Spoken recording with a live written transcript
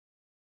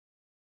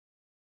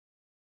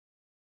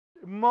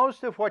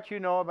most of what you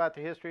know about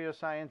the history of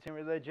science and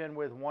religion,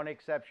 with one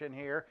exception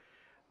here,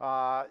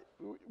 uh,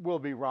 will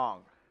be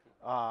wrong,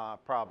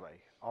 probably,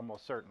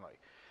 almost certainly.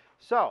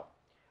 So,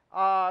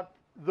 uh,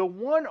 the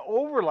one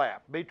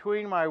overlap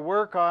between my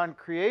work on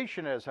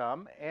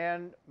creationism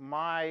and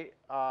my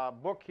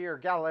book here,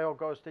 Galileo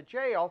Goes to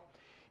Jail,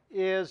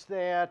 is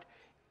that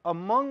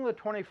among the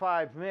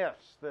 25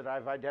 myths that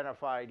I've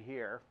identified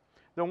here,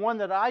 the one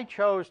that I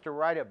chose to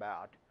write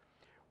about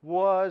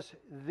was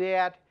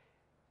that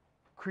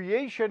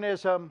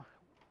creationism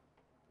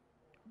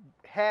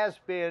has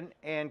been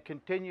and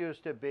continues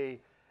to be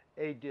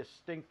a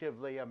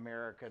distinctively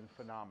American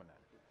phenomenon.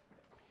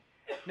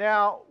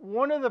 Now,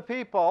 one of the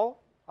people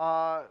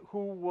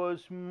who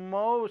was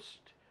most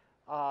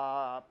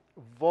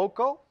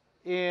vocal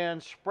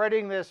in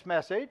spreading this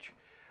message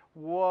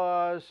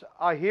was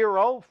a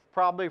hero,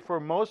 probably for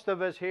most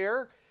of us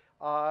here,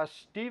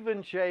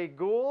 Stephen Jay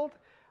Gould,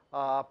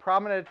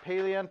 prominent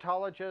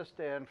paleontologist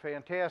and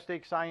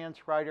fantastic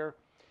science writer,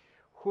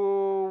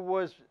 who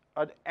was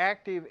an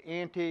active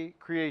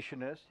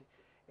anti-creationist.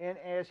 And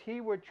as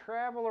he would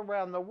travel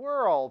around the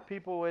world,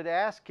 people would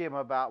ask him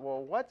about,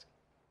 well, what's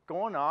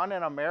going on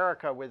in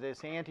America with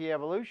this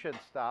anti-evolution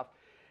stuff?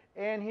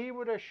 And he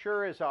would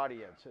assure his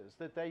audiences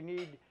that they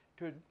need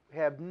to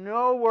have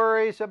no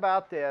worries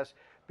about this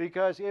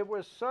because it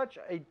was such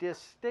a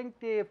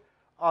distinctive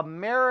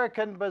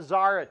American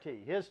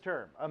bizarrity, his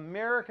term,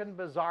 American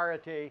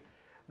bizarrity,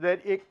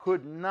 that it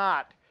could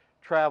not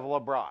travel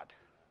abroad.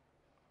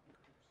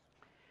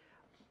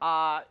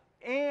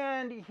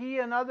 And he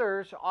and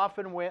others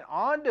often went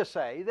on to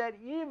say that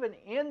even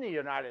in the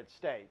United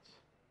States,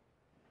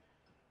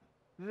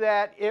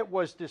 that it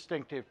was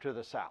distinctive to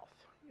the South.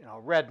 You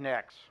know,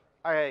 rednecks.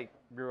 I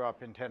grew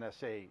up in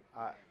Tennessee.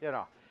 You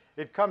know,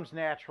 it comes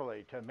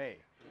naturally to me.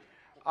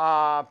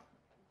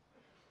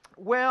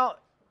 Well,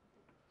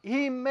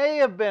 he may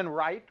have been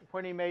right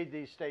when he made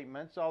these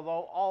statements,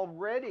 although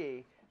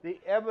already the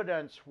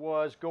evidence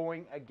was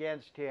going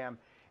against him.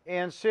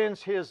 And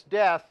since his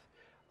death,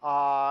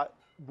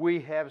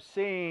 we have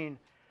seen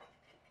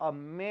a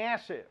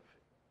massive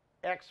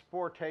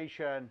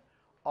exportation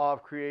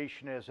of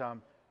creationism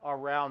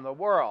around the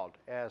world,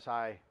 as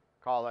I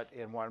call it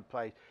in one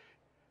place.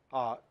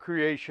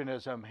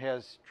 Creationism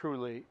has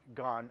truly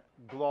gone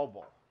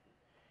global.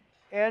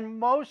 And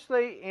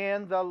mostly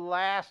in the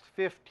last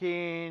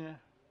 15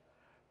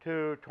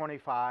 to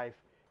 25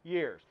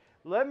 years.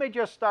 Let me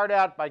just start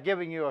out by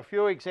giving you a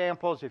few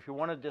examples. If you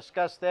want to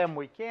discuss them,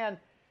 we can.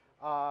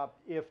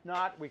 If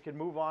not, we can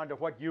move on to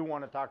what you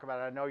want to talk about.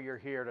 I know you're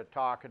here to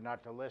talk and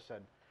not to listen.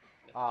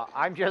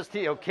 I'm just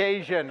the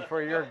occasion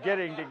for your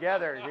getting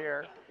together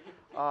here.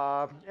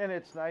 And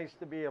it's nice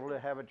to be able to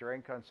have a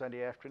drink on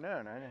Sunday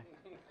afternoon.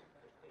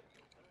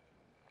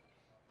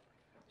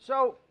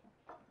 So,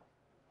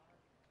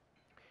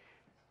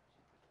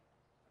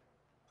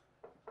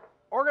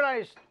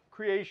 organized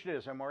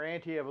creationism or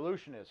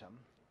anti-evolutionism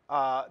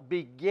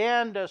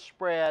began to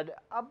spread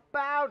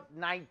about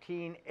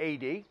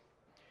 1980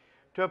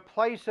 to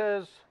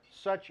places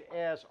such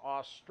as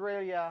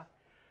Australia,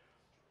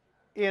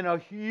 in a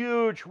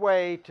huge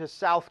way to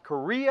South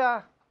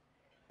Korea,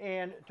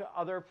 and to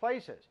other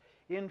places.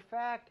 In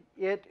fact,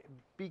 it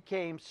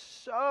became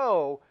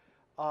so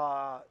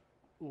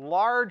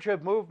large a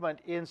movement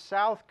in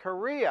South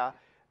Korea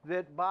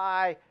that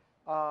by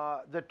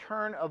the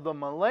turn of the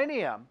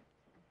millennium,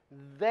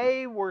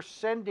 they were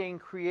sending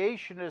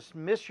creationist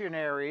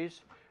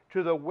missionaries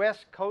to the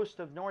west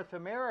coast of North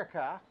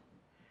America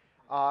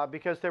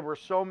because there were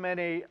so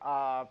many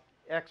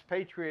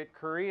expatriate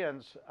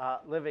Koreans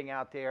living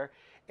out there.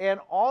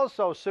 And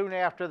also soon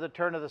after the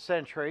turn of the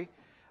century,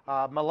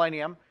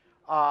 millennium,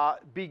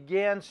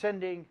 began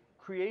sending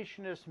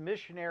creationist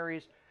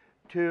missionaries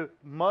to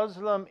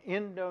Muslim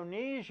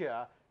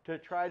Indonesia to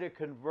try to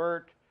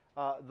convert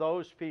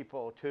those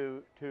people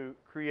to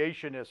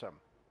creationism.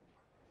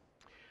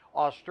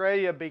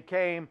 Australia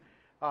became,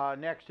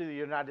 next to the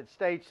United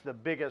States, the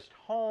biggest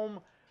home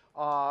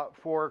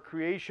for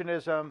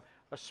creationism,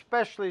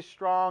 especially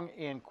strong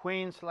in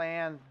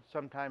Queensland,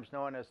 sometimes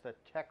known as the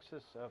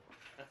Texas of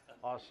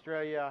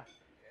Australia.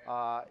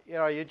 You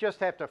know, you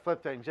just have to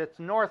flip things. It's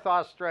North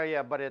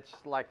Australia, but it's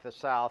like the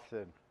South,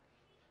 and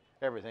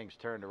everything's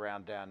turned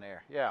around down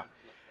there. Yeah.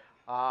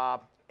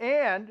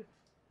 And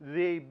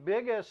the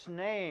biggest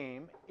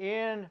name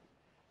in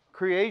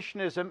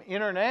creationism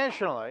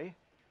internationally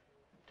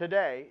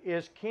today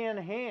is Ken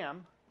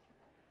Ham,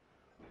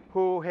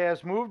 who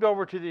has moved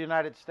over to the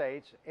United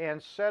States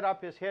and set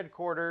up his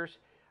headquarters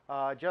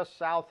just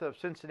south of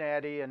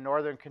Cincinnati in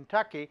northern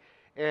Kentucky,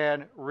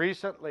 and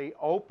recently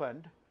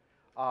opened,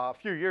 a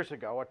few years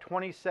ago, a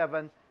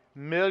 $27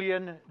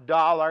 million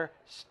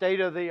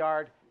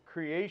state-of-the-art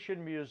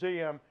creation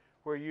museum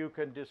where you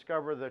can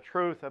discover the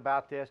truth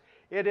about this.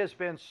 It has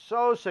been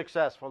so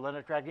successful in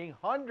attracting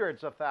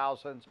hundreds of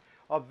thousands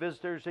of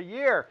visitors a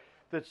year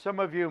that some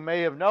of you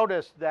may have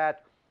noticed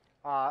that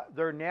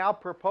they're now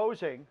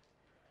proposing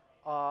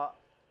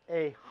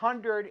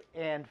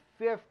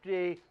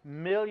 $150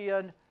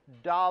 million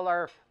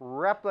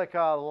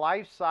replica,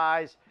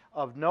 life-size,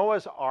 of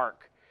Noah's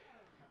Ark,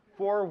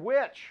 for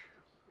which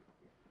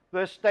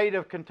the state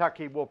of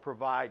Kentucky will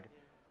provide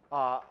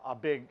a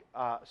big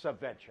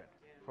subvention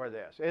for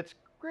this. It's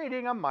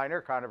creating a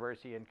minor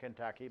controversy in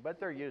Kentucky, but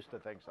they're used to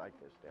things like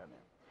this down there.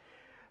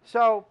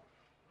 So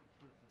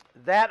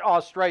that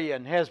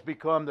Australian has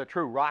become the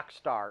true rock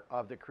star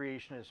of the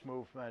creationist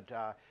movement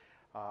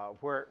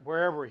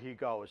wherever he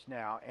goes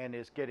now, and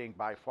is getting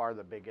by far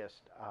the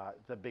biggest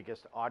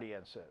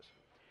audiences.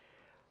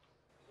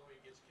 So he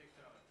gets kicked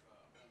out of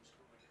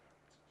homeschooling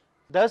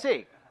conferences. Does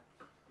he?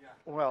 Yeah.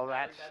 Well,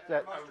 that's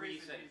Most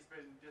recent he's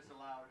been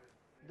disallowed.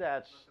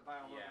 That's the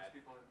biologist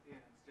people in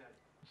instead.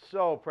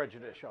 so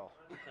prejudicial.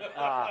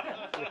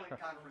 Homeschooling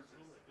conferences,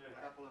 a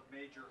couple of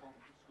major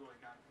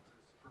homeschooling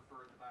conferences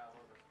prefer the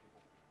biologist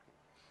people.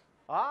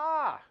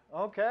 Ah,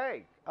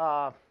 okay.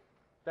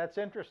 That's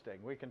interesting.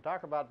 We can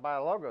talk about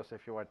biologos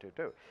if you want to,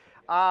 too.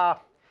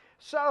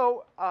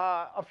 So,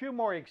 a few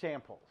more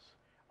examples,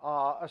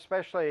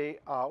 especially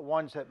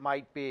ones that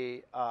might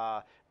be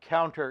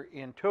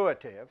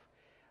counterintuitive.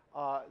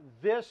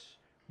 This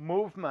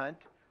movement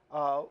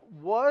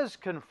was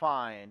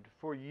confined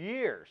for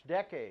years,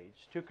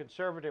 decades, to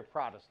conservative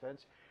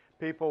Protestants,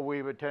 people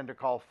we would tend to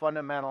call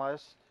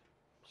fundamentalists,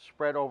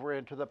 spread over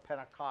into the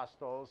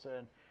Pentecostals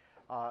and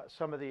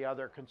some of the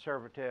other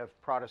conservative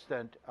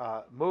Protestant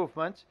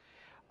movements.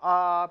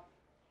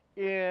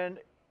 In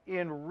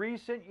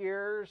recent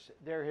years,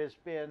 there has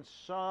been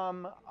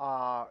some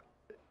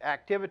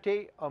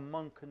activity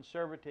among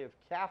conservative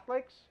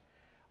Catholics,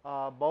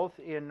 both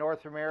in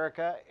North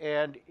America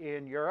and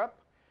in Europe.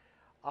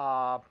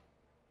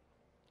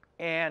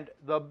 And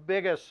the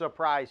biggest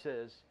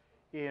surprises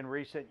in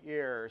recent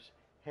years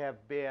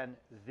have been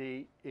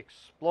the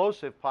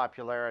explosive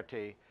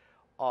popularity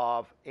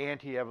of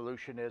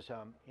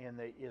anti-evolutionism in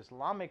the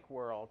Islamic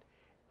world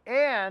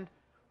and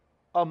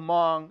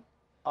among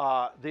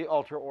the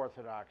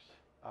ultra-Orthodox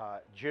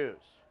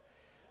Jews.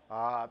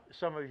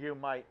 Some of you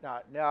might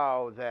not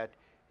know that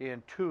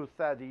in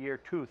the year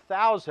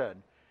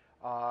 2000,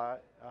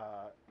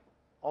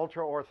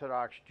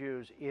 ultra-Orthodox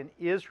Jews in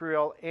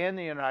Israel and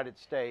the United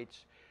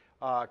States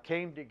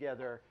came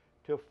together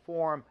to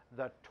form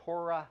the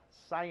Torah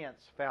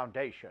Science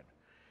Foundation.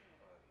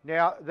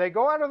 Now, they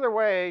go out of their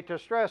way to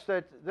stress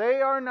that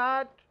they are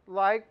not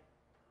like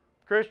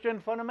Christian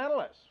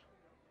fundamentalists.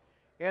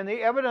 And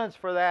the evidence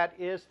for that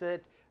is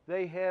that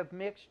they have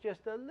mixed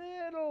just a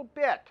little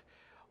bit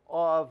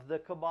of the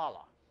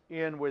Kabbalah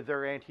in with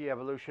their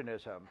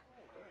anti-evolutionism.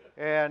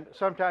 And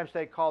sometimes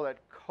they call it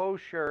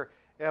kosher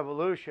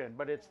evolution,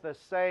 but it's the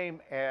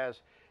same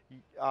as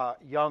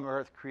young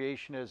earth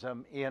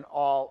creationism in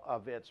all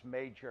of its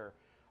major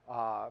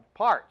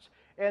parts.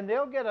 And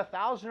they'll get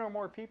 1,000 or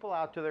more people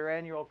out to their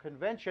annual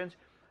conventions.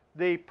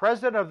 The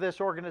president of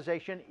this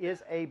organization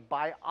is a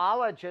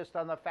biologist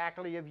on the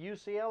faculty of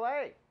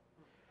UCLA.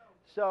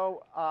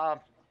 So,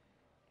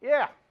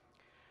 yeah,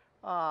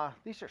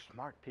 these are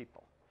smart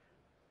people,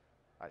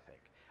 I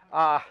think.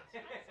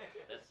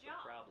 That's the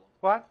problem.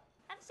 What?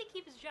 How does he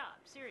keep his job?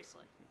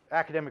 Seriously.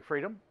 Academic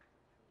freedom.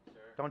 Sure.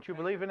 Don't you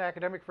believe in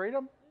academic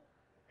freedom?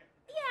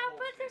 Yeah,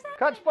 but there's that.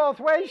 Cuts both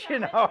ways, you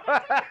know.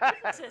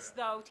 Physicists,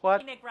 though,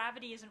 What? teaching that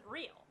gravity isn't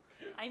real.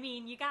 I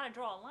mean, you got to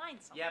draw a line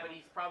somewhere. Yeah, but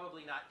he's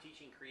probably not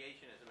teaching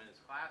creationism in his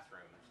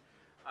classrooms.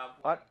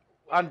 What?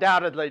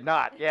 Undoubtedly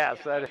not.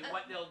 Yes. Yeah, I mean,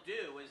 what they'll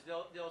do is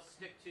they'll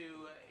stick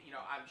to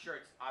I'm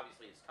sure it's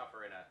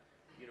tougher in a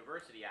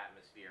university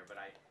atmosphere, but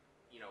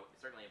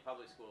certainly in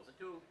public schools and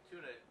to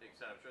an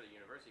extent I'm sure the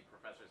university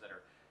professors that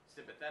are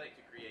sympathetic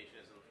to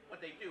creationism,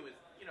 what they do is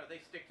they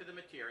stick to the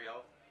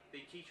material,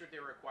 they teach what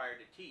they're required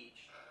to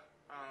teach,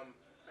 and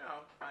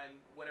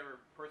whatever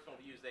personal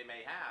views they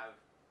may have.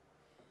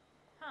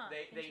 Huh,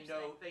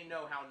 they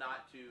know how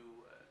not to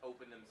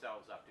open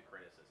themselves up to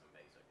criticism,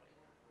 basically.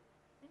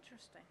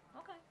 Interesting.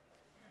 Okay.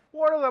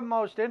 One of the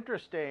most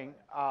interesting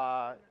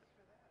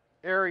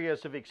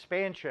areas of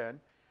expansion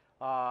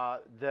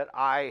that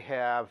I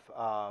have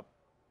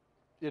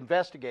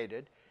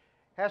investigated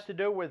has to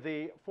do with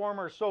the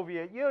former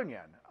Soviet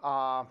Union.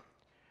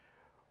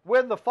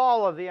 With the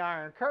fall of the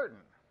Iron Curtain,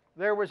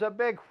 there was a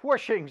big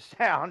whooshing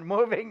sound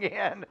moving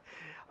in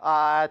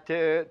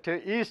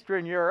to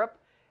Eastern Europe.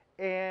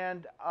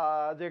 And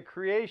the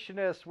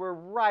creationists were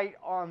right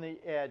on the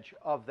edge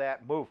of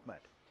that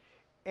movement.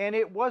 And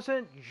it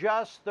wasn't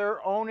just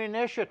their own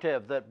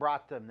initiative that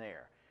brought them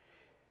there.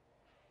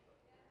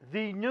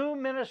 The new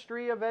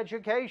Ministry of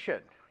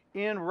Education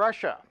in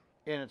Russia,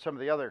 and in some of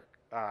the other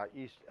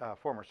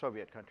former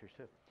Soviet countries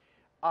too,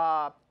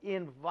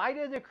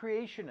 invited the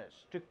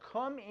creationists to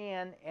come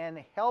in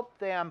and help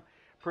them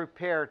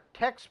prepare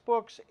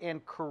textbooks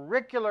and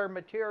curricular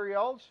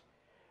materials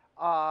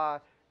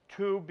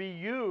to be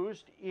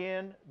used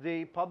in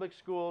the public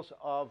schools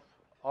of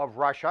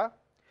Russia.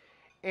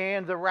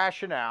 And the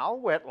rationale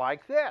went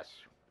like this.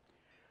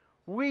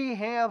 We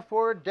have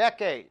for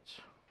decades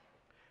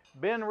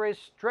been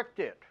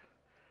restricted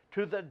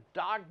to the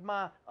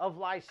dogma of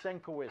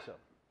Lysenkoism.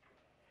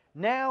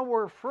 Now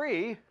we're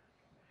free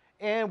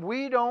And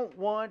we don't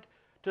want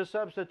to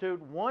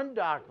substitute one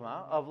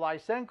dogma of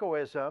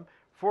Lysenkoism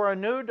for a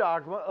new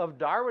dogma of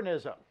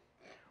Darwinism.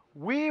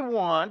 We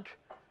want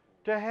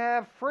to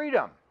have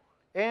freedom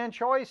and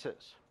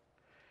choices.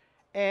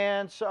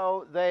 And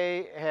so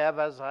they have,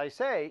 as I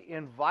say,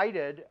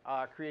 invited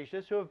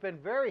creationists who have been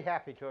very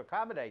happy to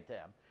accommodate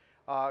them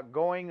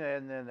going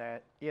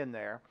in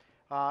there.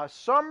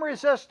 Some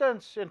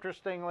resistance,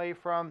 interestingly,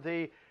 from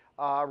the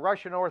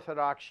Russian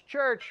Orthodox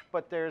Church,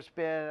 but there's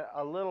been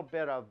a little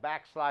bit of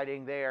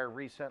backsliding there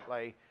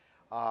recently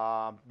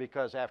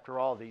because, after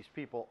all, these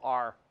people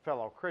are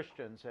fellow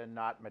Christians and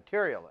not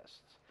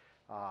materialists,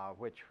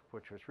 which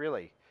was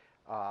really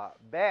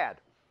bad.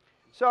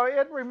 So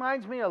it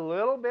reminds me a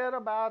little bit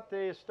about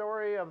the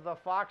story of the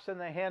fox in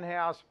the hen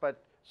house,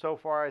 but so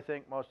far I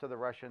think most of the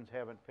Russians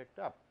haven't picked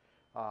up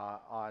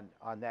on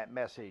that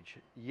message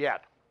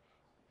yet.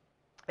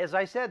 As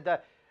I said,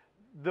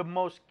 the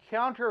most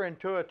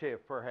counterintuitive,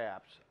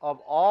 perhaps,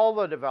 of all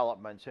the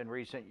developments in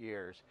recent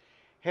years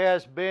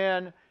has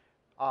been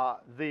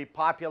the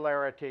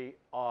popularity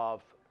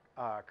of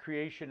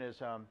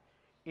creationism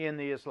in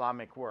the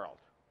Islamic world.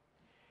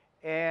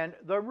 And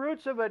the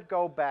roots of it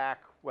go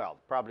back, well,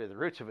 probably the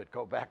roots of it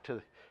go back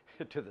to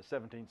the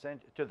 17th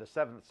century, to the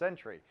 7th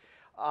century.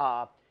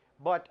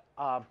 But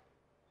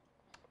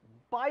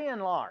by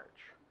and large,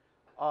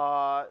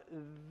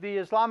 the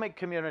Islamic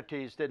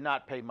communities did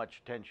not pay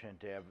much attention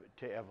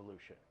to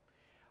evolution.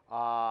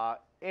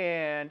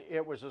 And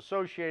it was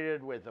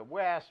associated with the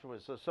West,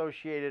 was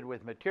associated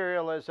with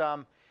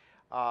materialism,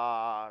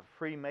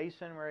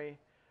 Freemasonry,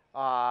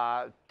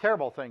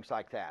 terrible things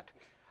like that.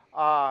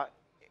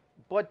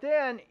 But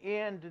then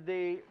in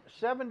the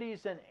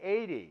 70s and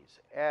 80s,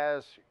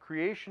 as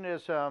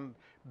creationism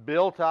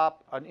built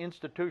up an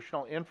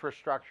institutional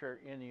infrastructure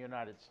in the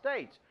United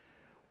States,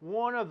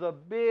 one of the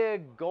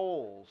big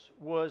goals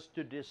was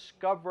to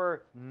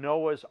discover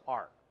Noah's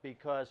Ark,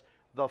 because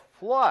the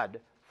flood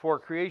for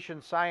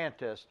creation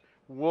scientists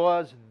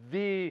was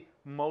the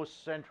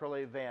most central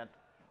event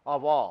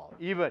of all.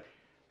 Even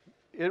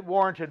it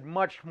warranted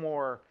much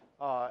more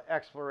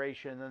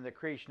exploration than the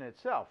creation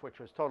itself, which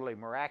was totally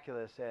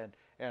miraculous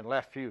and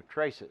left few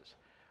traces.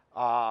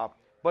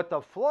 But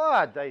the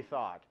flood, they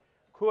thought,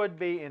 could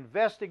be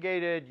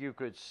investigated. You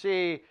could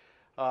see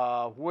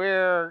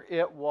where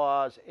it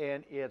was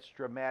and its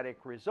dramatic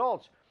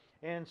results.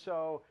 And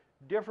so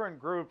different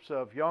groups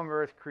of young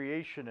Earth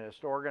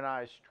creationists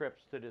organized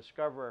trips to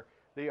discover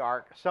the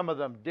Ark. Some of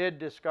them did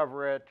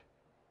discover it,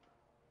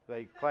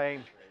 they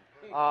claimed.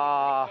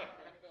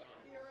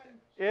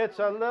 It's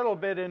a little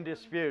bit in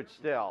dispute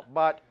still,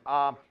 but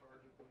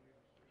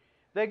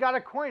they got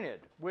acquainted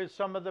with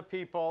some of the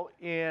people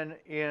in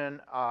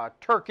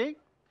Turkey,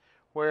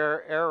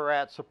 where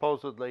Ararat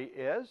supposedly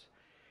is.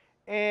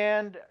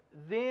 And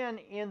then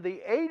in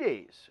the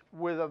 80s,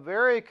 with a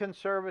very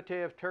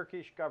conservative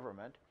Turkish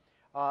government,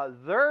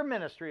 their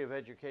Ministry of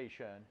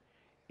Education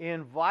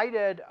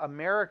invited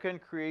American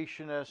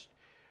creationists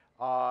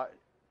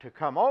to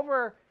come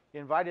over,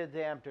 invited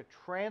them to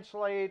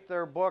translate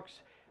their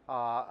books,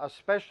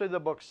 especially the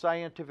book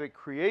Scientific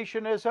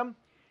Creationism.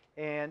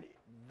 And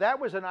that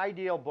was an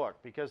ideal book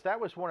because that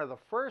was one of the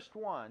first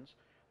ones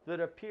that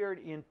appeared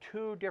in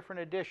two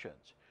different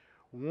editions.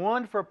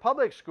 One for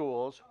public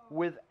schools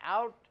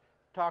without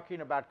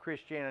talking about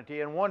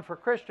Christianity, and one for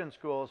Christian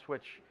schools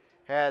which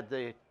had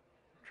the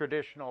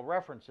traditional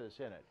references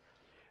in it.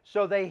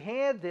 So they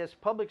had this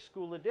public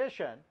school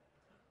edition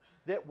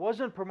that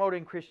wasn't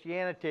promoting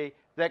Christianity,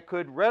 that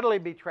could readily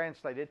be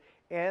translated,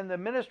 and the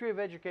Ministry of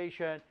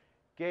Education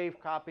gave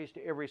copies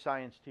to every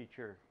science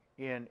teacher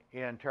in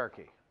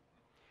Turkey.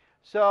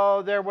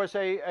 So there was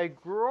a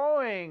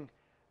growing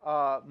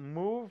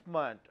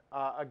movement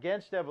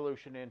against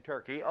evolution in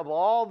Turkey. Of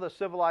all the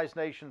civilized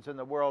nations in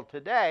the world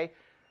today,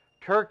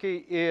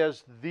 Turkey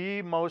is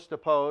the most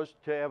opposed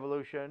to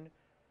evolution.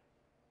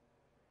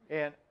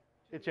 And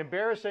it's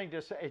embarrassing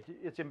to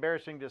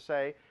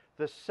say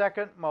the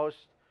second most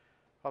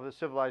of the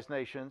civilized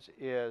nations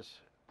is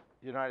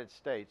the United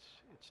States.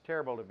 It's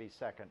terrible to be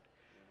second.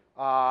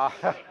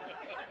 But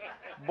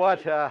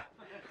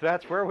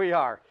that's where we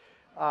are.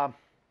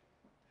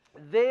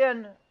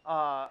 Then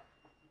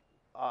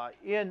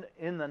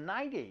in the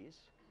 90s,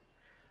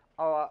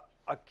 a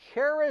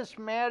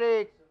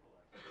charismatic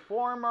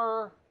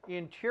former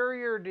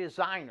interior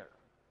designer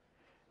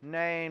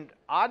named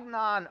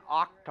Adnan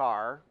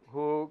Akhtar,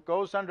 who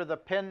goes under the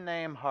pen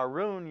name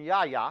Harun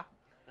Yahya,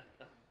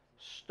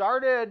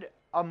 started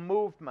a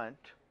movement.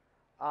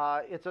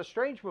 It's a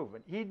strange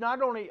movement. He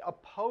not only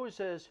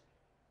opposes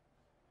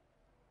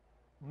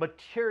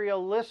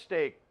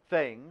materialistic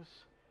things,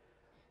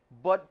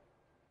 but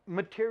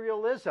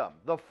materialism,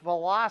 the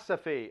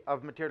philosophy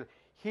of materialism.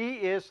 He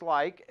is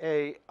like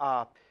an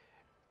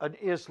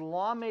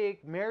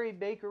Islamic Mary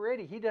Baker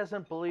Eddy. He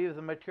doesn't believe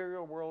the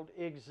material world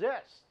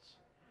exists.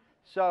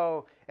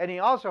 So, and he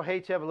also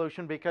hates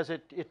evolution because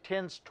it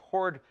tends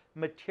toward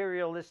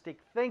materialistic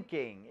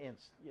thinking in,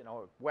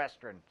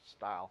 Western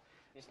style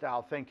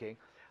thinking.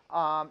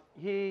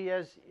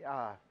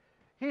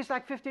 He's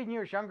like 15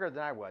 years younger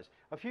than I was.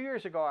 A few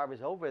years ago, I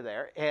was over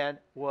there and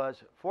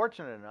was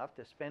fortunate enough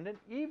to spend an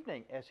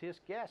evening as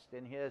his guest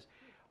in his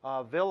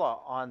villa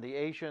on the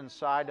Asian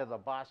side of the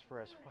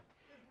Bosphorus.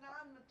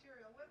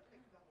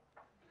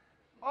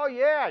 Oh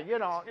yeah, you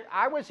know,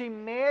 I was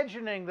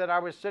imagining that I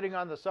was sitting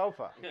on the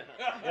sofa.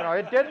 You know,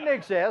 it didn't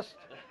exist.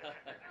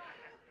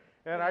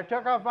 And I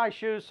took off my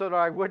shoes so that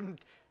I wouldn't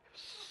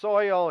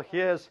soil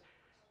his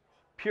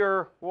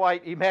pure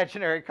white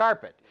imaginary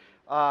carpet.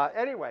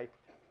 Anyway,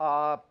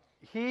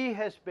 he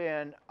has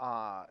been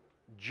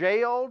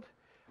jailed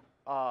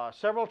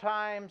several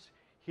times.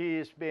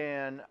 He's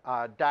been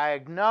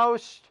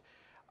diagnosed.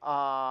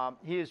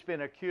 He has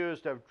been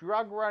accused of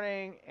drug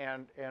running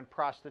and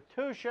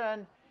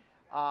prostitution,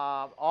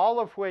 all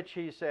of which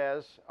he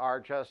says are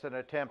just an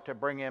attempt to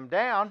bring him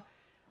down.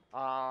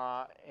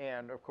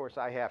 And of course,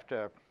 I have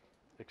to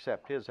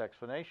accept his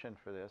explanation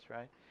for this,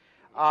 right?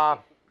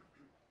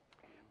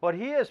 But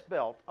he has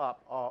built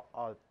up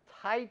a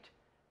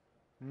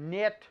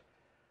tight-knit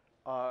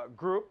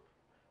group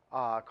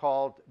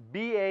called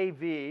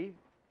BAV,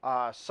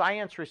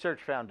 Science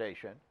Research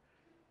Foundation.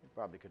 You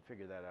probably could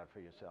figure that out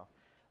for yourself.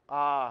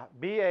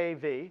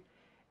 BAV,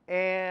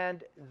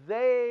 and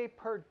they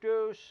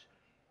produce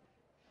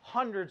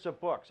hundreds of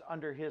books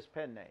under his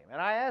pen name.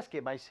 And I asked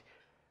him,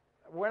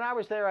 when I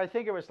was there, I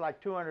think it was like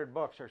 200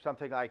 books or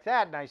something like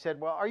that. And I said,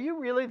 well, are you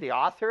really the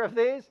author of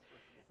these?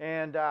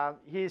 And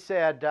he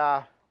said,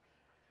 oh,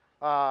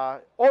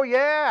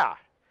 yeah.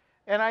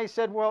 And I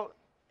said, well,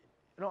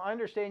 you know, I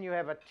understand you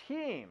have a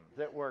team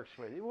that works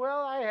with you.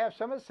 Well, I have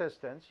some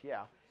assistants,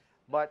 yeah.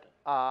 But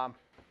sounds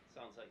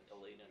like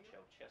Elena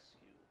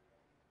Ceausescu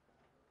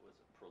was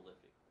a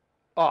prolific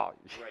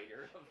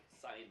writer of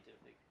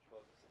scientific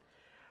books.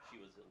 She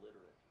was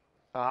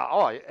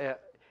illiterate.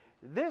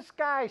 This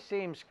guy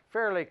seems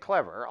fairly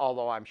clever,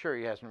 although I'm sure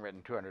he hasn't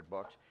written 200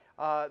 books.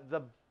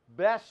 The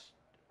best,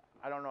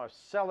 I don't know if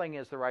selling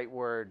is the right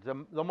word,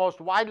 the most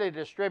widely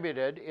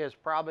distributed is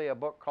probably a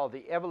book called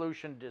The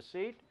Evolution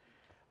Deceit.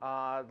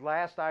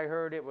 Last I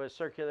heard, it was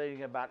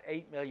circulating about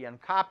 8 million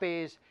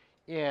copies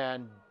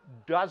in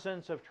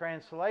dozens of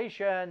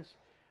translations.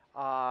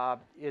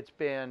 It's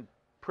been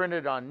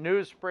printed on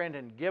newsprint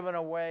and given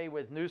away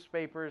with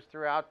newspapers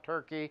throughout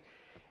Turkey.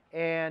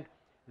 And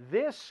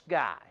this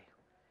guy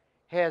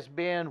has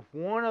been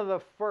one of the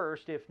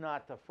first, if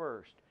not the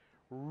first,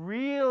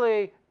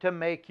 really to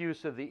make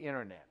use of the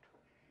internet.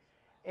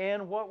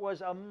 And what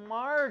was a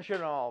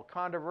marginal,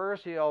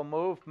 controversial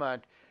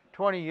movement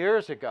 20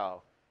 years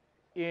ago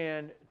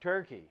in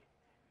Turkey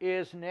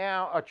is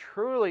now a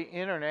truly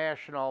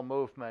international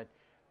movement.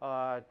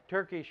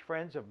 Turkish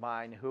friends of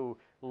mine who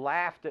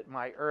laughed at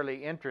my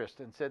early interest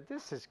and said,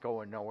 this is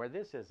going nowhere,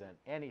 this isn't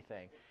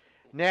anything.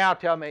 Now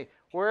tell me,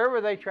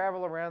 wherever they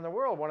travel around the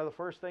world, one of the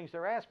first things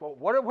they're asked, well,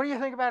 what do you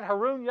think about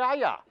Harun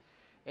Yahya?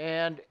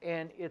 And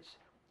it's,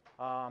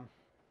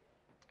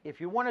 if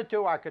you wanted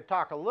to, I could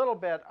talk a little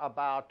bit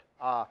about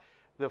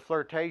the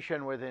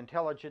flirtation with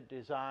intelligent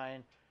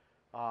design,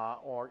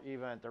 or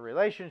even the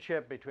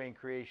relationship between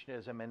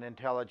creationism and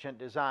intelligent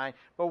design.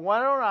 But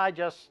why don't I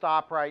just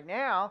stop right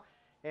now,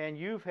 and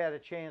you've had a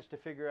chance to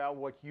figure out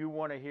what you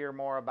want to hear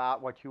more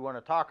about, what you want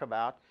to talk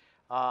about,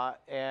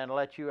 and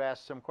let you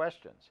ask some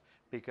questions.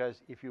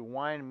 Because if you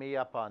wind me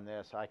up on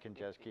this, I can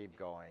just keep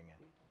going.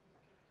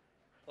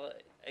 Well,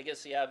 I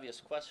guess the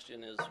obvious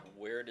question is,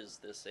 where does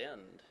this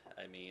end?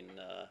 I mean,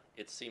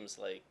 it seems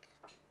like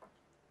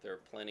there are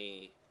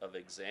plenty of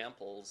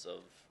examples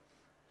of,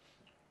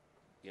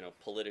 you know,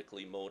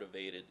 politically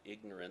motivated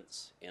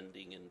ignorance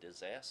ending in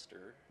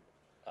disaster.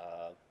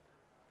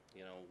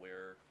 You know,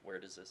 where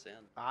does this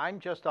end? I'm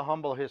just a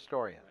humble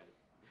historian.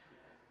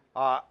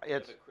 Right. It's You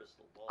have a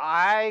crystal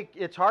ball.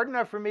 It's hard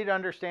enough for me to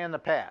understand the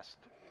past.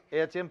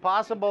 It's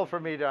impossible for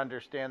me to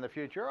understand the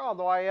future,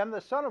 although I am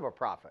the son of a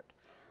prophet.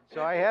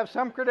 So I have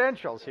some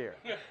credentials here.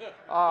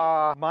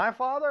 My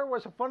father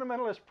was a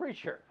fundamentalist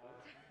preacher,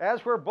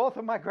 as were both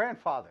of my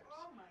grandfathers.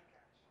 Oh my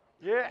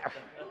gosh. Yeah.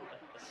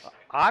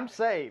 I'm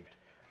saved.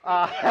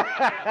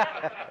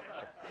 Saved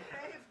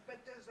but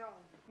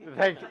disowned.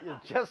 Thank you.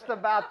 Just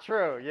about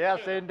true.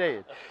 Yes,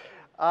 indeed.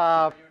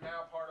 Are you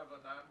now part of a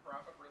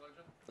non-profit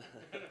religion?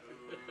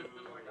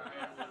 Like I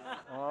am?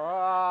 Oh,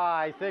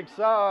 I think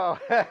so.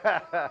 The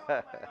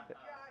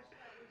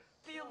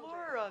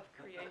allure of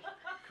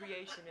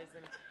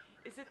creationism,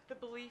 is it the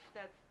belief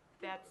that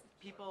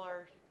people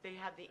they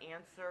have the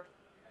answer,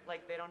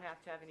 like they don't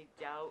have to have any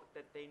doubt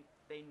that they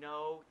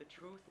know the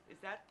truth? Is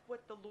that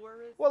what the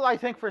lure is? Well, I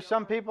think for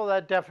some people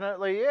that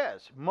definitely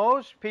is.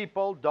 Most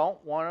people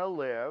don't want to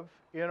live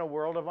in a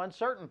world of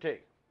uncertainty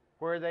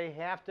where they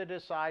have to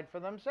decide for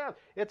themselves.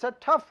 It's a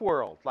tough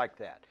world like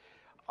that.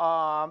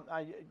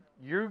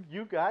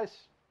 You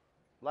guys,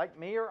 like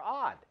me, are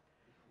odd.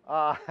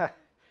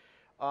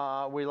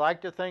 We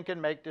like to think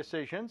and make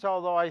decisions,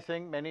 although I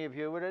think many of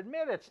you would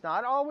admit it's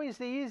not always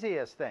the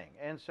easiest thing.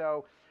 And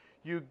so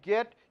you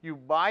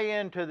buy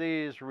into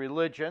these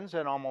religions,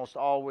 and almost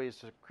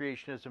always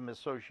creationism is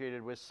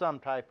associated with some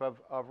type of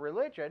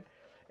religion,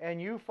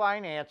 and you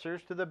find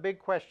answers to the big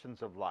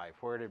questions of life.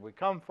 Where did we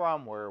come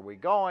from? Where are we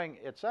going?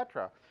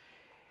 Etc.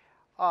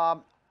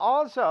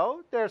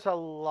 Also, there's a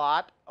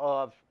lot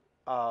of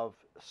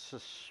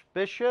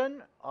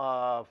suspicion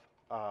of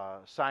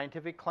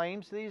scientific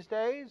claims these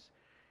days,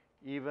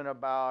 even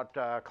about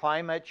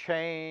climate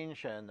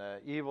change and the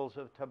evils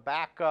of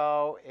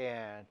tobacco,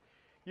 and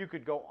you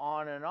could go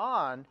on and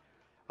on.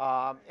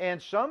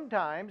 And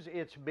sometimes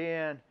it's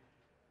been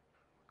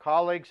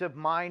colleagues of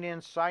mine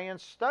in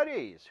science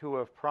studies who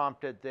have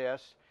prompted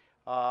this,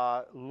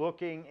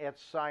 looking at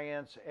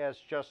science as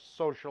just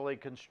socially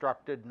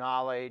constructed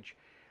knowledge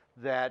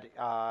that,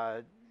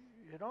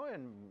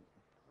 and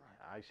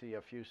I see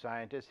a few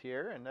scientists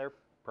here, and they're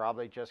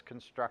probably just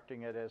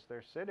constructing it as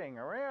they're sitting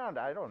around.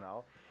 I don't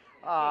know.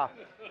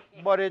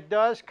 But it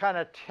does kind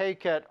of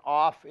take it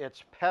off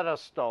its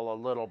pedestal a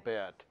little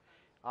bit.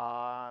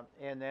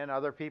 And then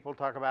other people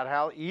talk about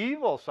how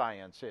evil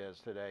science is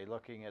today,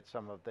 looking at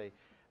some of the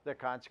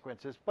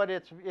consequences. But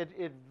it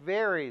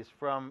varies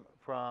from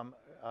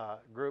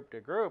group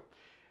to group.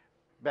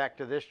 Back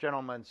to this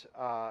gentleman's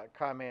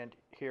comment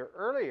here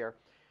earlier.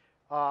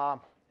 I've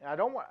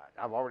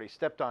already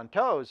stepped on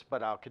toes,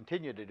 but I'll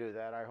continue to do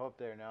that. I hope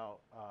there are no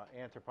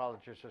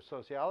anthropologists or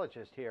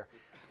sociologists here.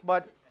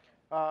 But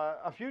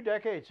a few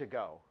decades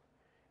ago,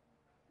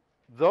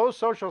 those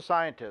social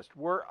scientists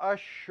were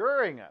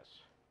assuring us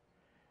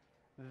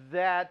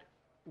that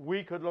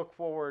we could look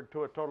forward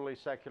to a totally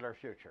secular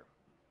future.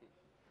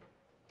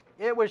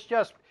 It was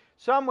just,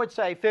 some would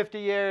say 50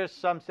 years,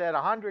 some said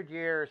 100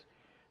 years.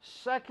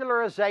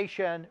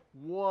 Secularization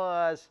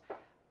was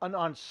an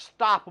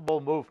unstoppable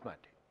movement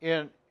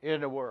in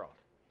the world.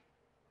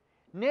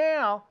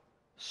 Now,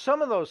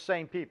 some of those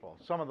same people,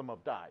 some of them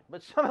have died,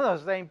 but some of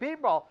those same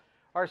people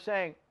are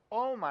saying,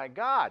 oh my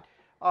God,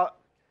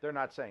 they're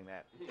not saying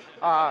that.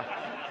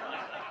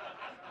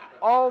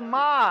 Oh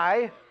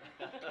my,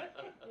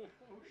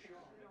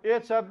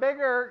 it's a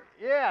bigger,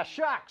 yeah,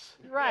 shucks,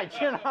 right,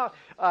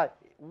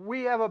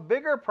 we have a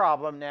bigger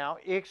problem now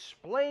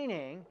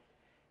explaining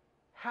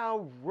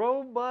how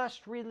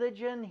robust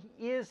religion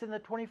is in the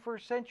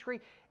 21st century,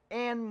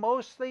 and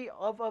mostly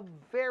of a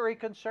very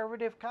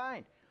conservative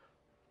kind.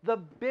 The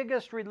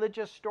biggest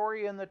religious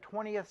story in the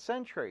 20th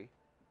century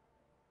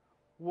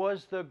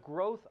was the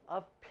growth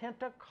of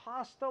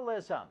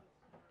Pentecostalism,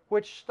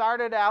 which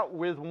started out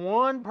with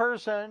one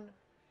person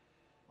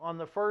on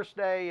the first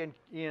day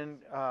in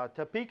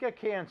Topeka,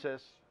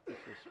 Kansas. This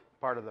is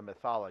part of the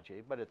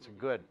mythology, but it's a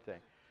good thing.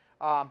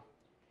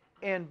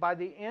 And by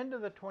the end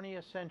of the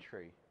 20th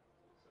century,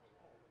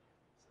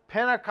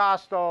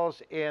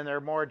 Pentecostals and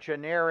their more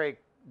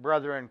generic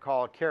brethren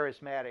called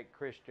charismatic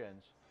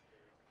Christians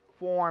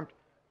formed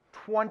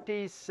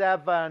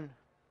 27%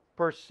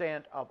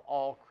 of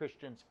all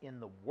Christians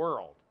in the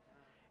world.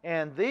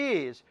 And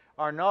these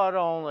are not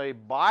only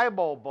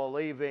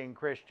Bible-believing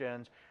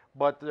Christians,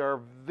 but they're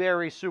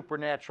very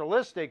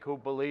supernaturalistic who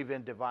believe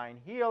in divine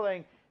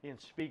healing, in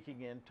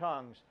speaking in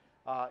tongues,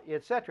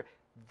 etc.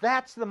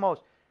 That's the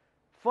most.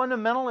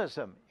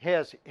 Fundamentalism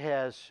has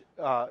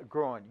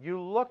grown.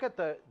 You look at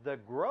the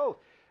growth.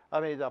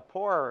 I mean, the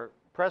poor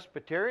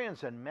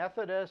Presbyterians and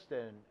Methodists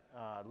and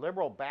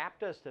liberal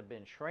Baptists have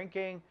been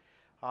shrinking.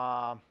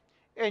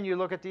 And you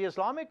look at the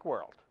Islamic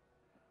world.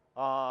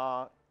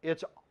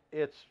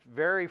 It's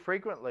very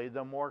frequently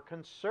the more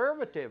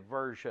conservative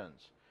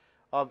versions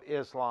of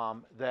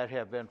Islam that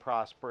have been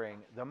prospering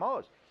the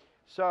most.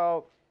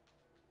 So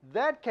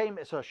that came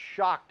as a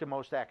shock to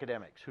most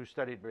academics who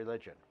studied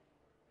religion.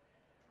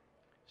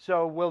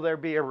 So will there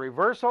be a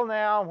reversal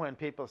now when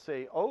people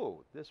say,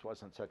 oh, this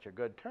wasn't such a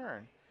good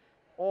turn?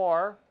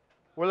 Or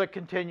will it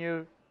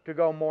continue to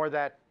go more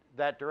that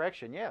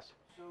direction? Yes?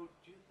 So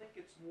do you think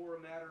it's more a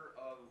matter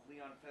of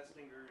Leon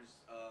Festinger's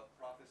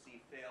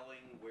prophecy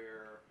failing,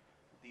 where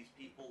these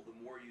people, the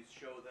more you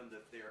show them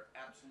that they're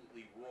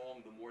absolutely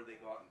wrong, the more they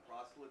go out and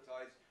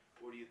proselytize?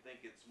 Or do you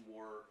think it's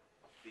more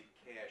big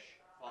cash,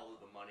 follow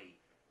the money,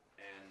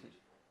 and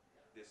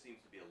there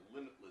seems to be a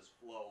limitless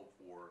flow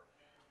for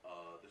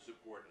the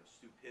support of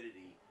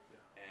stupidity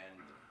and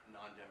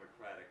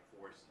non-democratic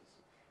forces?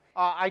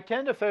 I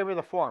tend to favor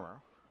the former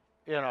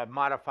in a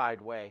modified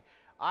way.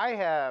 I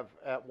have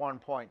at one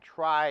point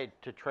tried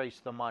to trace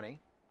the money,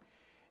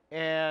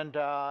 and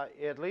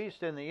at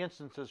least in the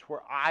instances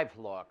where I've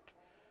looked,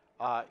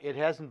 it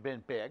hasn't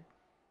been big.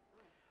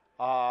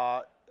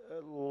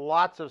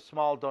 Lots of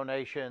small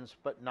donations,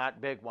 but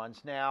not big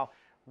ones. Now,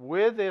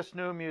 with this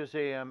new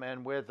museum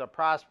and with the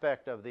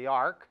prospect of the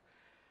Ark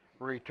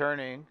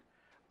returning,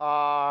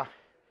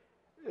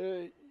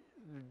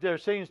 there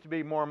seems to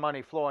be more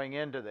money flowing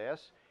into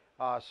this.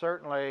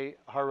 Certainly,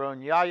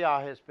 Harun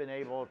Yahya has been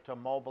able to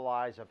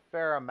mobilize a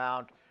fair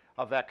amount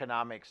of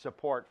economic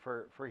support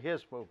for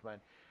his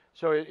movement.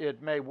 So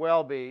it may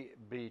well be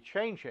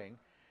changing,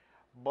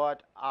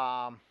 but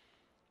I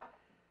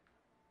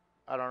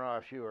don't know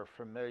if you are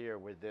familiar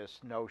with this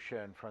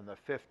notion from the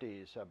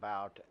 50s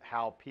about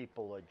how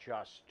people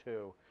adjust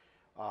to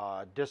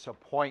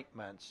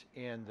disappointments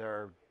in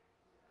their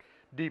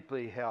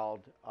deeply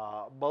held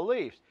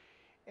beliefs.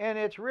 And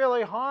it's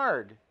really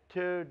hard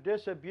to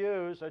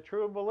disabuse a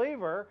true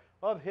believer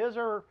of his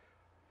or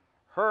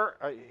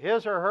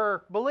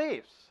her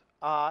beliefs.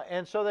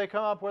 And so they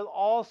come up with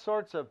all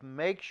sorts of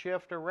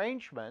makeshift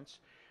arrangements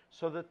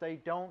so that they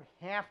don't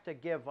have to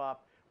give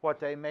up what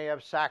they may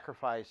have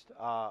sacrificed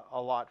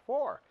a lot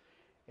for.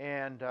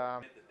 And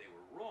Admit that they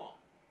were wrong.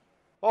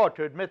 oh,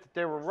 to admit that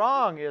they were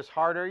wrong is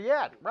harder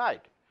yet,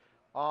 right?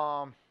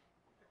 I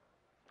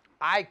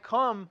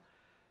come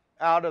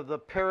out of the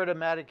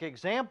paradigmatic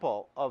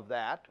example of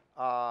that,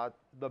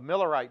 the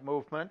Millerite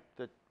movement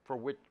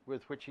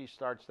with which he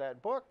starts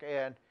that book,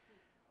 and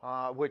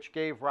which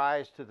gave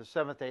rise to the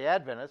Seventh-day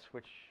Adventists,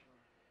 which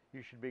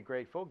you should be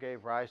grateful,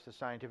 gave rise to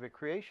scientific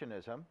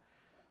creationism.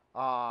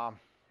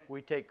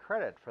 We take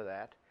credit for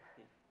that.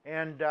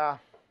 And,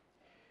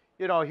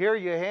 here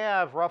you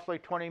have roughly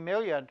 20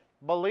 million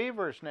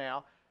believers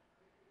now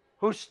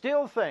who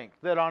still think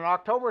that on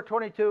October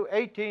 22,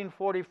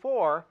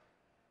 1844,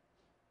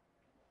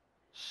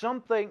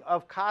 something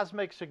of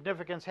cosmic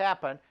significance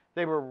happened.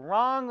 They were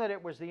wrong that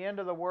it was the end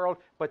of the world,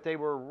 but they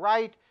were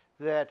right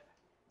that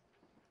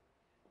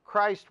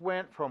Christ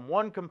went from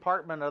one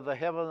compartment of the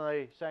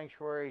heavenly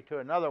sanctuary to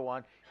another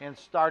one and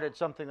started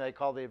something they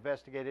call the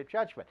investigative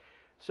judgment.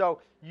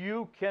 So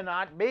you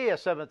cannot be a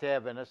Seventh-day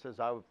Adventist, as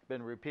I've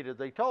been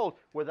repeatedly told,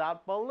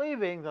 without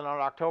believing that on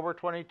October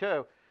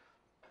 22,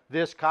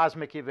 this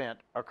cosmic event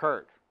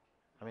occurred.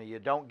 I mean, you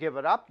don't give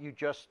it up. You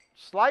just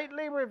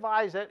slightly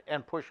revise it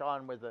and push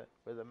on with the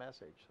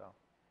message. So,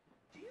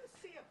 Do you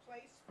see a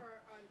place for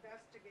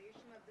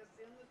investigation of this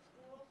in the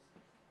schools?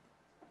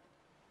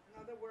 In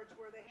other words,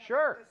 where they have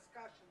Sure.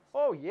 discussions?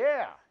 oh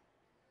yeah,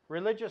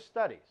 religious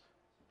studies.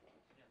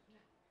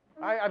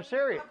 I'm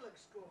serious. Public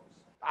schools.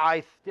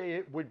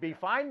 It would be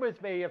fine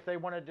with me if they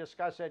want to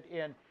discuss it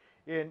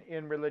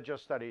in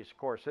religious studies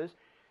courses.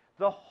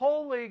 The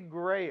holy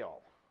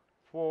grail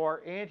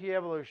for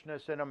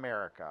anti-evolutionists in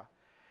America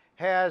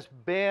has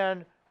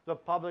been the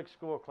public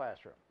school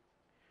classroom.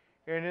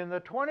 And in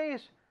the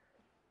 20s,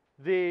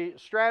 the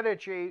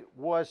strategy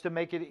was to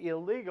make it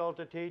illegal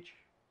to teach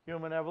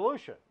human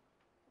evolution.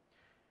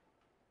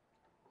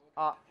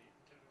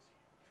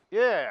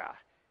 Yeah.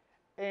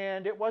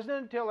 And it wasn't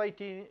until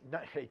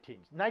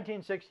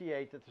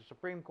 1968 that the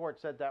Supreme Court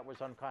said that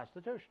was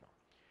unconstitutional.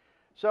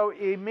 So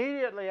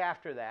immediately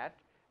after that,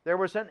 there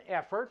was an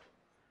effort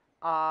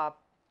to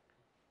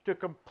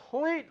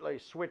completely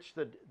switch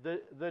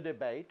the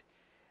debate,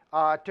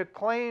 to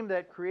claim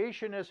that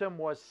creationism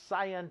was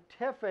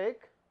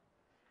scientific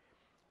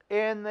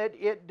and that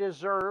it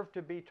deserved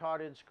to be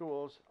taught in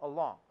schools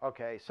alone.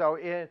 Okay, so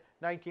in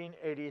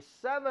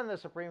 1987, the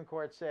Supreme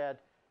Court said,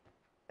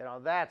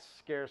 that's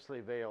scarcely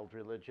veiled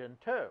religion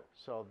too,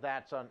 so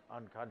that's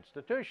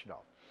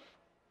unconstitutional.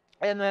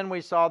 And then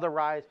we've seen the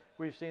rise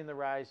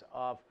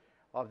of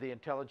the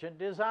intelligent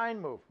design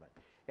movement.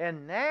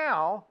 And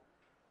now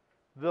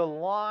the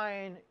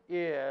line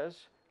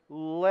is,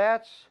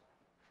 let's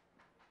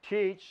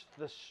teach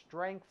the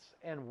strengths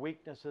and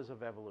weaknesses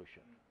of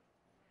evolution.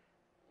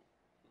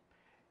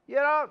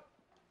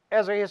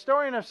 As a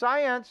historian of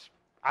science,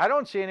 I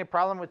don't see any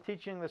problem with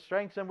teaching the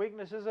strengths and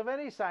weaknesses of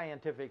any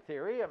scientific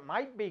theory. It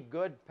might be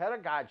good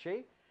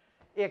pedagogy,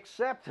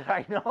 except that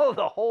I know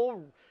the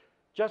whole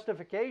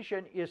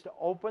justification is to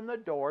open the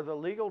door, the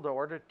legal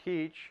door, to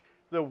teach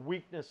the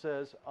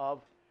weaknesses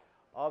of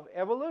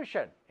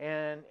evolution.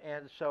 And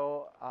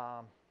so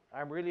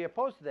I'm really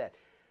opposed to that.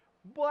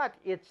 But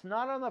it's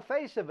not on the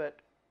face of it.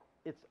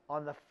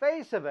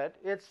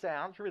 It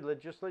sounds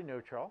religiously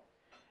neutral.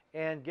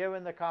 And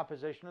given the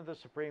composition of the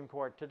Supreme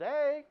Court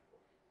today,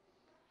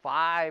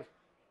 5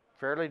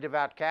 fairly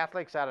devout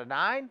Catholics out of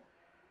 9,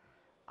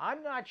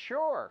 I'm not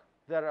sure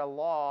that a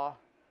law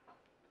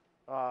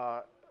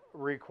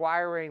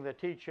requiring the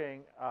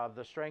teaching of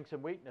the strengths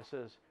and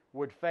weaknesses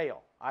would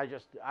fail. I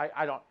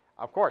don't,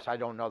 of course, I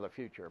don't know the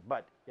future,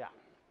 but yeah.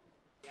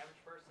 The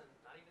average person,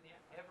 not even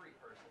every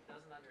person,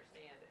 doesn't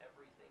understand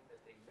everything that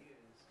they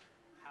use,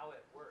 how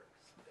it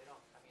works. I don't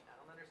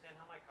understand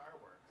how my car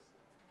works.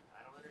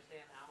 I don't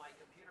understand how my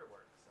computer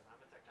works, and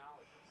I'm a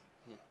technologist.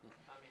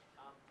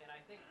 And I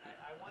think,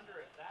 I wonder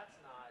if that's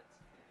not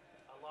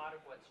a lot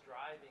of what's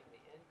driving the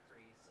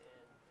increase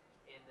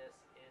in this,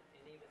 in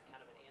even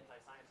kind of an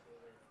anti-science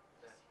movement,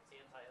 the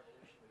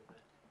anti-evolution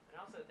movement. And I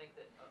also think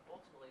that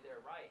ultimately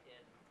they're right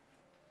in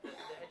the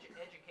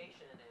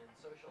education and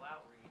social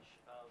outreach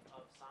of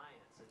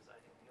science is, I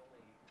think, the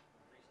only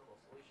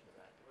reasonable solution to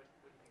that. What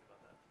do you think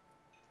about that?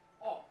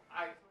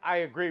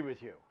 I agree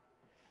with you.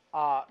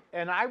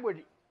 And I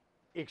would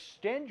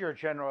extend your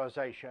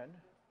generalization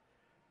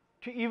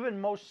to even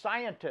most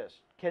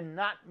scientists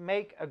cannot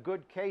make a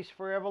good case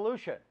for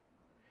evolution.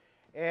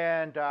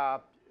 And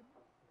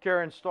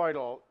Karen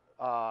Stoidel,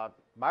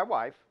 my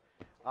wife,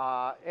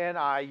 and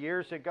I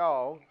years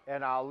ago,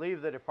 and I'll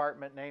leave the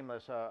department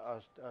nameless,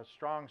 a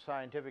strong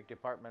scientific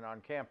department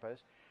on campus,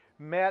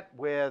 met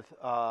with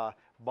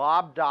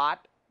Bob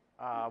Dott,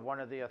 one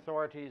of the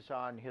authorities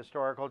on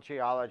historical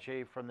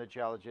geology from the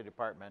geology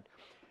department,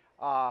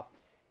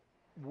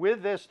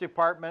 with this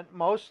department,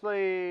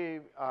 mostly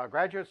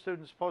graduate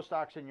students,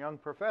 postdocs, and young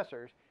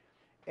professors,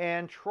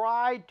 and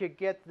tried to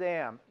get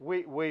them.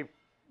 We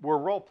were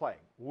role playing.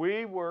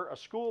 We were a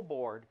school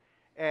board,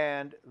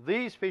 and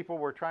these people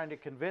were trying to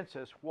convince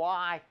us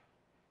why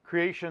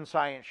creation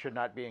science should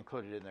not be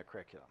included in the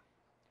curriculum.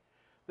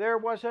 There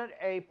wasn't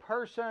a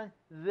person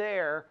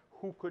there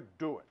who could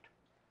do it.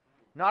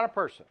 Not a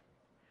person.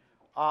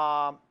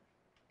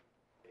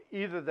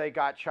 Either they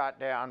got shot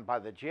down by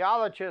the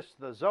geologist,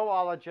 the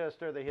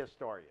zoologist, or the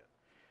historian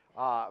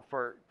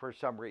for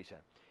some reason.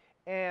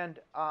 And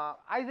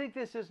I think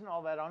this isn't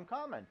all that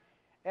uncommon.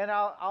 And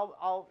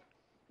I'll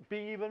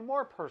be even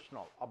more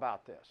personal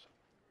about this.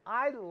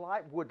 I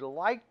would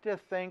like to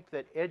think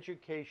that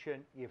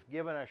education, if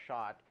given a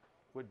shot,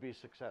 would be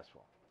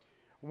successful.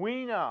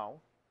 We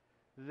know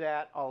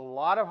that a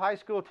lot of high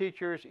school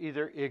teachers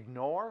either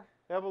ignore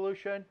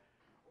evolution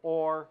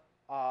or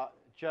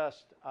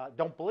just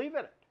don't believe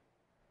in it.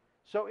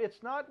 So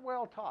it's not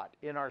well taught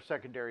in our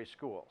secondary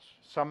schools.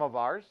 Some of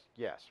ours,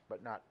 yes,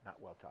 but not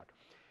well taught.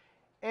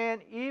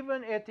 And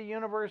even at the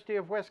University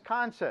of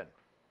Wisconsin,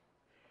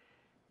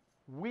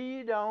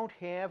 we don't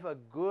have a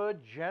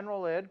good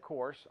general ed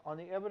course on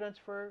the evidence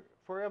for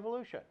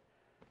evolution.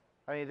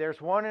 I mean, there's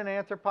one in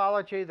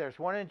anthropology, there's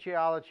one in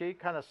geology,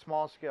 kind of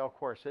small-scale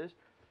courses.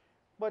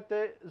 But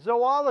the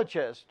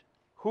zoologists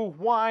who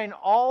whine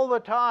all the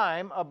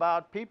time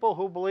about people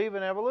who believe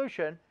in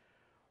evolution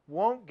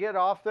won't get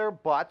off their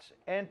butts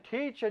and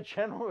teach a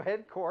general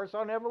ed course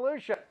on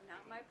evolution.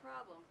 Not my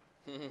problem.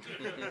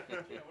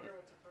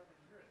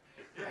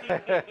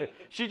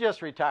 She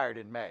just retired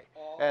in May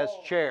as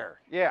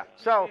chair. Yeah.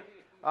 So,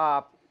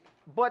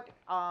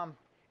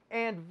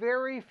 and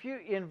very few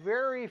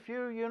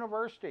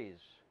universities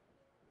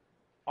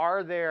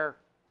are there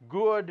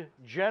good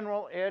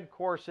general ed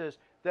courses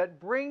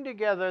that bring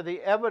together the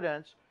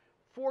evidence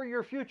for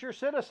your future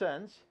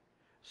citizens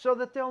so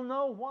that they'll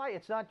know why.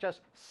 It's not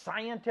just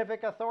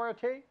scientific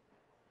authority.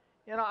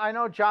 You know, I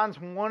know John's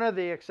one of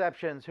the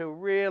exceptions who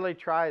really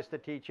tries to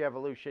teach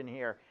evolution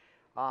here,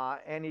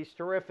 and he's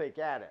terrific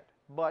at it.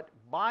 But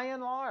by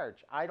and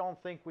large, I don't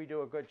think we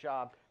do a good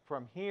job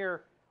from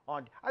here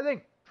on. I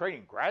think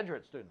training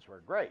graduate students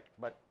were great,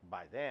 but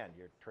by then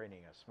you're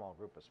training a small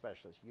group of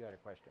specialists. You had a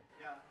question?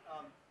 Yeah,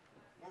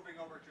 moving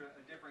over to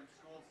a different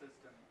school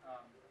system.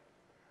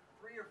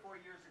 3 or 4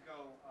 years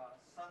ago,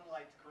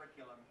 Sunlight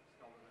Curriculum,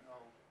 spelled with an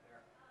O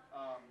there,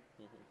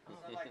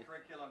 Sunlight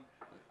Curriculum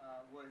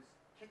was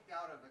kicked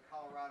out of the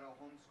Colorado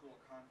Homeschool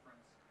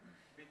Conference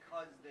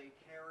because they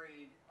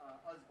carried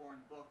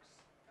Usborne books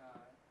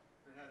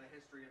that had a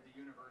history of the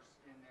universe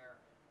in there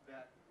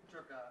that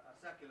took a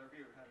secular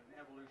view, had an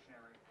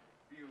evolutionary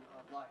view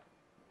of life.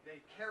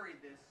 They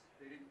carried this,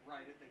 they didn't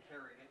write it, they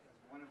carried it as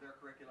one of their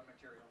curriculum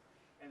materials,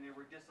 and they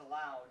were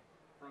disallowed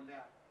from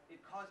that. It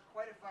caused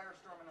quite a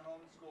firestorm in the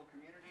homeschool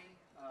community.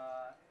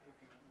 If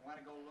you want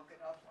to go look it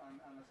up on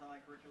the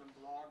Sunlight Curriculum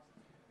blogs,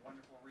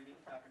 wonderful reading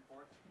back and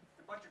forth. It's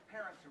a bunch of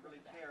parents who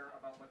really care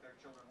about what their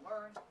children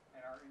learn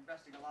and are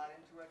investing a lot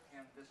into it,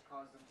 and this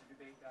caused them to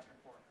debate back and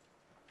forth.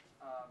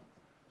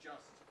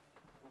 Just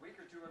a week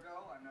or two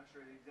ago, I'm not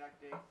sure the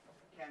exact date,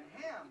 Ken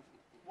Ham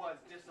was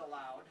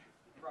disallowed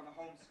from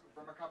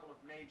a couple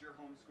of major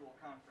homeschool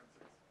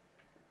conferences.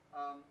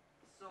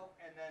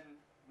 And then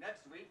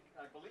next week,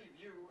 I believe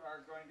you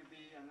are going to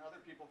be, and other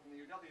people from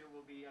the UW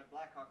will be at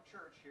Blackhawk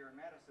Church here in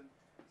Madison,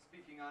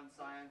 speaking on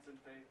science and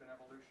faith and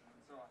evolution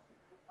and so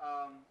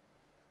on.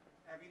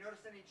 Have you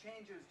noticed any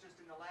changes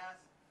just in the last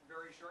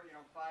very short, 5,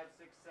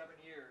 6, 7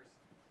 years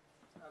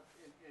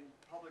in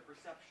public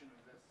reception of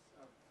this,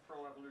 of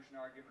pro-evolution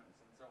arguments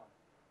and so on?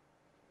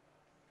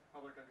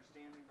 Public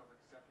understanding, public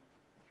acceptance?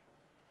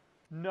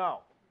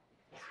 No.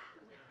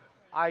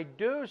 I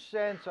do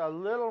sense a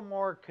little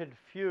more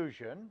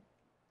confusion.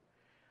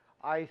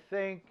 I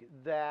think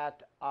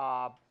that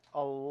a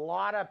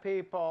lot of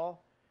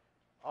people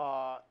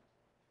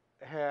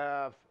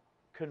have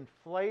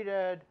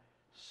conflated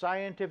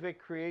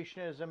scientific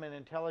creationism and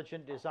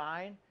intelligent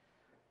design.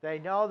 They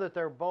know that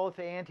they're both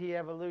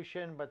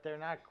anti-evolution, but they're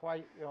not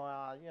quite,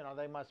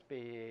 they must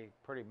be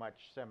pretty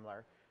much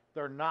similar.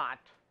 They're not,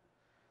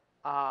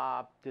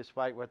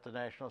 despite what the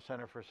National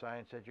Center for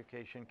Science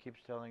Education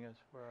keeps telling us.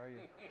 Where are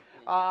you?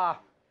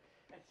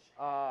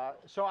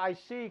 So I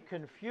see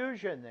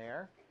confusion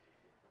there.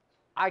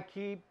 I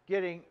keep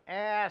getting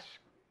asked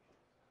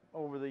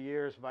over the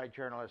years by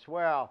journalists,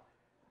 well,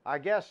 I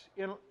guess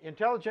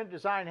intelligent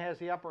design has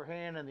the upper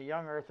hand in the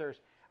young earthers.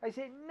 I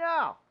say,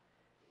 no.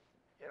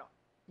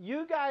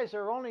 You guys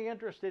are only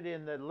interested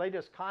in the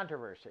latest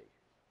controversy.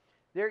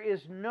 There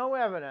is no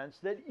evidence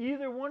that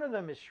either one of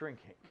them is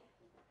shrinking.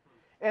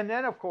 And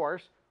then, of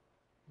course,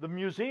 the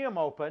museum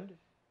opened,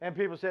 and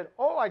people said,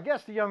 oh, I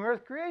guess the young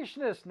earth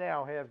creationists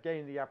now have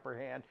gained the upper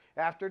hand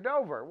after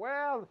Dover.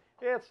 Well,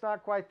 it's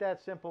not quite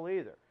that simple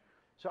either.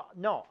 So,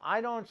 no, I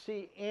don't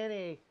see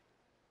any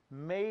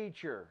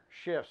major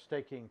shifts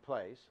taking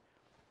place.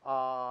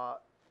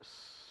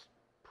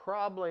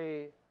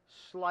 Probably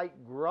slight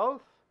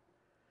growth.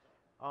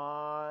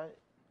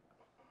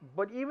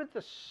 but even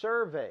the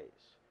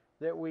surveys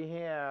that we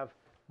have,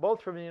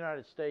 both from the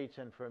United States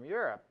and from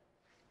Europe,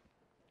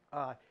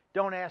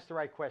 don't ask the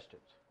right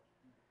questions.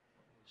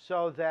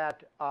 So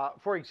that,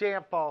 for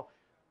example,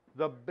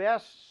 the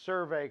best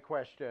survey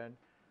question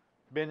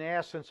been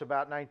asked since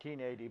about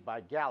 1980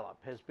 by Gallup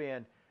has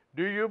been,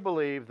 do you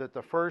believe that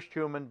the first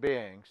human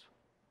beings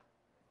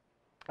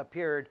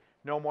appeared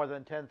no more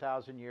than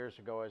 10,000 years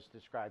ago as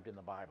described in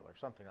the Bible, or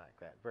something like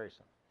that, very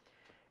simple.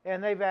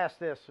 And they've asked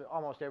this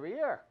almost every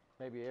year,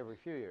 maybe every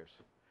few years.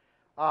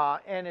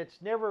 And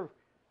it's never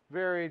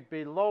varied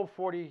below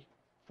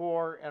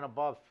 44 and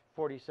above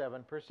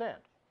 47%.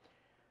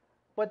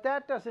 But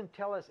that doesn't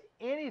tell us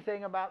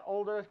anything about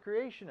old Earth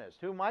creationists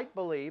who might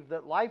believe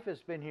that life has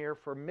been here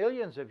for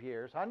millions of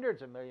years,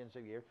 hundreds of millions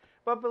of years,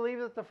 but believe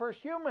that the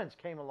first humans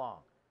came along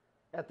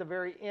at the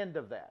very end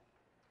of that.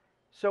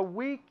 So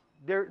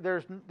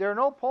there are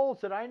no polls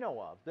that I know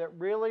of that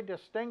really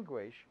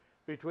distinguish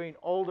between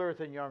old Earth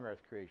and young Earth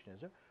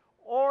creationism,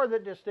 or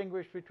that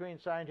distinguish between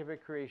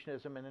scientific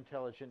creationism and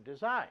intelligent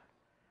design.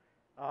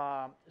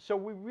 So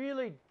we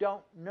really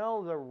don't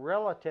know the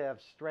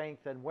relative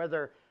strength and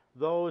whether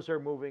those are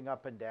moving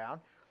up and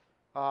down.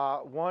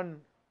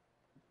 One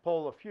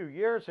poll a few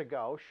years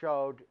ago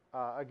showed,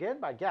 again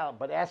by Gallup,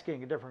 but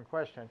asking a different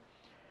question,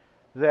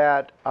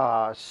 that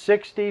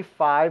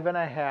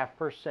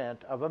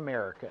 65.5% of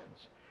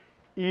Americans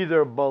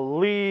either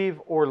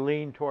believe or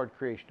lean toward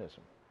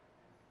creationism.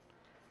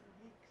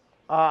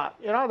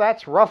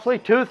 That's roughly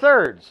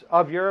 2/3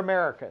 of your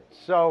Americans.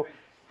 So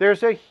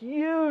there's a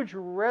huge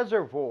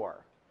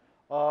reservoir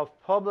of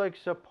public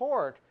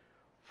support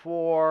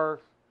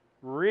for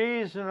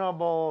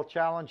reasonable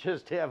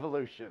challenges to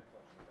evolution.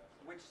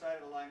 Which side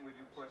of the line would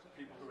you put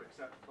people who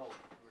accept both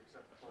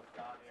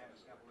God and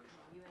evolution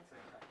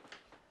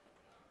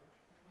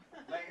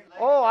at the same time?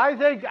 Oh, I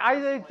think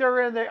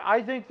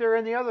they're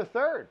in the other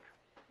third.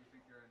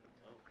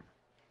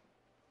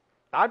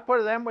 I'd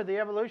put them with the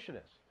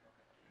evolutionists.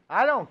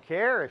 I don't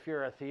care if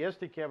you're a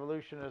theistic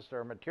evolutionist or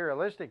a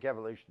materialistic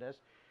evolutionist.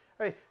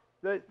 I mean,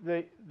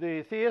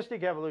 the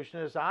theistic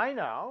evolutionists I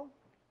know,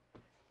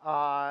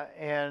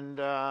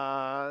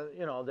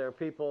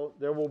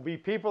 there will be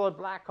people at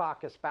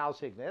Blackhawk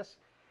espousing this,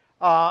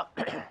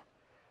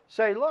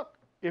 say, look,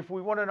 if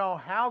we want to know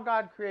how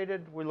God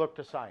created, we look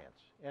to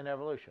science and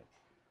evolution.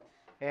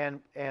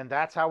 And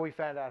that's how we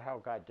found out how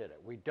God did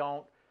it. We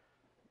don't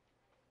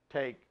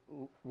take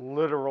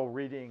literal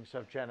readings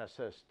of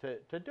Genesis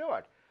to do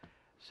it.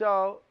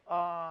 So,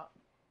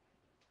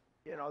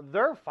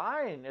 they're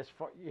fine as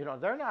far,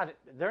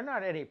 they're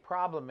not any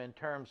problem in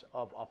terms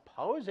of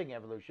opposing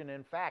evolution.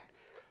 In fact,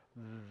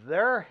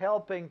 they're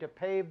helping to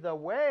pave the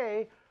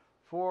way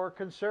for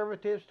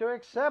conservatives to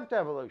accept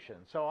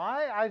evolution. So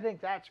I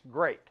think that's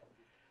great.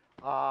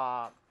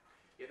 Yeah,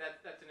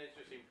 that's an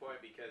interesting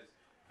point, because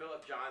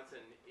Philip Johnson,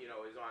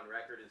 is on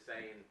record as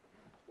saying,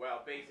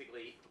 well,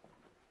 basically,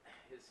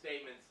 his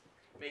statements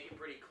make it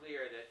pretty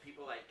clear that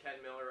people like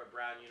Ken Miller of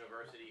Brown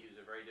University, who's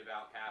a very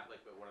devout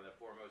Catholic but one of the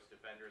foremost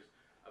defenders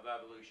of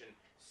evolution,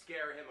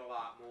 scare him a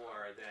lot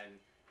more than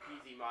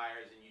P.Z.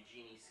 Myers and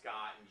Eugenie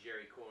Scott and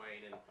Jerry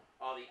Coyne and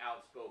all the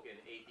outspoken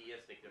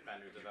atheistic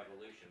defenders of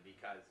evolution,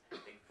 because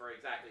for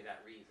exactly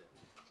that reason.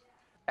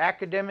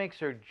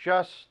 Academics are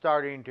just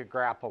starting to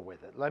grapple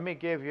with it. Let me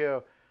give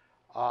you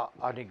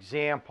an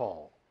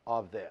example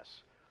of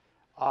this.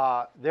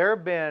 There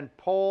have been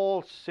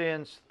polls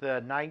since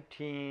the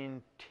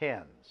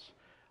 1910s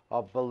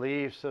of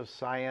beliefs of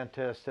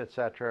scientists,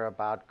 etc.,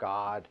 about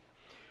God.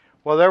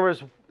 Well,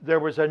 there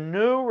was a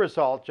new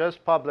result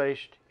just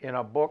published in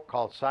a book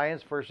called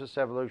Science versus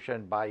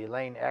Evolution by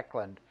Elaine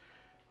Eklund.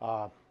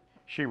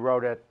 She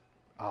wrote it.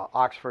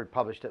 Oxford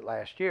published it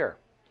last year.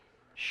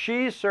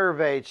 She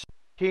surveyed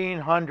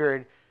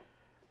 1,600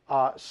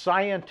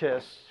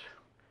 scientists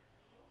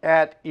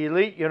at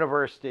elite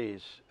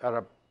universities,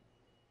 at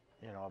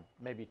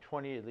maybe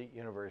 20 elite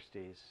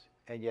universities,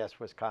 and yes,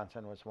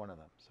 Wisconsin was one of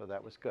them, so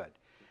that was good.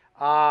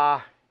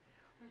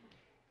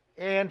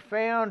 And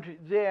found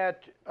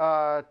that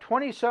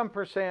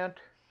 20-some%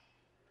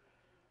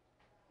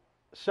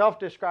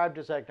 self-described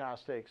as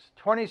agnostics,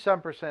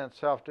 20-some%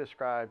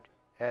 self-described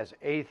as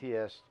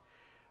atheists,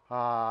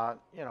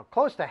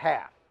 close to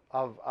half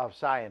of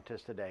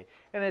scientists today.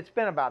 And it's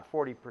been about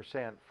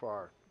 40%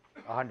 for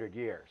 100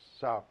 years,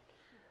 so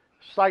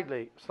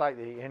slightly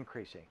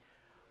increasing.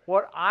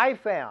 What I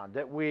found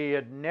that we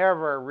had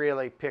never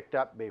really picked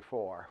up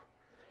before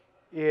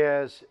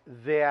is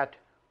that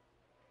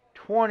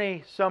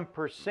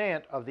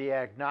 20-some% of the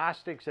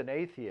agnostics and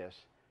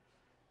atheists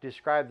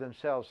describe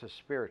themselves as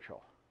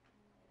spiritual.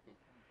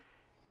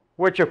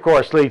 Which, of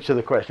course, leads to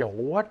the question,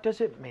 what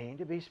does it mean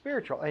to be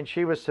spiritual? And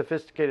she was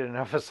sophisticated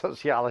enough a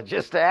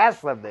sociologist to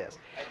ask them this.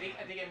 I think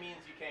it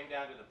means you came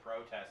down to the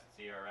protests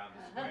here around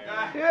the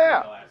square Yeah.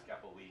 in the last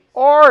couple of weeks.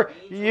 Or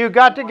you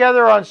got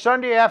together on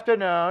Sunday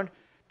afternoon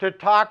to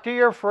talk to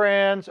your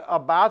friends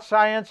about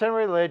science and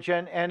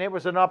religion, and it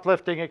was an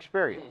uplifting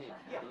experience.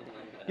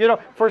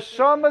 For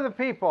some of the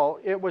people,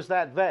 it was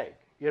that vague.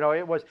 You know,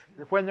 it was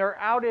when they're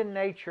out in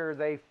nature,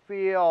 they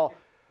feel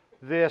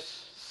this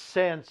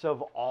sense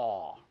of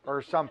awe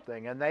or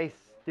something, and they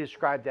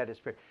describe that as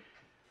spirit.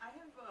 I have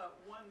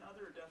one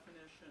other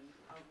definition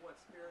of what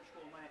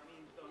spiritual might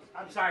mean to those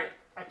people. I'm sorry,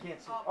 I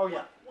can't see. Oh,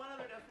 yeah. One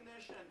other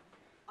definition.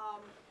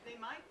 They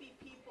might be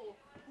people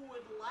who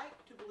would like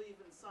to believe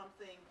in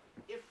something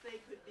if they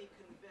could be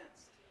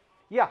convinced.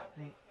 Yeah.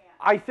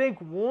 I think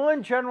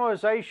one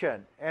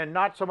generalization, and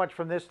not so much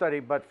from this study,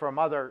 but from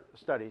other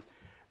studies,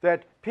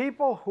 that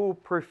people who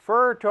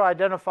prefer to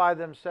identify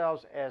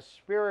themselves as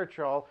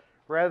spiritual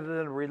rather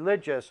than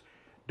religious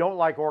don't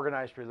like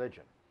organized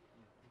religion.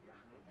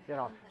 You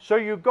know, so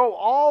you go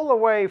all the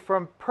way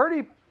from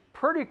pretty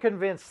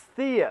convinced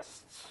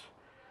theists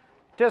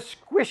to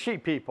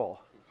squishy people,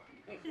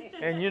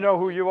 and you know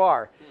who you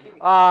are,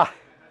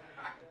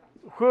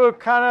 who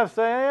kind of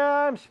say,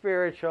 I'm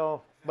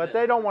spiritual, but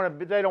they don't want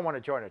to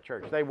join a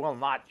church. They will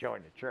not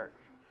join a church.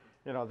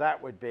 You know,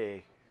 that would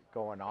be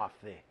going off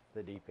the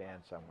deep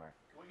end somewhere.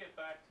 Can we get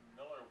back to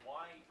Miller?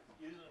 Why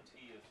isn't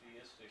he a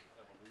theistic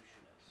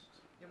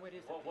evolutionist? And what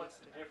is What's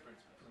the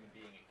difference between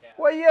being a Catholic?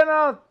 Well, you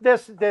know,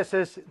 this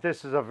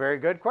is a very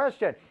good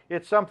question.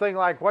 It's something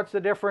like, what's the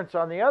difference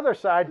on the other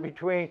side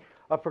between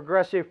a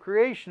progressive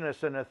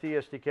creationist and a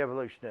theistic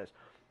evolutionist?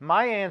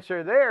 My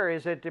answer there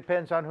is it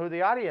depends on who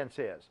the audience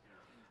is.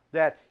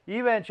 That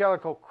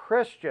evangelical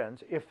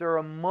Christians, if they're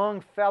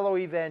among fellow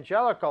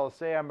evangelicals,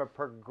 say I'm a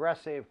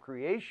progressive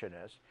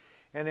creationist,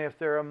 and if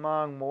they're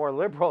among more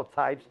liberal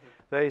types,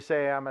 they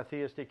say I'm a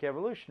theistic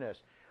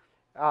evolutionist.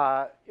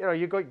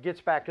 It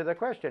gets back to the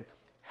question,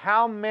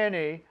 how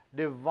many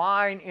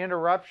divine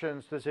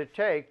interruptions does it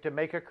take to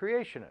make a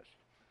creationist?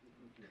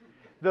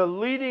 The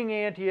leading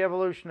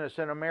anti-evolutionists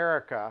in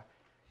America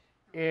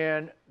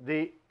in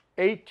the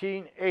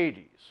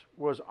 1880s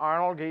was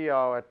Arnold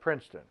Guyot at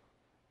Princeton.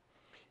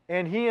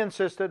 And he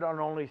insisted on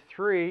only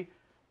 3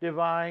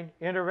 divine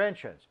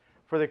interventions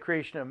for the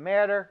creation of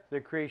matter, the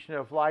creation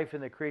of life,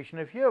 and the creation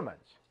of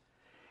humans.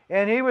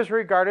 And he was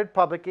regarded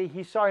publicly,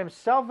 he saw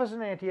himself as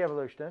an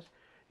anti-evolutionist.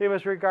 He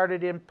was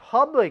regarded in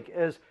public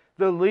as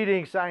the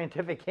leading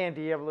scientific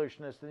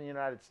anti-evolutionist in the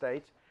United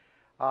States.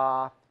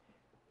 But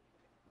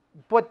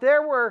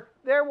there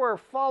were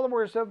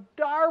followers of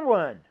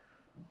Darwin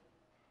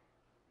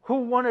who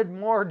wanted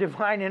more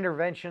divine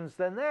interventions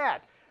than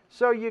that.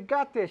 So you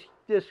got this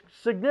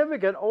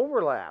significant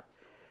overlap.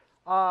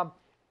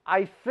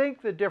 I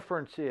think the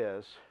difference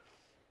is,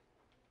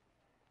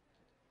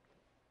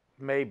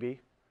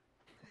 maybe,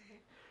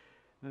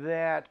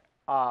 that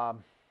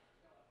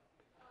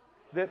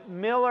that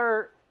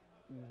Miller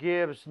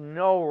gives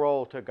no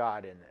role to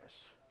God in this.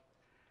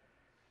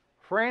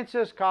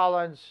 Francis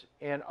Collins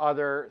and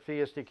other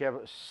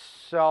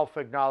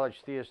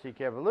self-acknowledged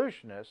theistic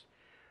evolutionists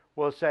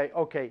will say,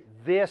 okay,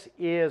 this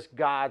is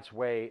God's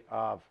way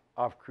of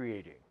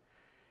creating.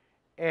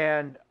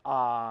 And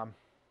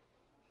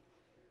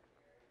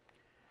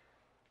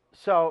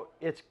so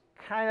it's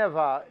kind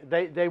of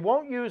they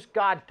won't use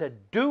God to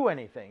do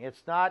anything.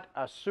 It's not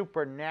a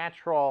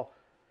supernatural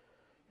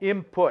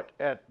input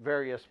at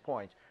various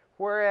points.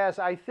 Whereas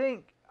I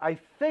think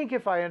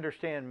if I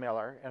understand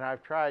Miller, and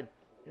I've tried,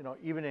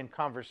 even in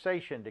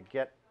conversation to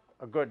get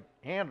a good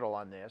handle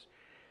on this,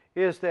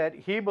 is that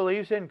he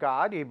believes in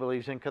God, he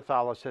believes in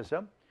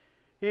Catholicism,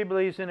 he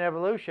believes in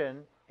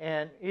evolution,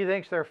 and he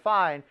thinks they're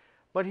fine,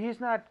 but he's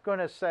not going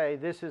to say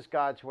this is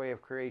God's way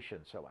of creation.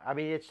 So, I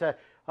mean, it's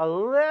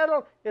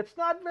it's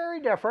not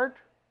very different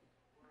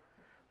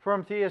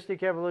from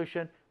theistic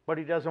evolution, but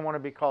he doesn't want to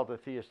be called a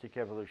theistic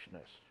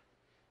evolutionist.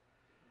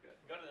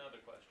 Got another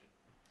question.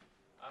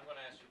 I'm going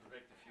to ask you to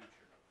predict the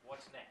future.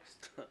 What's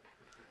next?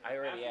 I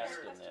already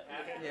asked him that.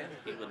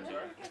 He wouldn't.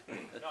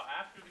 No,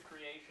 after the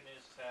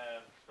creationists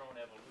have thrown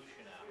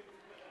evolution out,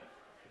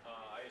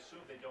 I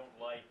assume they don't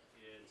like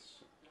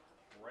its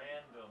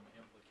random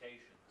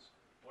implications.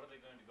 What are they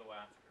going to go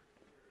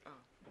after?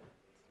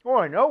 Oh,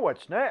 I know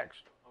what's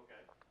next. Okay.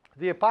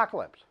 The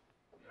apocalypse.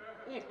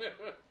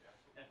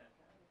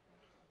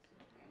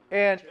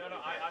 And No,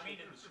 I mean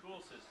in the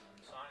school system,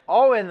 in science.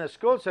 Oh, in the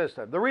school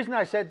system. The reason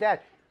I said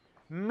that,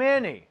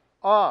 many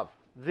of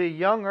the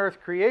young earth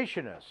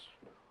creationists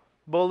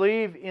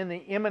believe in the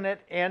imminent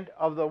end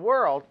of the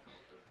world,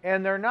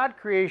 and they're not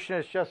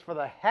creationists just for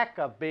the heck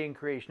of being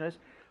creationists.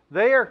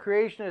 They are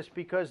creationists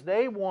because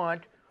they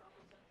want,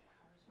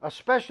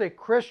 especially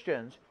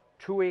Christians,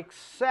 to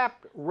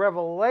accept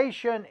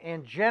Revelation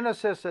and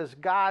Genesis as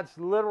God's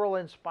literal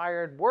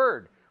inspired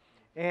word.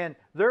 And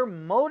they're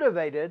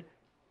motivated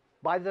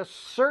by the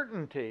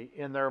certainty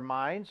in their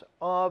minds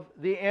of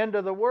the end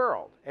of the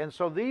world. And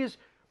so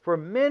for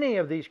many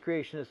of these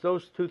creationists,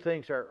 those two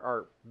things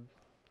are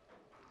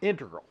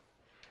integral.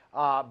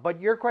 But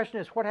your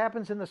question is, what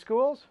happens in the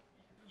schools?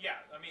 Yeah,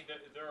 I mean,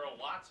 there are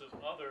lots of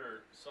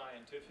other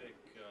scientific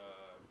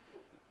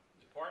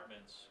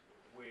departments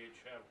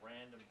which have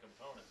random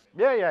components.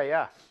 Yeah.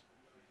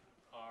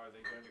 Are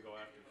they going to go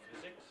after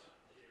physics?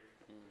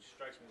 Which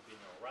strikes me as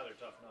being a rather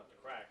tough nut to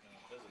crack in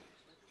physics.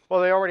 Well,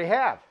 they already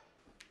have.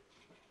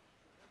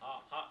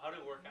 How do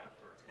it work out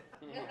for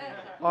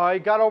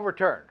It got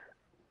overturned.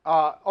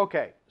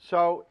 Okay,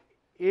 so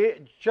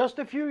just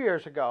a few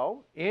years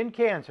ago in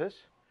Kansas,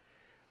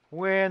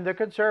 when the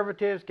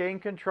conservatives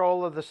gained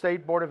control of the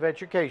State Board of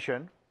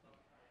Education,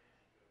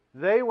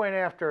 they went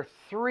after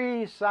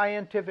 3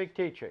 scientific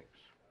teachings: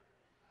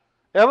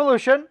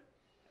 evolution,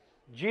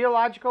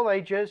 geological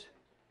ages,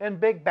 and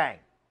Big Bang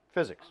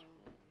physics.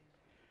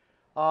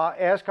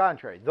 As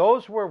contrary,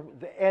 those were,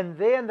 and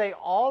then they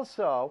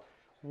also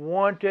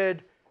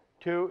wanted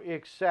to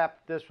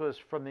accept, this was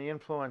from the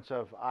influence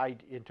of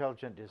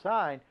intelligent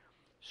design,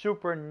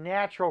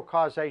 supernatural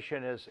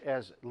causation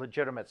as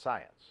legitimate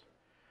science.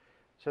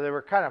 So there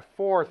were kind of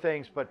 4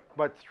 things, but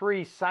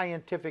 3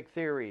 scientific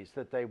theories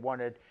that they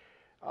wanted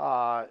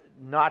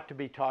not to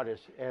be taught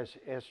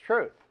as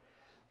truth.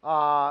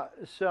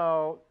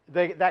 So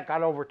that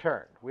got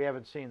overturned. We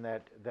haven't seen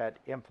that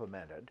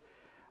implemented.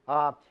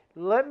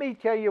 Let me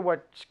tell you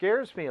what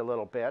scares me a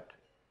little bit.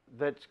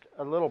 That's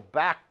a little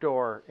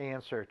backdoor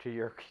answer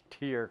to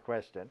your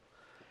question.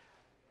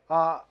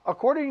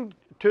 According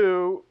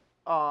to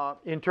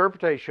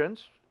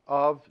interpretations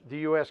of the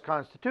U.S.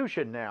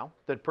 Constitution now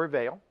that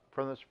prevail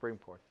from the Supreme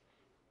Court,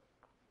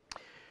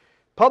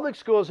 public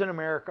schools in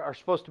America are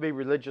supposed to be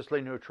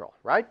religiously neutral,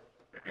 right?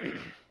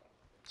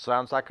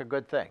 Sounds like a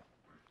good thing.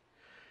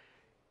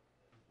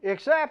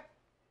 Except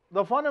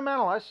the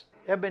fundamentalists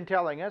have been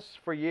telling us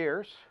for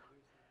years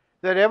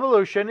that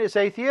evolution is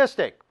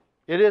atheistic.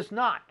 It is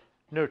not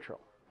neutral.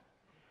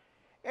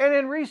 And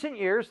in recent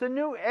years, the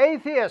new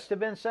atheists have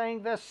been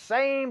saying the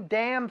same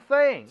damn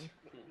thing.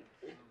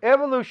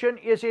 Evolution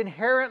is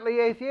inherently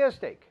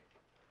atheistic.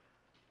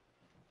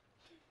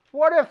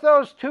 What if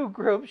those 2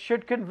 groups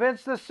should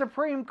convince the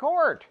Supreme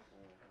Court?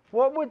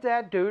 What would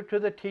that do to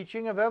the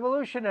teaching of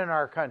evolution in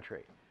our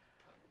country?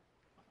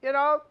 You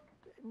know,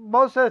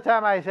 most of the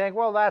time I think,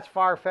 well, that's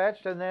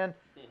far-fetched, and then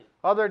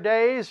other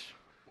days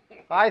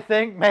I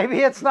think maybe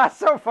it's not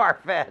so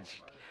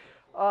far-fetched.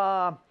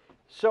 But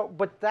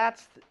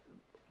that's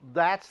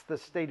the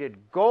stated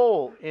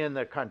goal in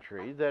the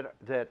country,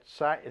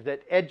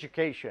 that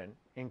education,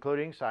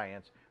 including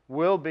science,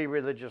 will be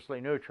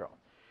religiously neutral.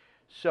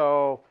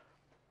 So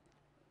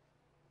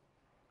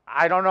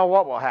I don't know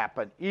what will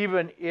happen.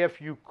 Even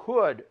if you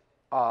could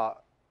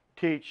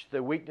teach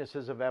the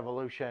weaknesses of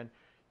evolution,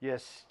 you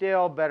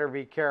still better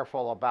be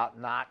careful about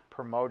not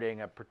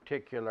promoting a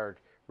particular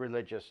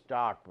religious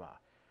dogma.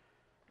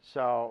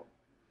 So,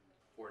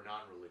 Or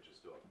non-religious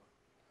dogma.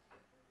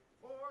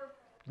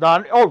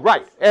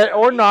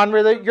 Or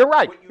non-religious. You're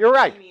right. You're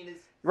right. Mean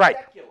is right.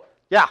 Secular.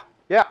 Yeah.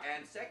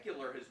 And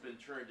secular has been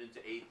turned into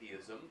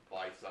atheism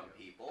by some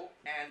people.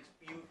 And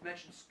you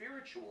mentioned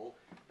spiritual.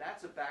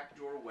 That's a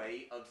backdoor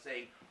way of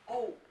saying,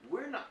 oh,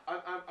 we're not.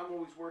 I'm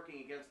always working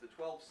against the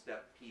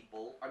 12-step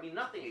people. I mean,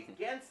 nothing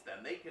against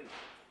them. They can,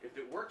 if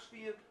it works for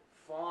you,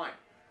 fine.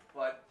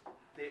 But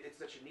it's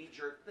such a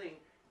knee-jerk thing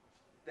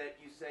that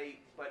you say,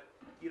 but,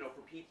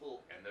 for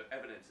people, and the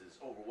evidence is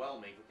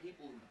overwhelming, for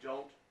people who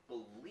don't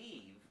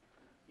believe,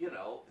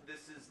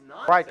 this is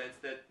nonsense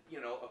that,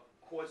 a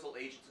causal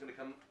agent is going to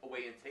come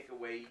away and take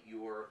away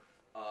your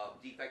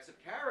defects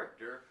of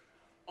character.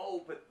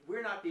 Oh, but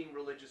we're not being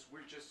religious,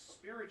 we're just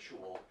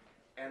spiritual.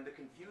 And the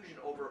confusion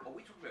over, are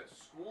we talking about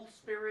school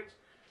spirit,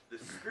 the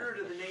spirit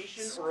of the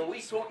nation, or are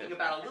we talking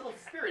about a little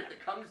spirit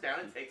that comes down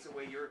and takes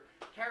away your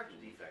character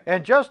defects?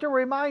 And just a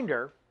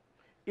reminder,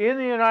 in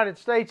the United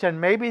States, and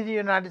maybe the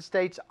United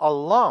States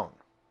alone,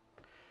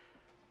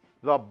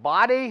 the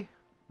body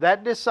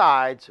that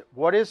decides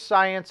what is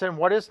science and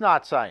what is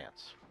not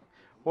science,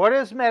 what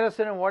is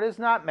medicine and what is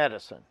not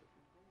medicine,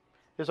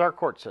 is our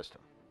court system.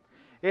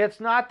 It's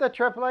not the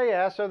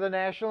AAAS or the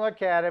National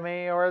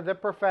Academy or the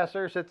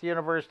professors at the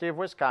University of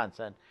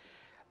Wisconsin.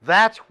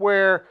 That's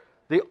where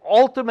the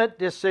ultimate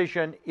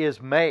decision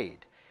is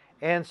made.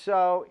 And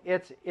so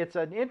it's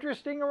an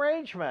interesting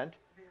arrangement.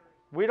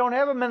 We don't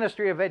have a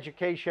Ministry of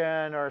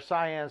Education or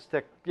Science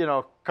to,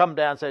 come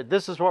down and say,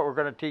 this is what we're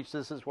going to teach,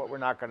 this is what we're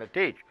not going to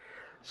teach.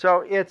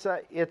 So it's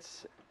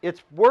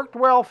worked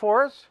well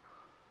for us,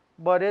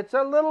 but it's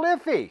a little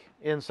iffy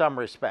in some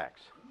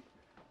respects.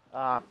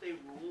 Don't they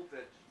rule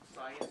that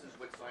science is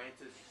what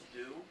scientists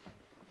do,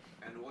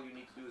 and all you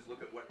need to do is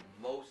look at what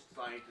most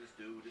scientists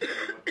do to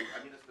say what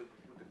that's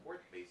what the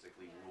court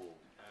basically ruled.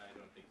 I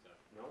don't think so.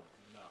 No?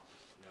 No.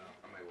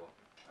 Well,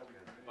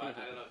 But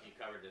I don't know if you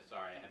covered this.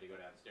 Sorry, I had to go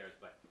downstairs.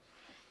 But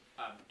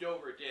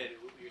Dover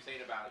did. What you were saying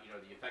about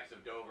the effects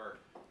of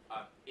Dover.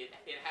 It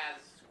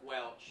has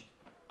squelched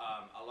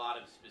a lot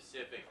of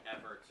specific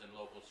efforts in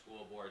local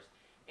school boards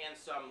and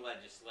some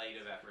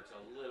legislative efforts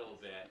a little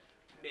bit.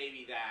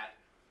 Maybe that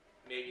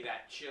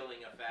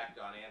chilling effect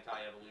on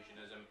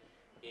anti-evolutionism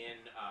in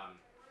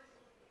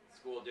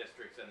school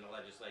districts and the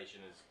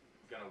legislation is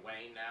going to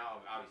wane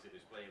now. Obviously,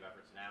 there's plenty of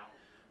efforts now,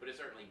 but it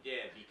certainly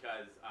did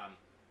because.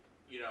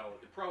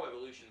 The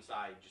pro-evolution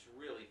side just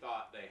really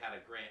thought they had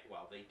a grand.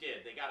 Well, they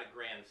did. They got a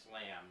grand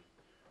slam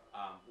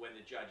when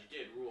the judge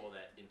did rule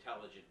that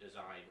intelligent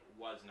design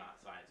was not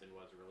science and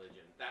was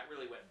religion. That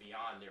really went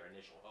beyond their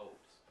initial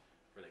hopes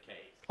for the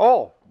case.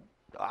 Oh,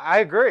 I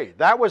agree.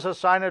 That was a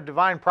sign of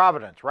divine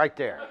providence right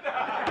there.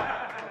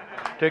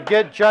 To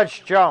get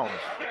Judge Jones.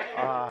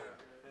 But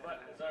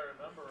as I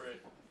remember,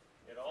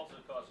 it also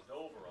cost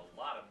Dover a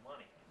lot of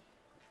money.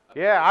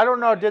 Yeah, I don't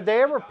know. Did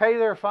they ever pay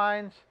their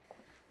fines?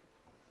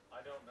 I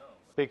don't know.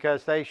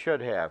 Because they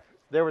should have.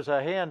 There was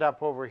a hand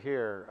up over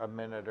here a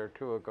minute or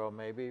two ago,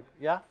 maybe.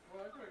 Yeah?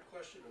 Well, I've got a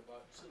question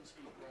about, since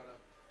he brought up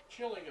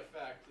chilling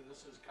effect,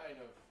 this is kind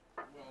of,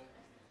 well,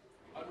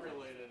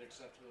 unrelated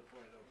except to the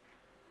point of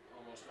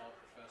almost all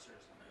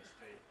professors in the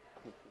state.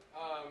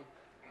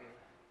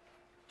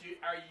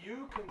 Are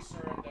you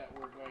concerned that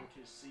we're going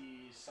to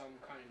see some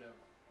kind of,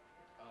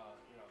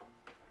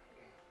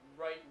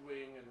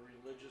 right-wing and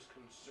religious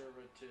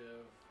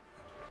conservative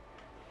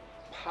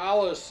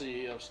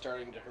policy of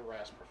starting to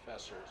harass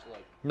professors,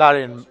 like Not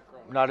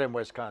Professor in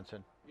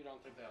Wisconsin. You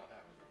don't think that'll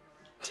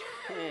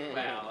happen?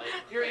 Well,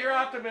 You're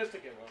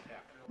optimistic it won't happen.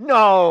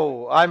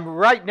 No, I'm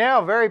right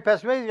now very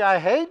pessimistic. I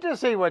hate to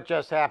see what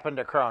just happened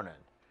to Cronin.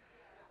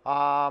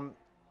 And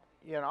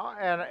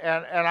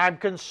I'm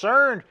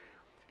concerned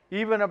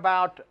even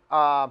about,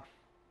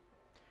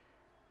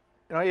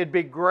 it'd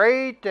be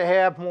great to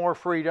have more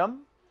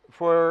freedom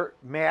for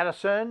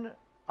Madison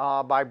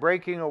by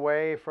breaking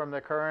away from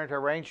the current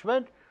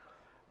arrangement.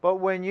 But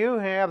when you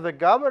have the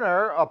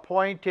governor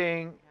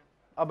appointing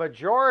a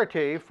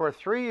majority for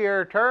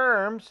 3-year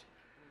terms,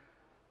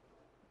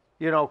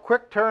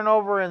 quick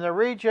turnover in the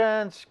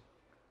regents,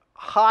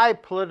 high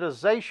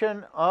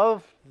politicization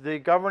of the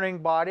governing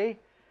body,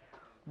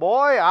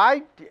 boy,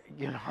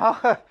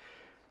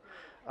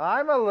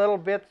 I'm a little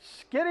bit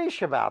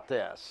skittish about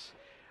this.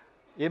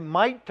 It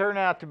might turn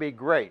out to be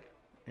great,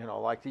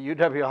 like the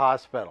UW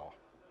hospital,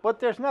 but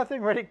there's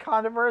nothing really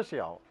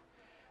controversial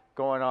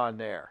going on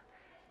there,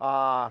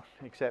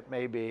 except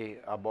maybe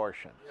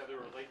abortion. Yeah, there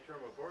were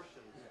late-term abortions.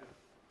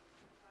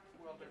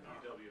 Well, they're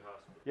not UW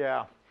hospital.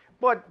 Yeah.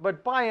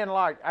 But by and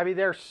large, I mean,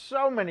 there's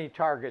so many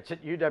targets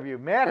at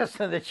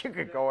UW-Madison that you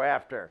could go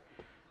after.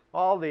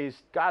 All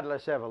these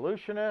godless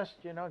evolutionists,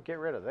 get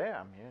rid of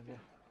them.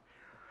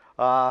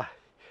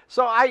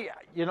 So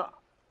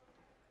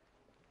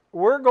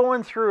we're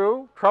going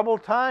through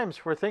troubled times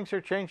where things are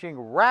changing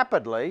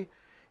rapidly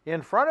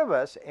in front of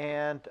us,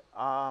 and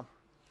I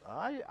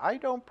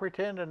don't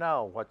pretend to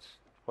know what's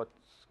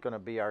going to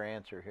be our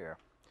answer here.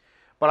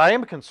 But I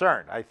am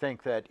concerned. I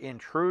think that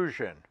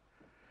intrusion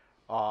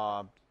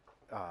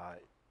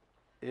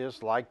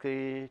is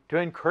likely to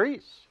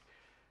increase.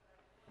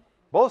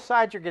 Both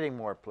sides are getting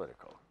more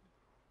political,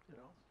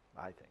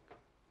 I think.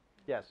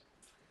 Yes?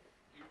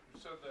 You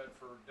said that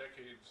for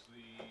decades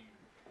the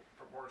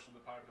proportion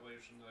of the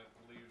population that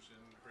believes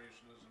in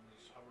creationism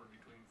has hovered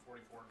between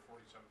 44 and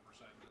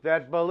 47%.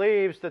 That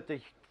believes that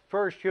the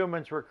first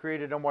humans were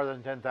created no more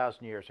than 10,000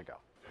 years ago.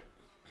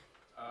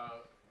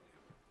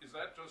 Is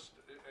that just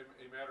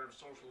a matter of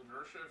social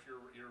inertia? If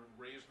you're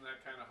raised in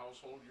that kind of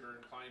household, you're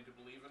inclined to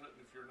believe in it.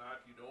 If you're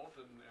not, you don't,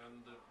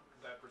 and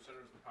that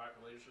percentage of the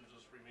population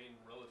just remain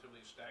relatively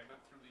stagnant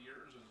through the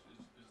years?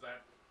 Is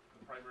that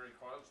the primary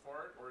cause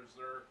for it, or is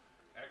there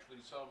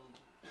actually some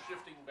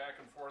shifting back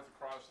and forth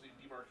across the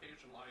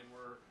demarcation line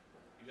where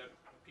you got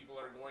people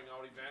that are going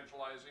out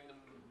evangelizing,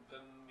 and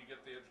then you get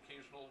the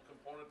educational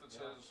component that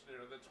says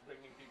that's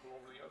bringing people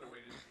over the other way?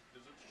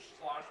 Does it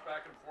slosh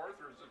back and forth,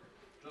 or is it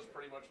just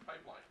pretty much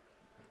pipeline?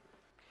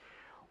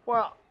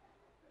 Well,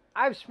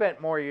 I've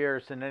spent more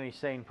years than any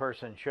sane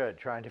person should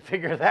trying to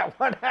figure that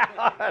one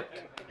out.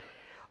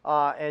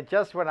 And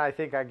just when I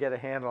think I get a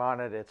handle on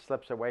it, it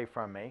slips away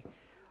from me.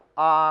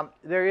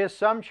 There is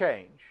some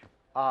change.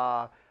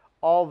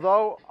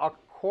 Although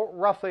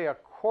roughly a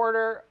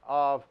quarter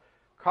of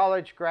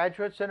college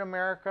graduates in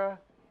America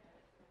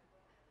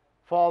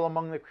fall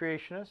among the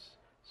creationists.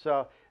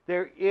 So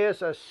there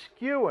is a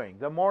skewing.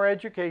 The more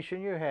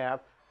education you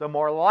have, the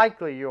more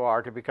likely you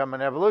are to become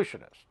an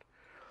evolutionist.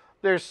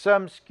 There's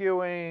some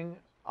skewing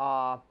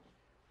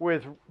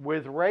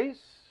with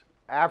race.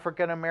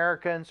 African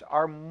Americans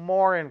are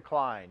more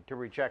inclined to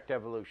reject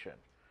evolution.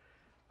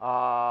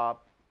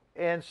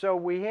 And so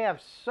we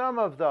have some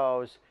of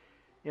those,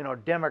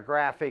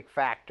 demographic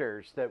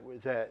factors that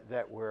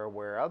we're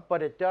aware of,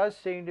 but it does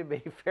seem to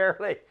be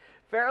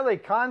fairly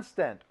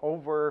constant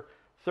over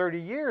 30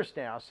 years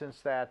now since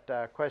that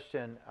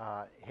question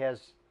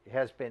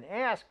has been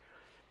asked.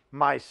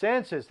 My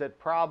sense is that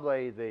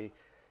probably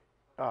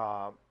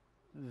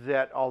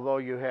that although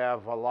you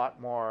have a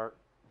lot more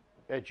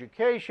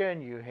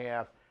education, you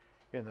have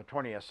in the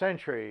 20th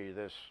century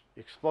this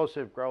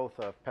explosive growth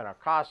of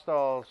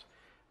Pentecostals,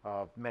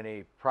 of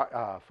many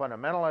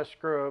fundamentalist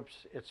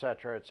groups, et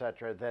cetera,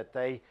 that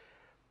they,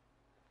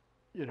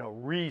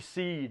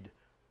 recede,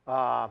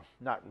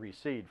 not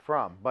recede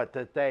from, but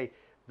that they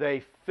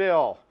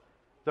fill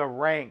the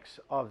ranks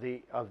of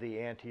the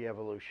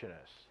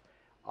anti-evolutionists.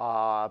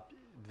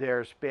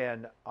 There's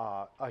been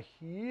a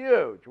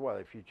huge, well,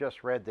 if you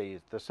just read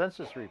the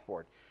census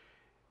report,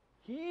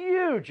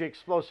 huge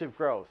explosive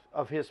growth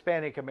of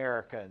Hispanic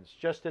Americans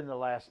just in the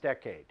last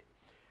decade.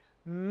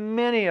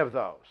 Many of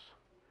those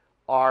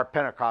are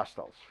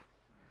Pentecostals.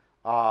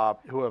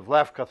 who have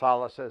left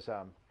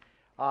Catholicism,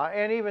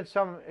 and even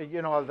some,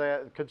 of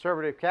the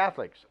conservative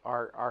Catholics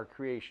are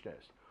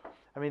creationists.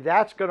 I mean,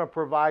 that's going to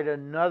provide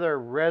another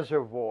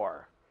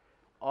reservoir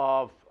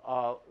of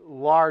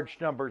large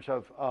numbers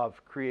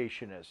of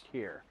creationists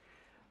here.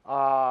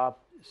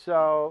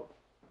 So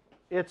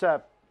it's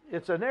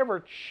an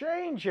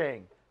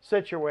ever-changing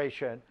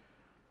situation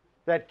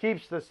that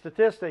keeps the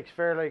statistics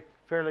fairly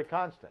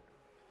constant.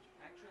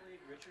 Actually,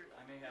 Richard,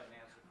 I may have an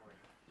answer for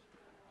you.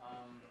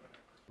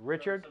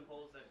 Richard? Some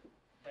polls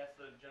that's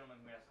the gentleman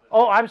who asked.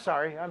 Oh, I'm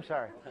sorry.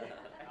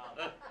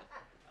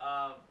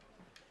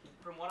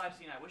 From what I've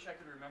seen, I wish I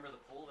could remember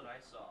the poll that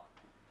I saw,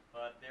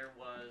 but there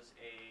was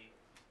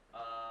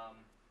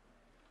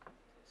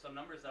some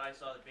numbers that I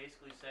saw that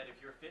basically said if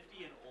you're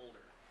 50 and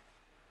older,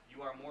 you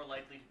are more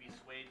likely to be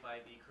swayed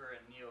by the current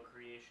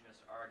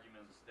neo-creationist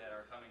arguments that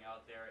are coming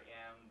out there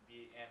and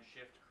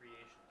shift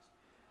creationist.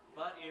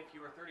 But if you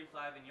are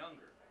 35 and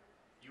younger,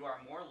 you are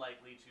more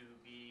likely to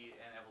be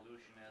an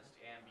evolutionist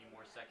and be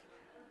more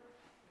secular.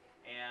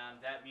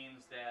 And that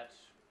means that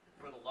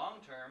for the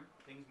long term,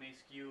 things may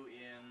skew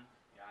in,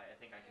 I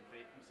think I can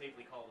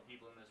safely call the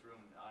people in this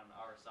room on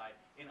our side,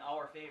 in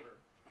our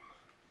favor.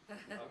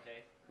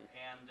 Okay?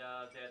 And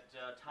that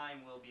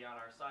time will be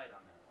on our side on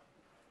that one.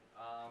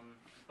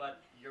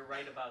 But you're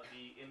right about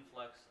the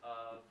influx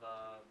of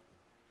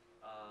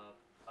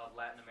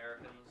Latin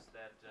Americans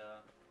that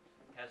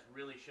has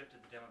really shifted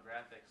the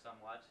demographics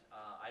somewhat.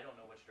 I don't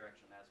know which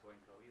direction that's going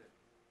to go either.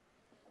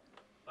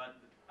 But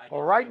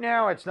Well, right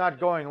now it's not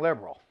going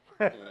liberal.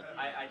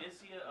 I did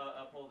see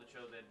a poll that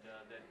showed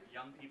that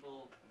young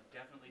people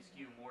definitely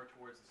skew more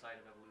towards the side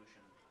of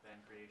evolution than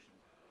creation.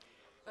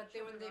 But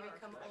then when they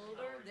become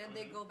older, then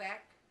they go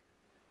back?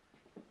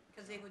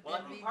 Because they would Well,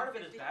 I then think be part of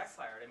it is 50s.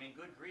 backfired. I mean,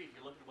 good grief,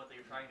 you look at what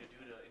they're trying to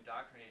do to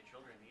indoctrinate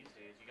children these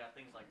days. You got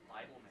things like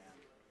Bible Man.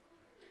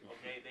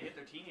 Okay, they hit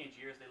their teenage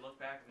years, they look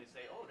back and they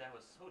say, oh, that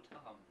was so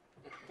dumb.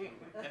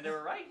 And they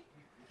were right.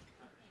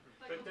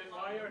 But then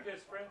why are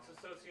his friends, the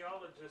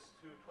sociologists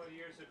who 20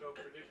 years ago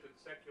predicted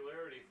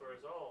secularity for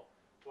us all,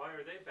 why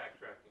are they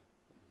backtracking?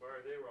 Why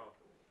are they wrong?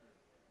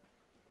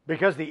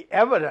 Because the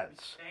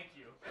evidence. Thank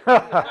you.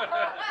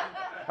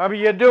 I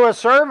mean, you do a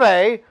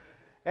survey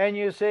and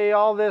you see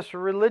all this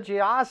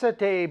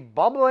religiosity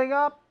bubbling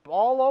up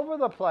all over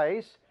the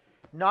place,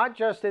 not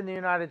just in the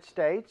United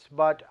States,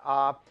 but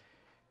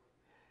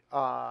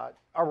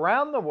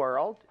around the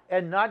world,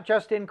 and not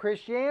just in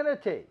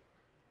Christianity.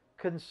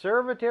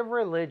 Conservative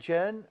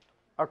religion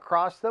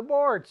across the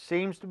board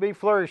seems to be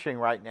flourishing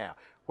right now.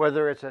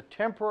 Whether it's a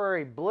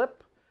temporary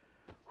blip,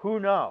 who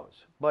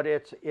knows? But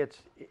it's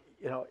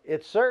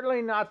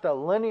certainly not the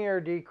linear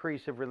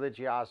decrease of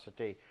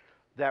religiosity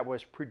that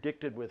was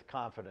predicted with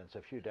confidence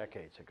a few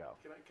decades ago.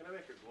 Can I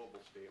make a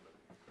global statement?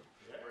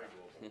 Very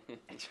global.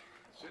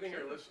 Sitting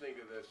here listening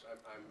to this,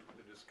 I'm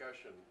the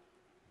discussion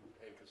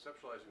and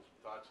conceptualizing some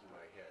thoughts in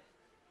my head.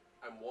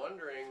 I'm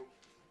wondering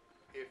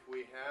if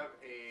we have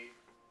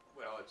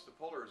it's the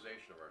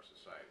polarization of our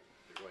society.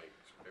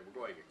 We're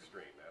going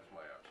extreme. That's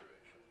my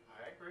observation.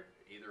 I agree.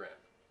 Either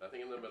end.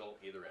 Nothing in the middle,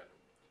 either end.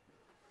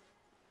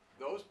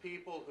 Those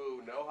people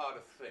who know how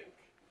to think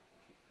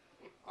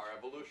are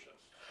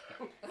evolutionists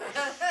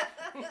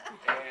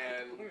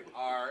and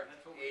are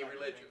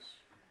a-religious.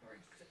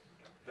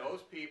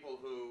 Those people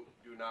who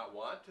do not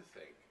want to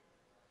think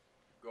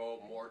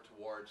go more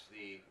towards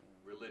the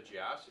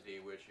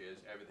religiosity, which is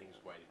everything's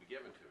going to be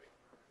given to me.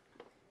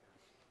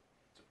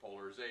 It's a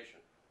polarization.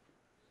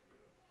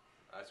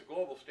 That's a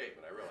global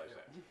statement, I realize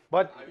that.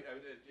 But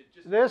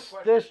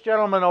this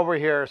gentleman over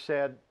here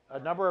said a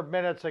number of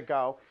minutes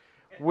ago,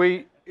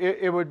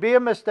 it would be a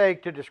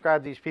mistake to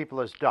describe these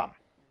people as dumb.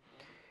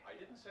 I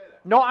didn't say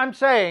that. No, I'm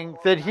saying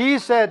that he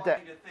said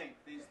that. To think.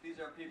 These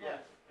are people,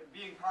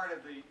 being part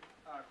of the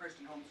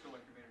Christian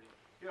homeschooling community.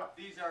 Yeah.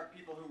 These are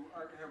people who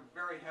are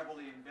very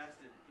heavily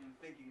invested in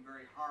thinking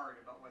very hard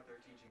about what they're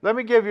teaching. Let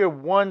me give you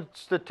one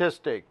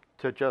statistic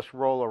to just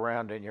roll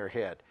around in your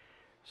head.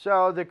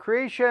 So the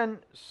Creation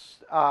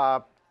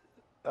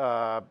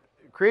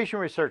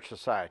Research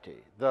Society,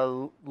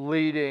 the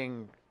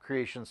leading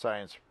creation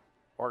science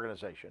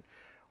organization,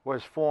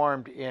 was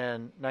formed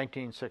in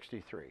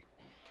 1963.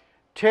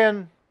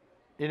 10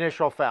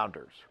 initial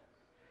founders.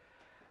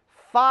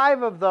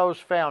 5 of those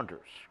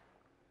founders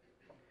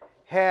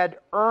had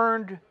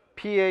earned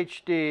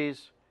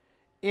PhDs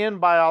in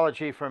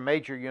biology from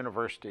major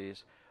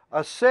universities. A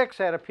 6th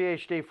had a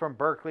PhD from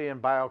Berkeley in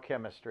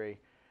biochemistry.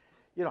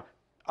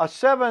 A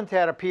 7th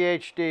had a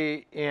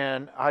PhD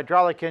in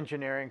hydraulic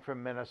engineering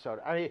from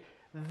Minnesota. I mean,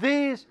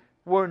 these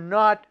were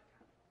not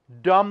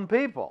dumb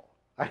people.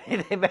 I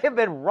mean, they may have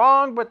been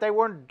wrong, but they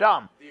weren't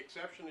dumb. The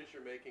exception that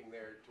you're making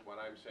there to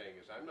what I'm saying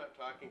is I'm not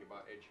talking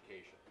about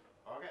education.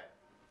 Okay.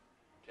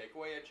 Take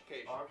away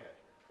education. Okay.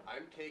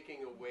 I'm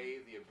taking away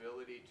the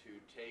ability to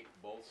take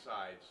both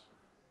sides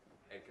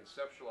and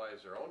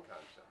conceptualize their own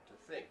concept, to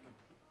think.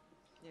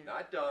 Yeah.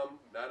 Not dumb,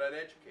 not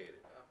uneducated.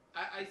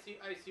 I see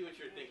what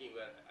you're thinking,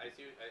 but I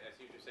see what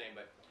you're saying,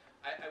 but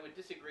I would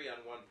disagree on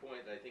one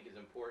point that I think is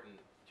important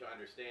to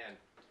understand.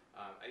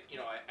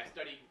 I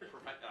studied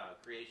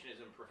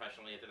creationism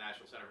professionally at the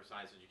National Center for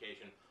Science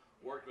Education,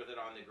 worked with it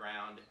on the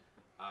ground.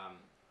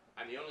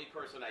 I'm the only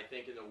person, I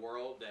think, in the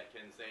world that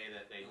can say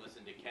that they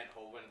listened to Kent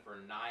Hovind for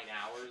 9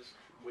 hours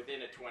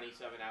within a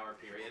 27-hour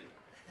period.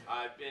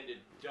 I've been to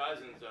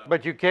dozens of...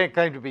 But you can't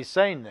claim to be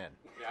sane then.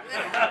 Yeah.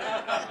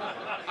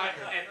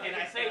 And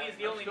I say he's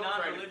the only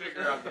non-religious.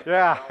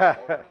 Yeah.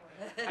 I've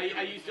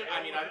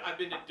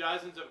been to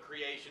dozens of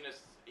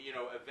creationist,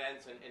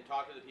 events and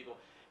talked to the people.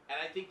 And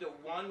I think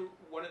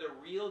one of the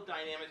real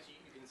dynamics you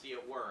can see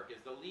at work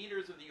is the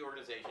leaders of the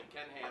organization,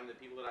 Ken Ham, the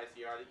people at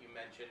ICR that you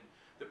mentioned,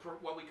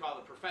 what we call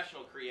the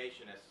professional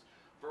creationists,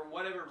 for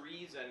whatever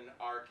reason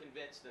are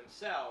convinced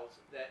themselves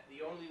that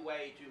the only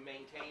way to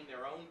maintain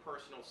their own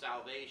personal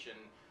salvation,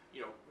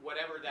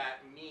 whatever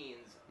that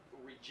means,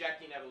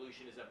 rejecting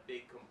evolution is a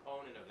big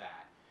component of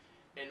that.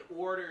 In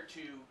order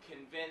to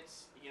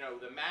convince,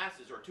 the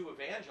masses, or to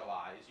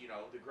evangelize,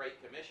 the Great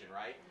Commission,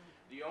 right?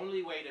 The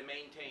only way to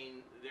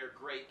maintain their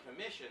Great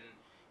Commission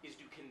is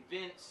to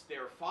convince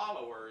their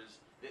followers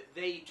that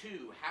they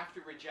too have to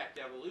reject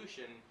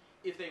evolution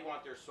if they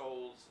want their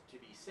souls to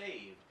be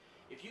saved.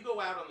 If you go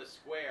out on the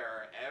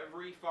square,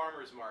 every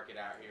farmer's market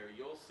out here,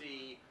 you'll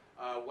see,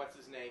 what's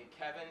his name,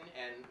 Kevin,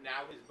 and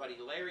now his buddy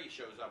Larry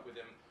shows up with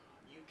him.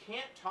 You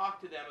can't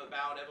talk to them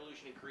about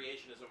evolution and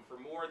creationism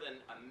for more than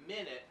a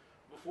minute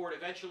before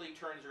it eventually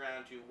turns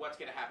around to what's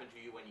going to happen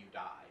to you when you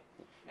die.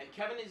 And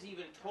Kevin has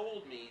even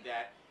told me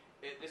that,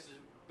 this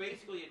is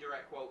basically a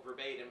direct quote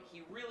verbatim,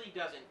 he really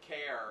doesn't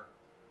care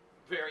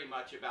very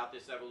much about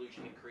this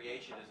evolution and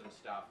creationism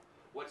stuff.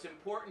 What's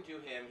important to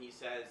him, he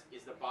says,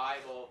 is the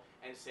Bible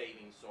and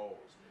saving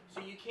souls.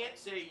 So you can't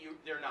say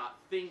they're not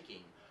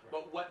thinking,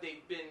 but what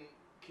they've been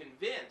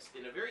convinced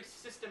in a very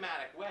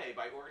systematic way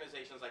by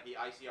organizations like the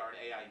ICR and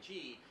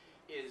AIG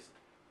is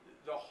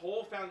the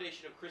whole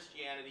foundation of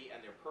Christianity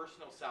and their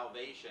personal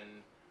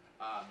salvation,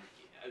 a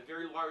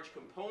very large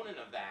component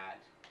of that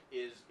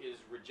is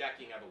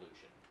rejecting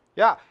evolution.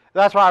 Yeah,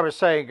 that's why I was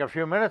saying a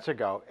few minutes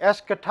ago.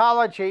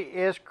 Eschatology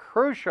is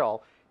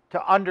crucial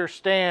to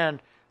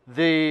understand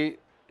the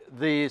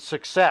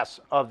success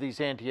of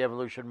these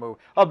anti-evolution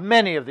of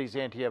many of these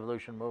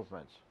anti-evolution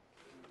movements.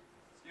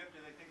 Skip, do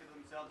they think of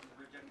themselves as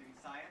rejecting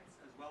science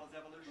as well as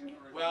evolution?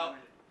 Or Well,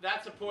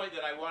 that's a point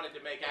that I wanted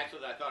to make,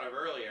 actually, that I thought of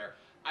earlier.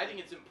 I think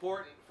it's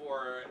important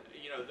for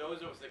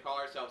those of us that call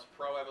ourselves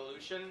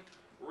pro-evolution.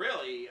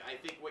 Really, I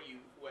think what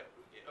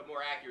a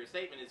more accurate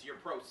statement is you're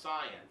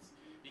pro-science,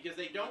 because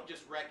they don't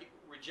just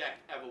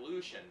reject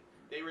evolution;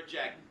 they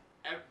reject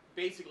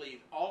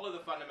basically all of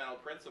the fundamental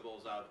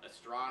principles of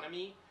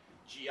astronomy,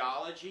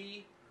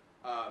 geology,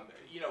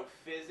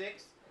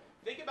 physics.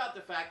 Think about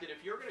the fact that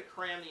if you're going to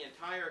cram the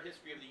entire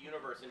history of the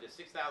universe into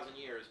 6,000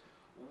 years,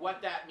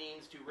 what that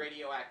means to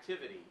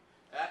radioactivity.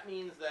 That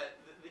means that,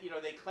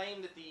 they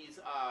claim that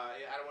these,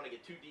 I don't want to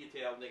get too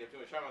detailed and they get too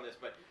much time on this,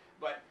 but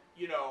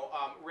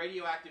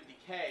radioactive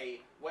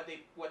decay, what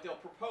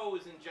they'll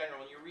propose in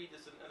general, and you read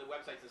this in the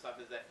websites and stuff,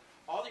 is that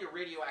all your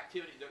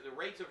radioactivity, the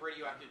rates of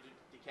radioactive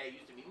decay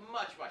used to be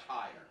much, much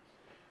higher.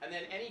 And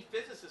then any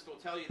physicist will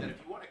tell you that if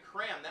you want to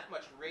cram that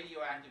much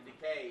radioactive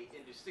decay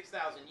into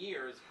 6,000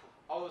 years,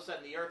 all of a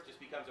sudden the Earth just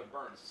becomes a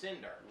burned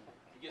cinder.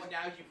 Because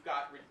now you've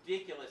got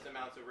ridiculous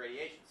amounts of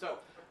radiation.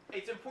 So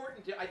it's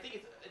important to, I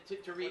think it's,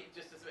 to read,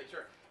 just to make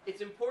sure,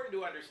 it's important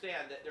to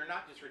understand that they're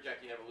not just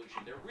rejecting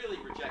evolution, they're really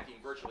rejecting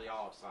virtually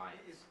all of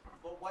science.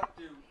 But what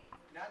do,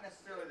 not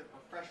necessarily the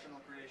professional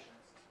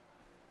creationists,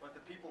 but the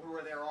people who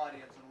are their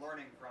audience and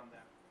learning from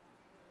them,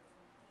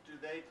 do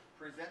they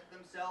present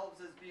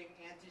themselves as being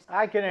anti-science?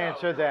 I can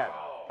answer that.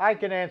 I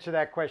can answer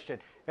that question.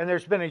 And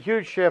there's been a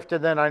huge shift,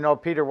 and then I know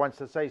Peter wants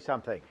to say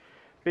something.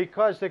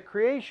 Because the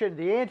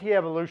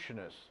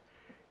anti-evolutionists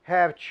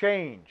have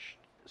changed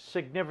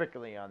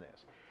significantly on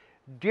this.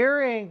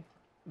 During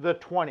the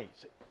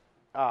 20s,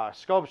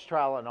 Scopes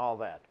trial and all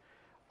that,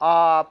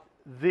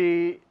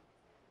 the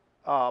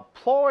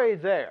ploy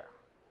there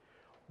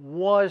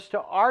was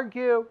to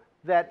argue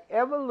that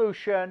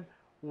evolution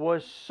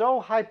was so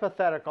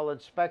hypothetical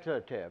and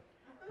speculative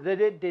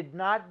that it did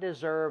not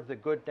deserve the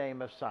good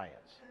name of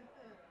science.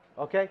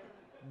 Okay?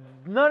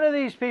 None of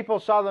these people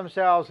saw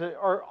themselves,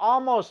 or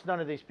almost none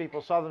of these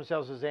people saw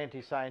themselves as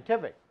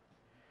anti-scientific.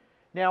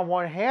 Now,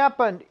 what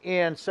happened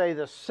in, say,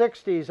 the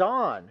 60s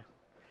on,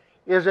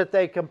 is that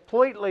they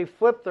completely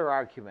flipped their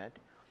argument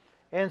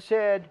and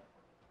said,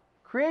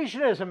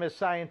 creationism is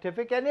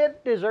scientific and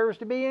it deserves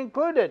to be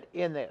included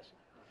in this.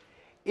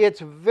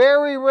 It's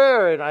very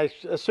rare, and I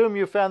assume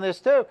you found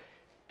this too,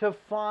 to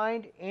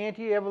find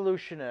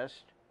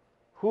anti-evolutionists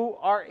who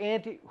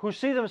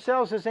see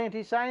themselves as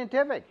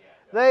anti-scientific.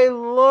 They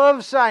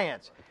love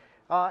science,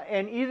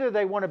 and either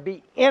they want to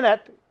be in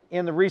it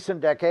in the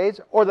recent decades,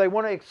 or they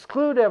want to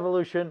exclude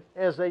evolution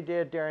as they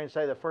did during,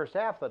 say, the first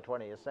half of the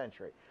 20th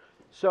century.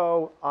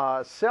 So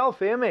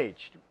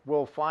self-image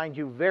will find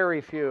you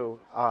very few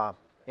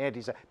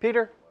anti-scientific.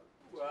 Peter?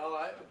 Well,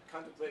 I'm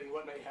contemplating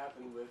what may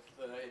happen with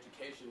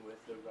education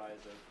with the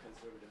rise of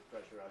conservative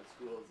pressure on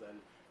schools and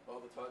all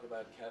the talk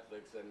about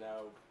Catholics and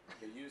now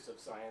the use of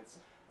science.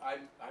 I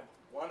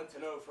wanted to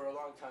know for a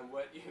long time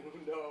what you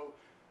know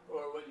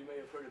or what you may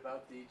have heard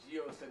about the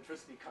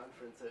Geocentricity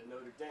Conference at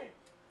Notre Dame.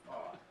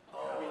 I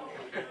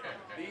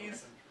mean,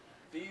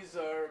 these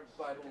are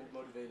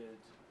Bible-motivated,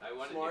 I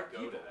wanted smart to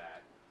go people, to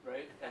that.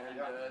 right? And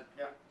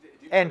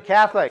And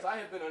Catholic. I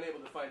have been unable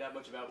to find out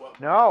much about what.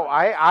 No,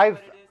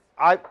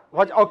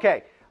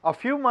 okay. A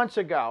few months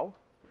ago,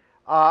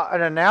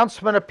 an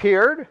announcement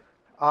appeared.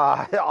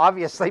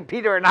 Obviously,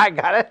 Peter and I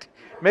got it.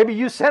 Maybe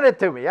you sent it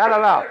to me. I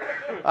don't know.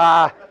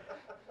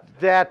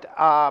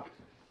 That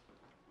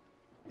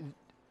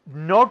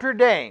Notre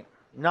Dame,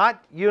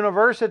 not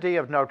University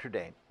of Notre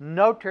Dame,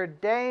 Notre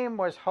Dame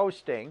was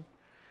hosting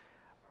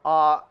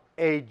a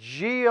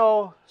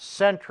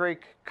geocentric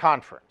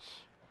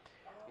conference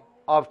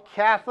of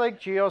Catholic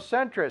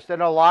geocentrists,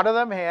 and a lot of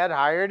them had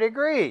higher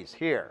degrees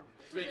here.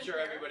 To make sure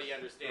everybody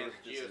understands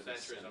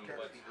geocentrism,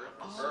 what's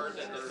Earth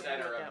at the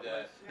center of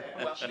the...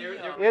 Well,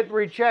 It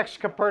rejects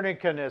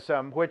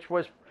Copernicanism, which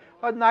was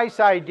a nice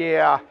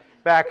idea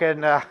back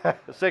in the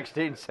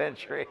 16th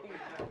century. Wait,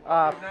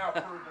 I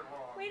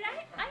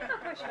have a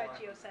question about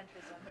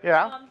geocentrism.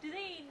 Yeah. Do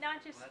they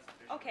not just...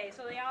 Okay,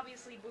 so they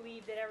obviously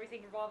believe that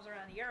everything revolves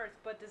around the Earth,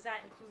 but does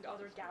that include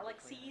other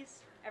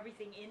galaxies?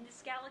 Everything in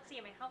this galaxy?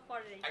 I mean, how far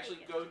do they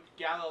Actually, take it? go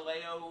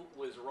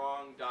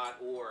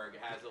GalileoWasWrong.org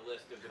has a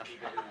list of the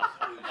people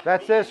who's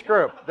That's this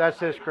group. That's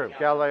this group,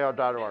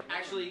 Galileo.org.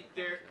 Actually,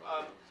 there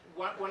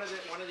one of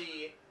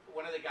the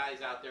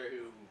guys out there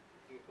who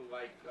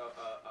like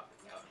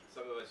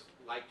some of us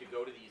like to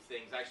go to these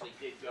things actually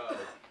did go,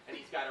 and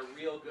he's got a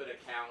real good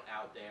account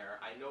out there.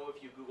 I know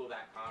if you Google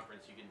that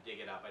conference, you can dig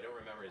it up. I don't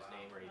remember his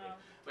name or anything,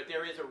 but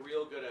there is a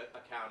real good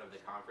account of the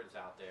conference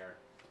out there.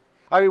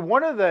 I mean,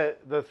 one of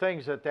the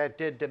things that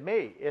did to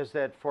me is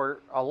that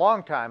for a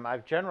long time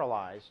I've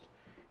generalized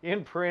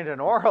in print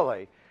and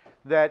orally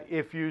that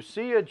if you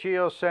see a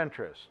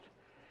geocentrist,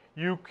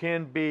 you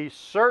can be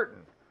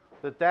certain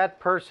that that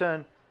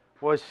person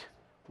was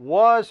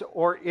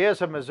or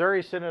is a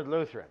Missouri Synod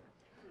Lutheran.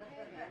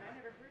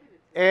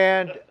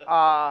 And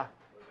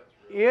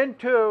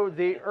into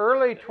the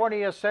early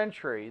 20th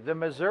century, the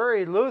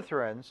Missouri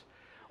Lutherans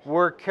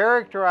were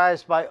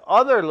characterized by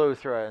other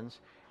Lutherans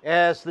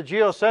as the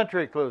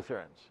geocentric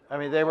Lutherans. I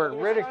mean, they were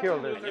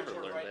ridiculed.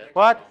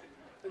 What?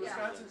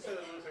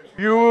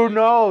 You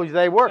know,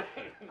 they were.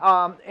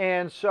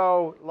 And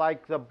so,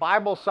 like the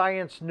Bible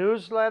Science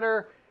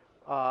newsletter,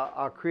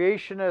 a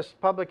creationist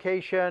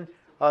publication,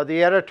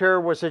 the editor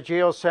was a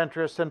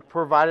geocentrist and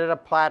provided a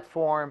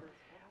platform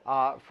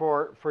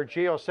for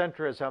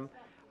geocentrism.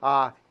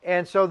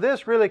 And so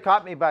this really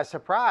caught me by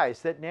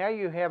surprise that now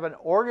you have an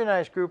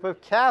organized group of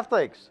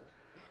Catholics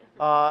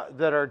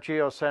that are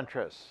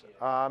geocentrists.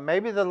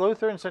 Maybe the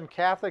Lutherans and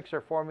Catholics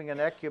are forming an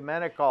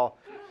ecumenical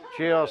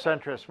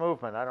geocentrist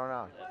movement. I don't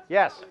know.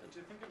 Yes? Do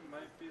you think it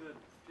might be that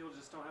people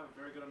just don't have a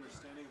very good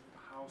understanding of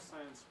how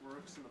science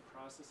works and the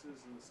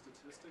processes and the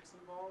statistics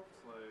involved?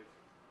 Like,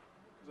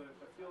 because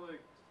I feel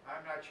like...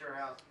 I'm not sure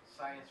how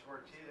science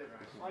works either.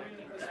 I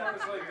mean, as far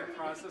as like the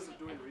process of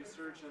doing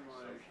research and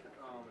like,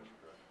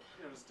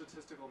 you know,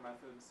 statistical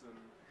methods and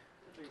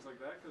things like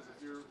that, because if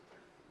you're...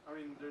 I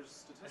mean, there's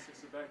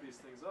statistics to back these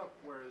things up,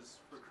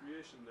 whereas for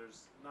creation,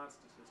 there's not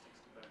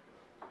statistics to back it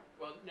up.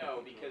 Well,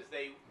 no, because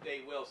they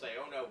will say,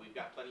 oh no, we've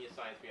got plenty of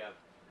science, we have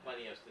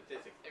plenty of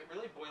statistics. It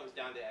really boils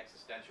down to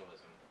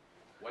existentialism.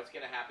 What's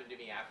going to happen to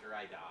me after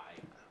I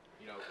die?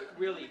 You know, it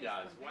really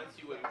does. When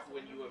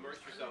you immerse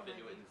yourself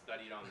into it and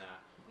study it on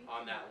that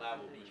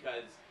level,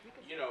 because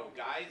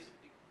guys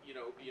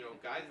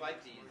like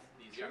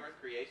these young Earth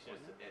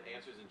creationists and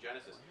Answers in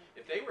Genesis,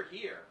 if they were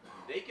here,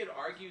 they could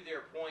argue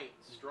their point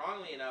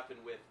strongly enough and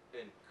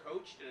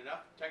coached in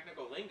enough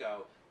technical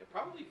lingo that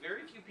probably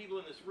very few people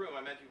in this room,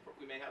 I mentioned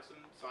we may have some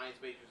science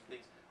majors and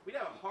things, we'd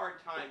have a hard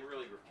time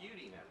really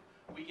refuting them.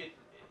 We could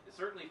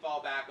certainly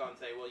fall back on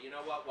say, well, you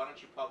know what, why don't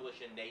you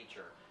publish in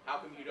Nature? How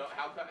come you don't,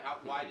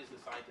 why does the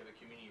scientific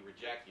community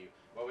reject you?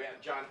 Well, we have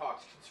John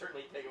Hawks can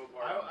certainly take them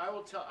apart. I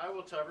will tell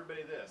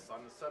everybody this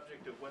on the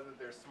subject of whether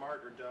they're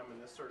smart or dumb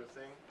and this sort of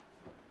thing.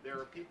 There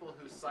are people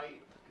who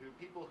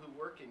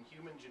work in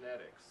human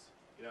genetics.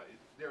 You know,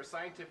 there are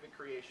scientific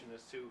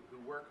creationists who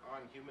work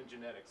on human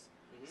genetics,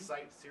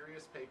 cite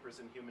serious papers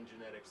in human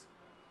genetics,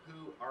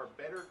 who are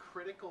better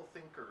critical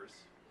thinkers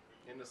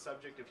in the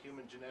subject of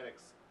human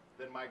genetics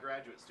than my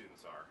graduate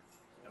students are.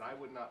 And I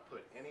would not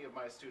put any of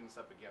my students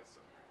up against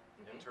them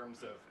in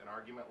terms of an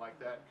argument like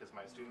that, because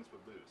my students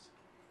would lose.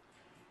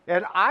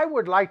 And I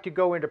would like to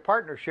go into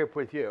partnership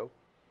with you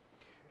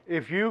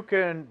if you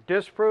can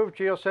disprove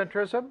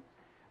geocentrism,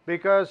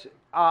 because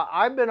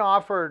I've been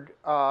offered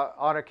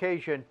on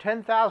occasion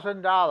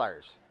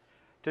 $10,000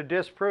 to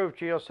disprove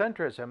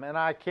geocentrism, and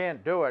I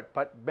can't do it,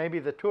 but maybe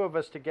the two of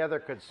us together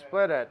could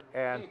split it,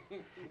 and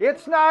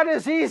it's not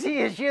as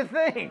easy as you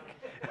think.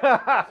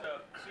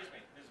 Excuse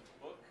me, there's a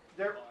book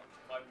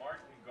by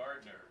Martin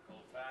Gardner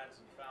called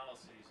Fads and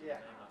Fallacies in the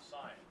Name of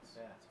Science.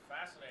 Yeah. It's a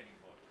fascinating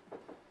book,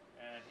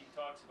 and he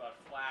talks about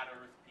flat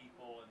Earth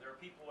people, and there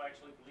are people who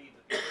actually believe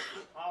that the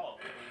Earth is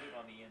hollow, and we live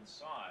on the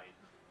inside.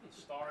 The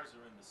stars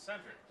are in the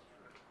center.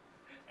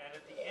 And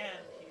at the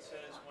end, he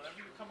says, whenever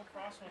you come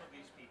across one of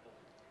these people,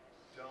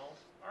 don't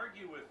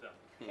argue with them.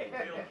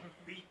 They'll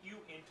beat you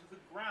into the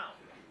ground.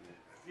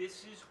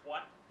 This is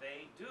what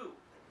they do.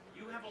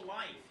 You have a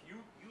life. You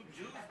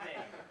do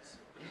things.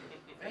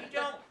 They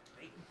don't.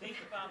 They think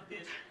about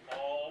this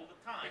all the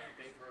time.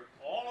 They've heard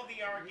all of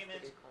the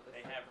arguments.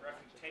 They have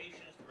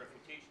refutations. The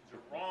refutations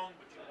are wrong,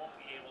 but you won't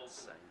be able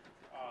to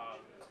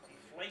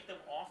deflate them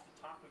off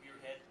the top of your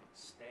head.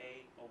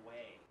 Stay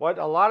away. What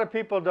a lot of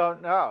people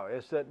don't know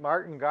is that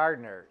Martin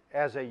Gardner,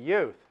 as a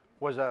youth,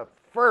 was a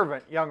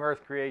fervent young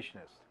earth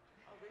creationist.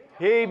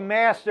 He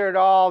mastered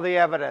all the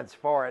evidence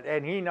for it,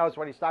 and he knows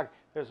what he's talking.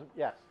 Yes?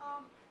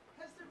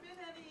 Has there been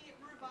any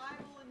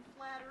revival in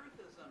flat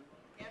earthism,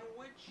 and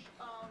which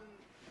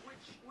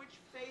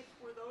faith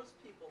were those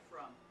people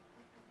from?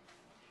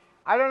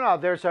 I don't know.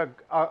 There's a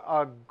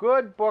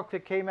good book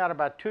that came out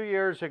about 2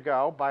 years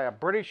ago by a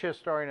British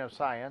historian of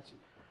science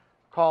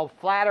called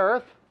Flat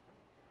Earth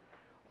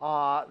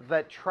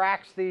that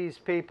tracks these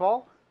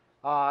people.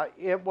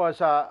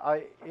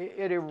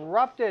 It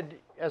erupted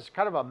as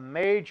kind of a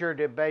major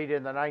debate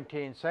in the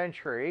 19th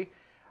century.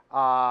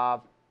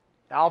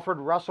 Alfred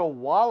Russel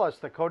Wallace,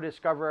 the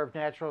co-discoverer of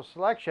natural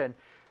selection,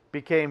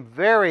 became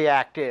very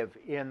active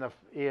in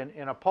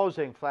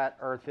opposing flat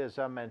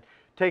earthism and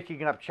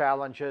taking up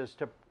challenges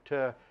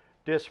to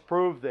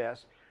disprove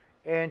this.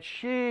 And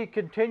she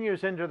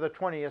continues into the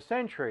 20th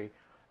century.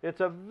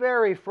 It's a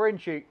very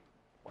fringy,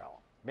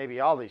 well, maybe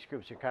all these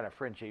groups are kind of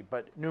fringy,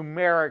 but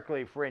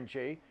numerically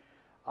fringy,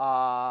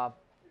 but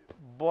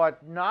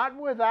not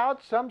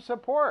without some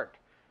support.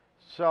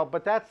 So,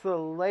 but that's the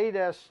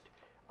latest.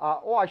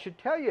 I should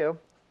tell you,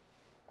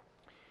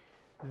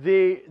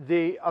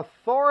 the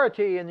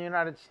authority in the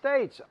United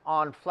States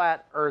on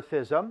flat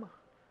earthism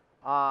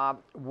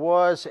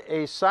was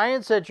a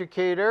science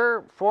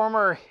educator,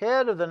 former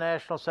head of the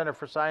National Center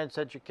for Science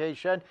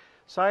Education,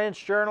 science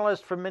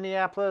journalist from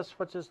Minneapolis.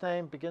 What's his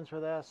name? Begins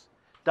with S.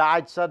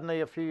 Died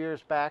suddenly a few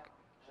years back.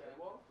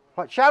 Shadowald?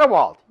 What?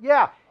 Shadowald,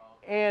 yeah.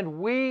 And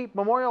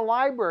Memorial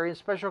Library and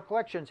Special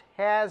Collections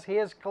has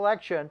his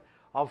collection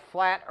of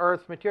flat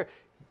earth material,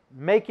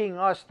 making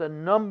us the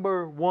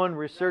 #1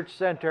 research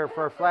center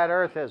for flat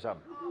earthism.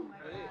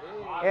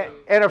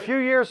 And a few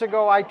years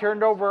ago, I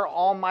turned over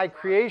all my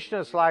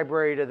creationist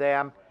library to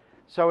them,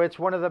 so it's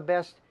one of the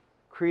best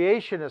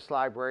creationist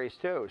libraries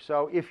too.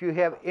 So if you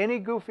have any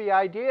goofy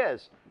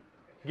ideas,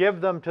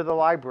 give them to the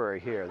library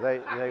here. They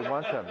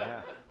want them,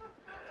 yeah.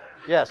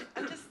 Yes?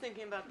 I'm just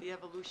thinking about the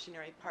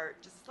evolutionary part.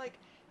 Just like,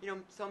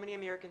 so many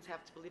Americans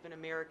have to believe in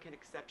American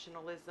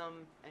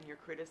exceptionalism, and you're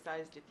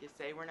criticized if you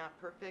say we're not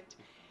perfect.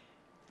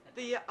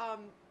 The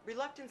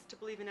reluctance to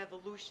believe in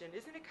evolution,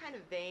 isn't it kind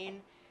of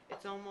vain?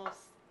 It's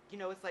almost,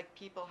 it's like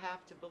people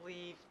have to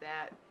believe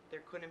that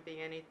there couldn't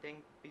be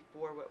anything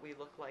before what we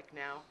look like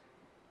now.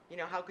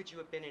 How could you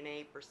have been an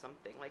ape or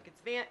something? Like,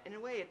 in a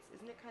way,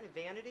 isn't it kind of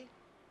vanity?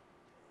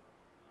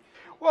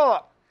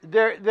 Well,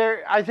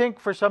 I think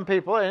for some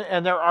people,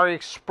 and there are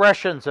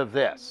expressions of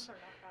this.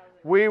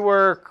 We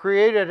were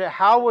created,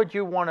 how would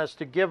you want us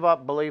to give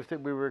up belief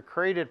that we were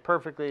created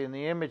perfectly in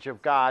the image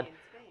of God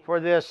for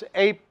this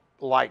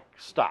ape-like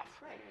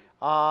stuff?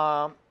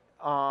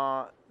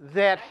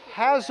 That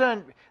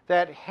hasn't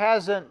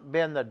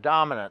been the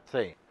dominant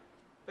theme.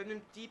 But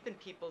deep in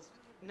people's,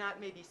 not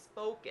maybe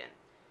spoken,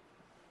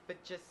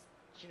 but just,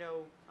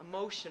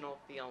 emotional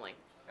feeling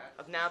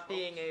of not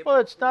being able. Well,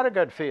 it's not a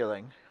good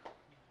feeling.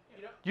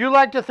 You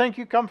like to think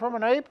you come from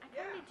an ape?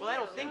 Well, I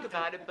don't think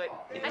about it, but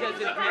it I doesn't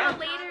think matter. a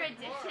later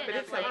edition But of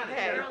it's like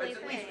okay. early It's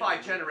at least thing.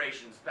 5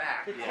 generations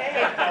back.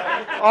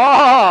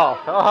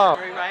 Oh.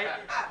 Right?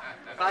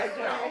 5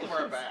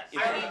 generations.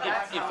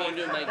 If you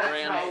knew my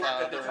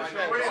grandfather,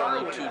 it was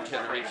only 2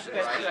 generations.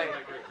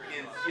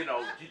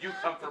 Did you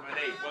come from an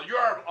ape? Well,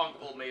 your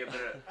uncle may have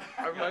been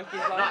a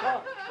monkey's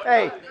uncle.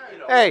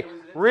 Hey,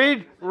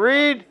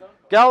 read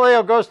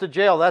Galileo Goes to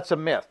Jail. That's a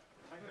myth.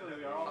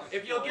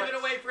 If you'll give it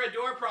away for a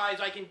door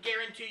prize, I can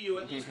guarantee you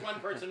at least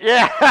one person.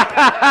 Yeah. Is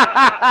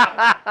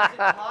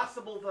it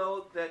possible,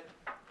 though, that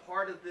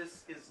part of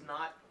this is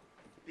not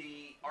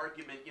the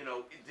argument,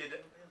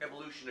 did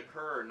evolution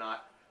occur or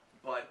not,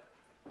 but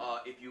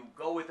if you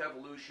go with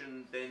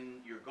evolution,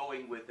 then you're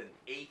going with an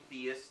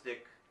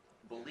atheistic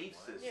belief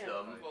system.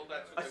 Yeah. Well,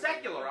 that's a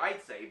secular,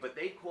 I'd say, but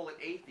they call it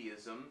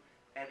atheism,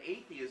 and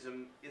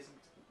atheism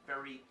isn't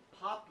very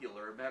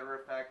popular. Matter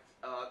of fact,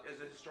 as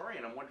a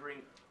historian, I'm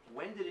wondering,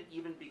 when did it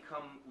even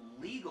become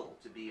legal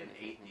to be an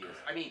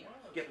atheist? I mean,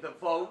 get the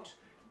vote,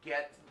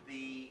 get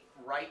the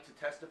right to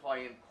testify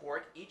in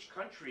court. Each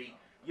country,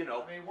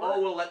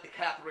 we'll let the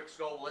Catholics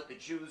go, we'll let the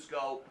Jews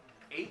go.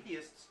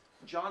 Atheists,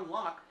 John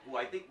Locke, who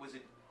I think was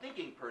a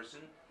thinking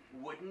person,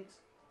 wouldn't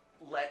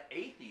let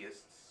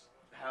atheists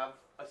have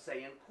a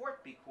say in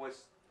court,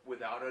 because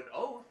without an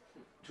oath,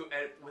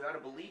 without a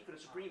belief in a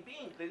supreme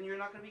being, then you're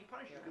not going to be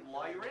punished. You could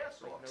lie your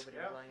ass off.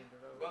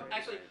 Well,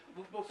 actually,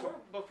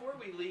 before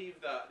we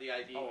leave the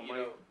idea,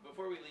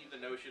 before we leave the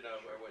notion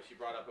of or what she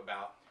brought up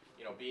about,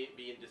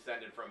 being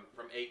descended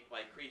from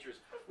ape-like creatures.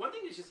 One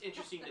thing that's just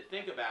interesting to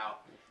think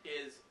about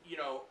is,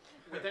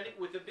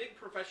 with the big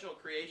professional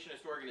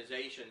creationist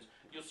organizations,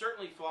 you'll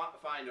certainly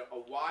find a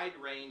wide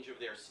range of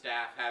their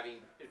staff having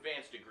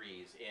advanced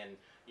degrees in,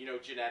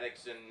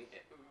 genetics and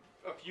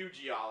a few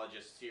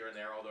geologists here and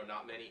there, although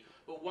not many.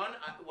 But one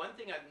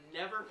thing I've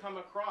never come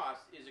across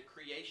is a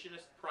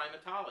creationist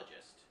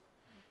primatologist.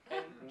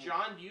 And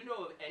John, do you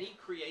know of any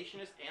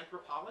creationist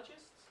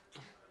anthropologists?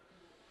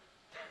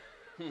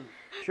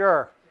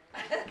 Sure.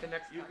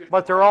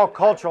 But they're all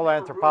cultural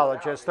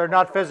anthropologists. They're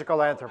not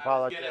physical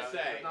anthropologists. I was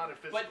gonna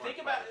say, but think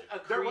about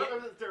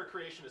they're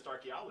creationist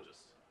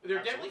archaeologists.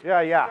 They're definitely.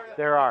 Yeah,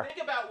 there are.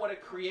 Think about what a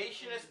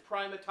creationist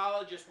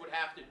primatologist would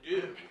have to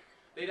do.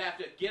 They'd have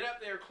to get up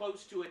there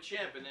close to a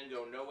chimp and then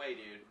go, "No way,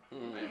 dude,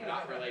 I'm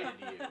not related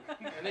to you."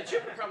 And the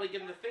chimp would probably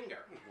give him the finger.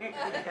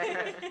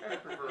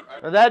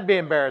 That'd be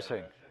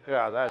embarrassing.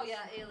 Yeah, that's. Oh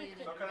yeah, alien.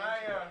 So can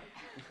I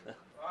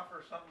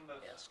offer something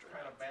that's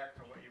kind of back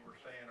to what you were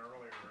saying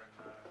earlier,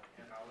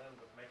 and I'll end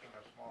with making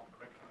a small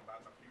prediction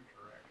about the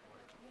future,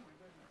 actually.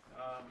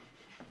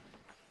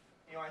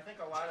 I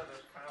think a lot of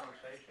this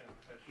conversation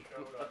has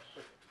showed us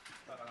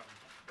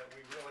that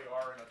we really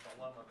are in a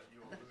dilemma that you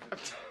alluded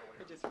to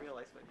earlier. I just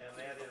realized what. And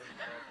that is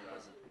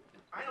that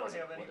I don't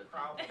have any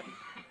problem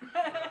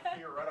on a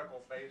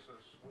theoretical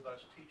basis with us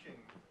teaching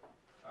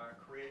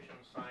creation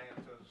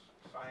science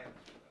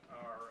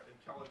or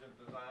intelligent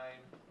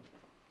design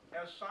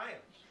as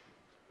science,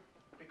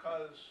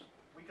 because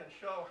we can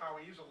show how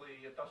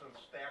easily it doesn't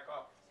stack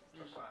up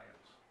to science.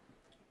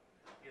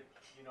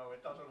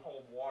 It doesn't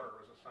hold water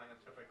as a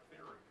scientific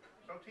theory.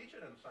 So teach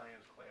it in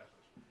science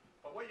classes.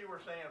 But what you were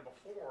saying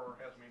before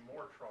has me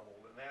more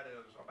troubled, and that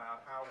is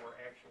about how we're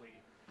actually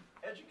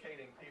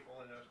educating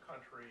people in this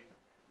country,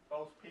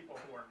 both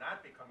people who are not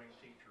becoming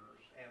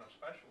teachers, and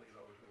especially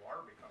those who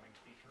are becoming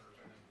teachers,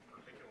 and in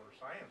particular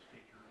science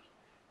teachers,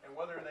 and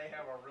whether they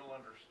have a real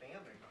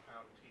understanding of how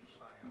to teach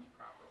science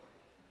properly.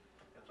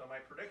 And so my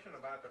prediction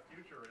about the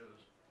future is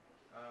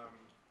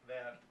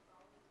that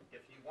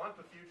if you want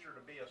the future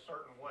to be a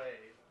certain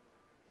way,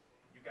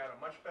 you've got a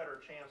much better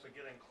chance of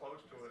getting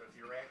close to it if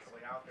you're actually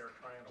out there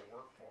trying to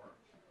work for it.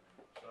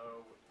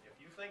 So if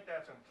you think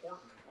that's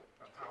important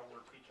of how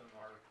we're teaching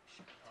our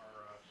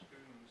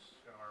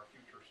students and our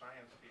future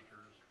science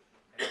teachers,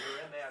 and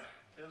you're in that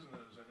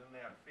business and in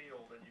that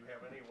field and you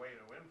have any way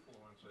to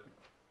influence it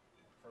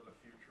for the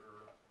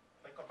future,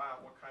 think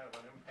about what kind of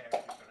an impact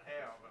you can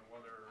have and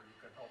whether you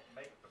can help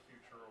make the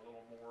future a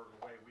little more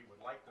the way we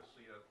would like to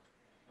see it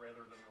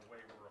rather than the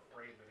way we're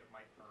afraid that it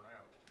might turn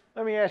out.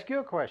 Let me ask you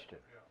a question.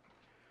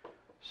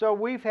 So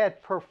we've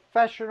had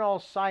professional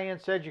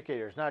science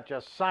educators, not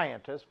just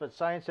scientists, but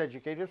science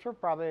educators for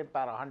probably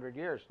about 100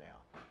 years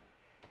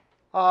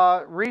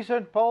now.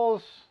 Recent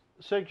polls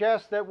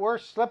suggest that we're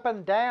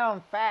slipping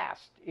down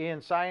fast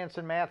in science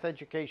and math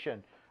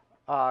education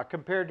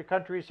compared to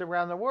countries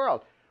around the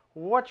world.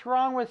 What's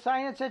wrong with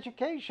science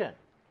education?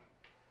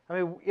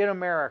 I mean, in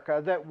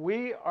America, that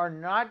we are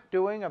not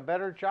doing a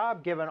better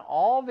job, given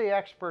all the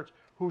experts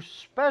who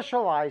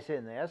specialize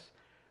in this.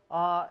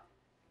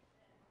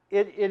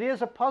 It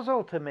is a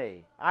puzzle to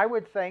me. I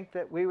would think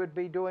that we would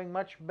be doing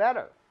much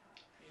better.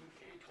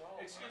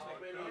 Excuse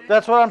me.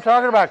 That's what I'm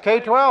talking about,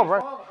 K-12,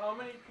 right? How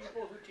many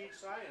people who teach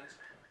science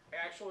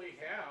actually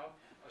have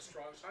a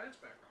strong science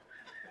background?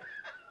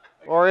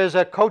 Or is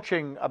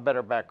coaching a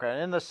better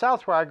background? In the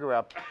South where I grew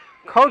up,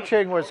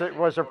 coaching was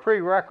a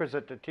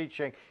prerequisite to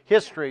teaching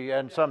history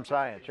and some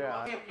science.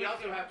 Yeah. You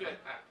also have to,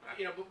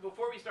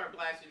 before we start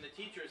blasting the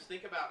teachers,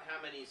 think about how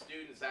many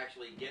students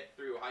actually get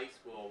through high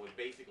school with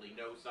basically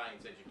no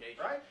science education.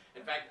 Right.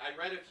 In fact, I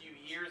read a few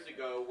years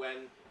ago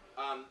when,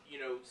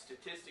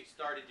 statistics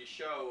started to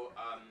show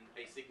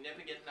a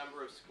significant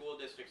number of school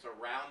districts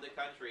around the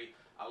country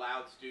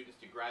allowed students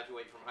to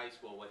graduate from high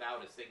school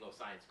without a single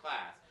science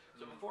class.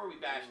 So before we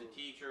bash the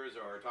teachers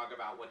or talk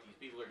about what these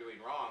people are doing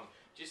wrong,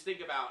 just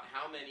think about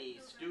how many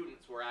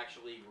students were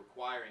actually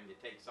requiring to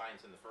take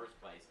science in the first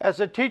place. As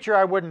a teacher,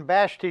 I wouldn't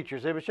bash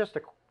teachers. It was just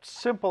a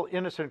simple,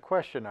 innocent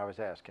question I was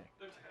asking.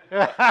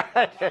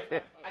 I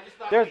just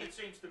thought what it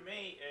seems to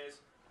me is,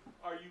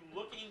 are you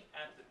looking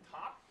at the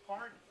top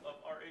part of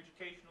our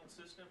educational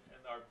system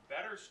and our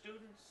better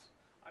students?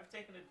 I've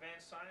taken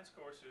advanced science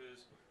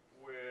courses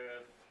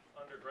with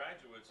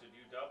undergraduates at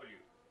UW,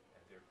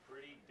 and they're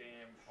pretty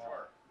damn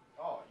sharp.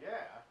 Oh,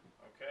 yeah.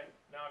 Okay.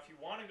 Now, if you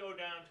want to go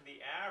down to the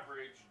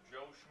average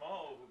Joe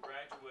Schmo who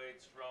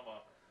graduates from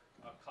a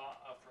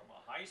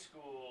high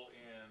school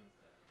in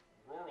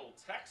rural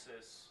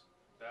Texas,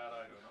 that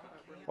I don't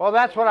know. Well,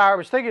 that's what I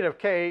was thinking of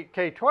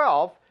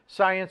K-12,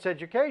 science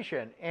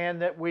education, and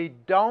that we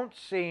don't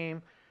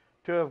seem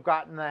to have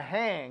gotten the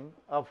hang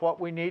of what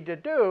we need to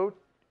do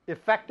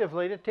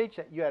effectively to teach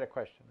it. You had a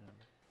question.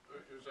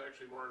 It was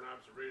actually more an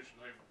observation.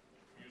 I've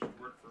used to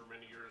work for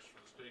many years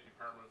for the State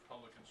Department of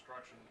Public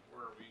Instruction,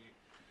 where we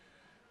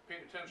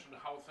paid attention to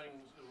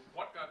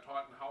what got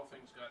taught and how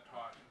things got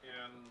taught,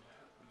 and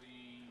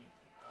the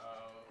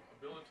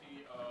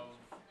ability of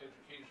the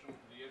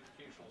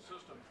educational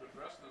system to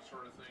address this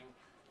sort of thing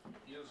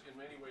in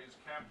many ways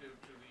captive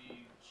to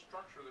the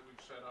structure that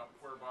we've set up,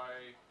 whereby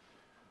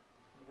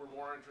we're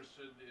more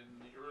interested in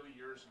the early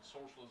years in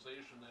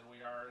socialization than we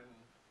are in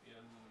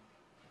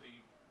the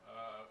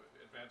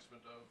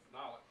advancement of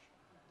knowledge.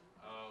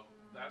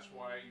 That's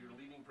why your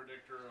leading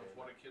predictor of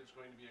what a kid's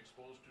going to be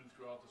exposed to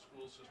throughout the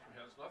school system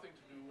has nothing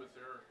to do with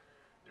their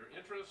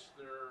interests,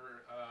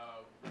 their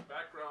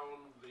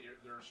background,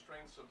 their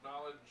strengths of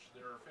knowledge,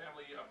 their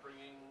family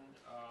upbringing,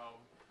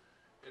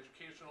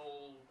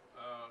 educational,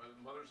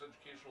 mother's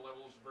educational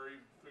level is very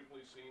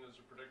frequently seen as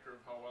a predictor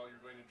of how well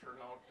you're going to turn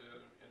out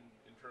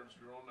in terms of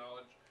your own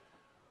knowledge.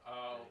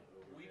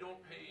 We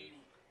don't pay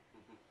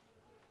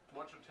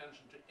much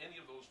attention to any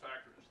of those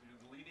factors.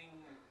 The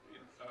leading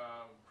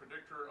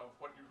predictor of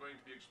what you're going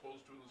to be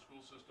exposed to in the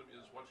school system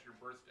is what's your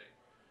birthday,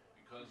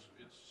 because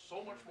it's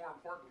so much more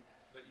important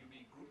that you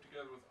be grouped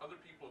together with other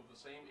people of the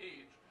same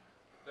age.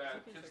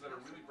 That kids that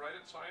are really bright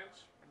at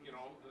science,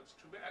 that's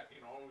too bad.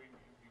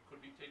 You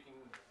could be taking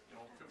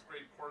 5th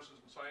grade courses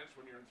in science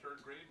when you're in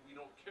 3rd grade. We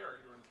don't care.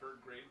 You're in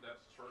 3rd grade.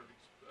 That's the sort of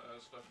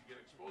stuff you get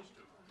exposed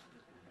to.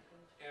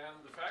 And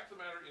the fact of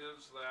the matter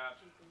is that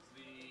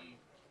the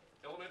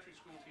elementary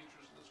school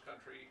teachers in this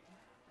country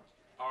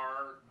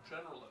are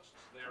generalists.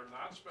 They are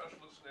not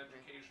specialists in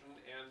education,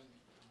 and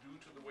due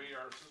to the way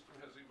our system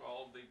has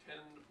evolved, they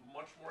tend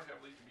much more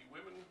heavily to be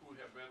women who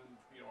have been,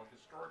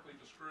 historically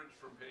discouraged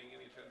from paying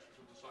any attention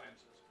to the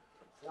sciences.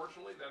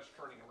 Fortunately, that's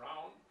turning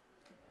around,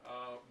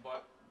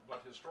 but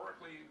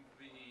historically,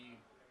 the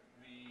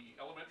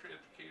elementary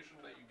education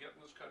that you get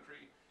in this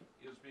country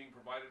is being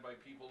provided by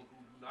people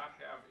who do not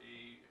have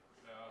a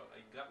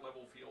gut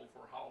level feel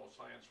for how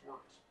science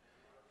works.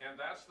 And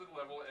that's the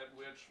level at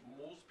which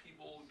most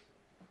people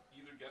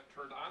either get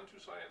turned on to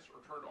science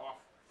or turned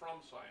off from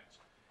science.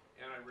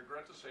 And I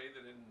regret to say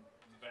that in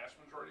the vast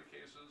majority of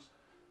cases,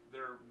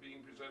 they're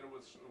being presented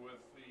with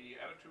the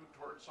attitude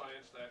towards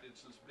science that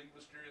it's this big,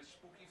 mysterious,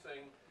 spooky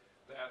thing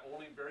that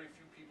only very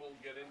few people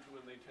get into,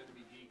 and they tend to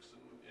be geeks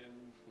and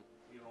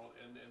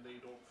they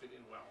don't fit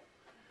in well.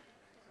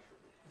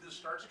 This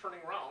starts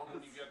turning around when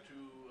you get to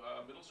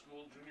middle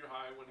school, junior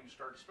high. When you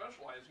start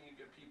specializing, you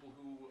get people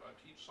who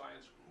teach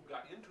science who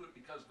got into it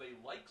because they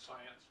like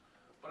science,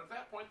 but at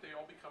that point they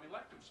all become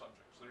elective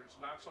subjects. It's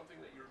not something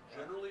that you're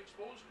generally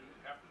exposed to. You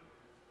have to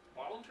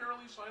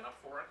voluntarily sign up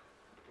for it,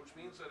 which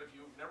means that if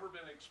you've never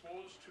been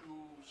exposed to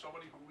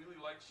somebody who really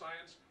likes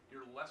science,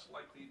 you're less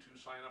likely to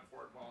sign up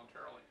for it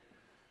voluntarily.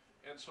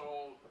 And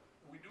so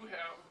we do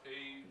have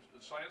a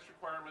science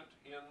requirement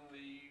in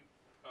the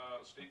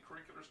state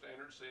curricular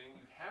standards saying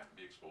you have to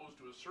be exposed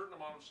to a certain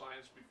amount of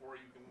science before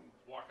you can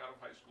walk out of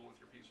high school with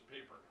your piece of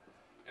paper.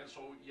 And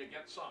so you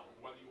get some,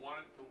 whether you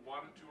wanted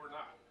to or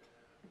not.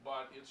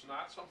 But it's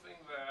not something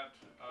that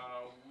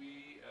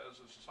we as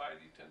a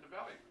society tend to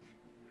value.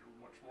 We're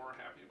much more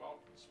happy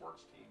about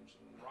sports teams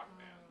and rock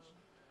bands.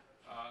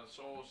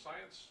 So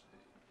science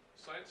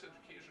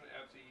education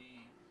at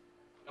the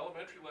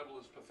elementary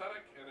level is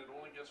pathetic, and it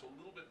only gets a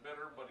little bit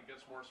better, but it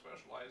gets more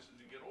specialized as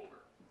you get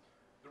older.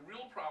 The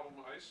real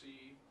problem I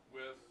see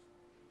with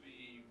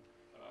the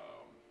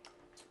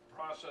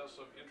process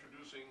of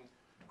introducing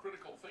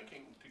critical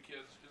thinking to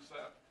kids is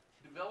that,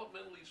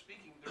 developmentally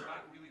speaking, they're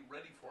not really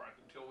ready for it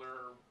until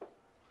they're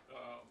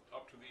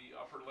up to the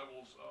upper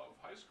levels of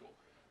high school.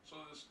 So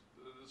this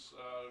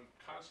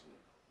constant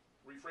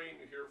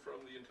refrain you hear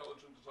from the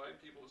intelligent design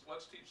people is,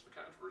 let's teach the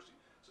controversy.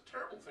 It's a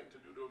terrible thing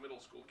to do to a middle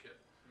school kid,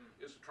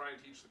 is to try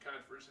and teach the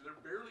controversy. They're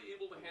barely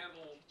able to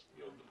handle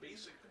the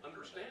basic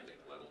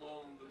understanding, let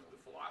alone the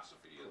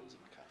philosophy and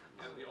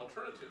the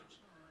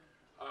alternatives.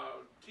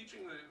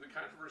 Teaching the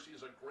controversy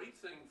is a great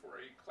thing for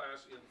a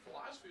class in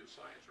philosophy of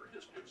science or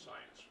history of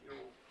science,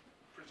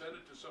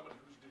 presented to somebody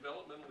who's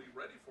developmentally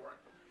ready for it.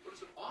 But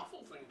it's an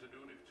awful thing to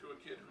do to a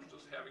kid who's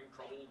just having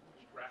trouble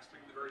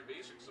grasping the very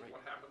basics of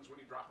what happens when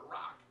you drop a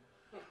rock.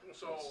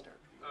 So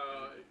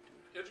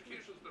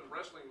education's been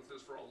wrestling with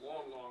this for a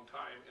long, long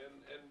time,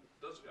 and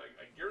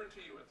I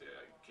guarantee you at the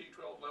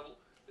K-12 level,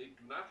 they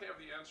do not have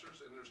the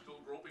answers, and they're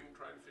still groping,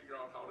 trying to figure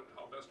out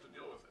how best to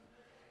deal with it.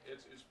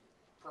 It's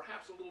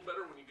perhaps a little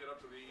better when you get up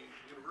to the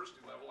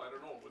university level. I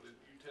don't know, but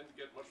you tend to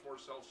get much more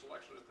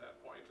self-selection at that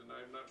point, and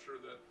I'm not sure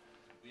that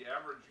the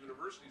average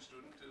university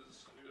student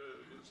is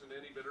in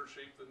any better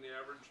shape than the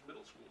average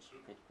middle school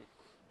student.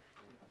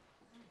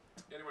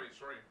 Anyway,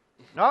 sorry.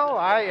 No,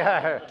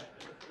 yeah.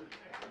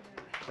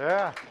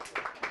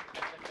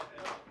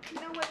 You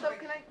know what, though,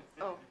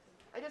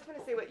 I just want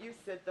to say what you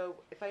said, though,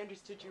 if I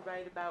understood you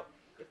right, about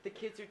if the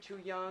kids are too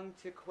young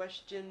to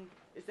question,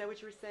 is that what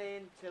you were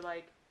saying, to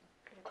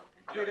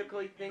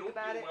critically think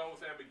about it? You don't deal well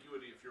with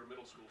ambiguity if you're a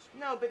middle school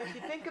student. No, but if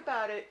you think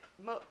about it,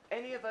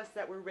 any of us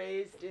that were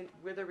raised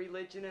with a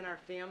religion in our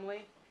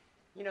family,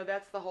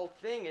 that's the whole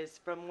thing, is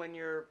from when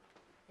you're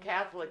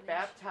Catholic,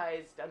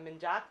 baptized,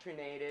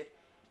 indoctrinated.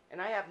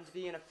 And I happen to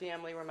be in a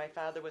family where my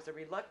father was a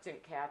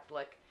reluctant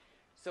Catholic,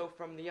 so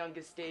from the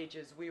youngest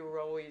stages we were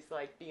always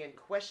being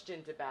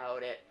questioned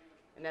about it.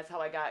 And that's how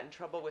I got in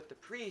trouble with the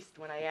priest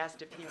when I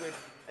asked if he would,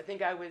 I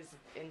think I was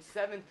in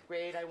 7th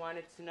grade, I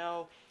wanted to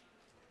know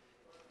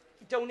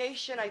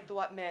donation I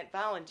thought meant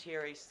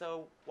voluntary,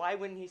 so why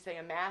wouldn't he say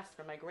a mass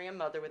for my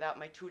grandmother without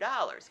my $2?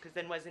 Because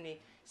then wasn't he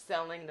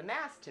selling the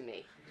mass to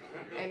me?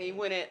 And he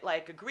wouldn't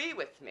like agree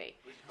with me.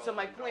 So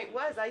my point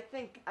was, I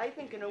think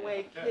in a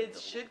way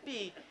kids should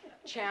be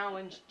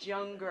challenged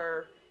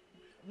younger,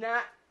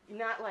 not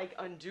like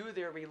undo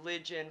their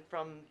religion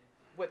from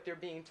what they're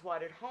being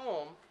taught at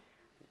home,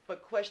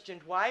 but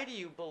questioned, why do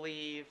you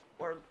believe?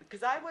 Or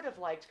because I would have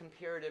liked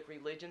comparative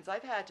religions.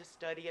 I've had to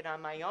study it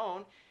on my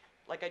own.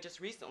 Like I just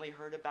recently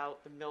heard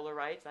about the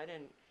Millerites. I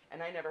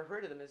never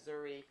heard of the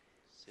Missouri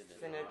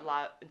Synod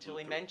law until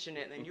he mentioned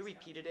it, and then you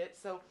repeated it.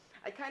 So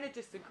I kind of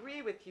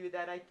disagree with you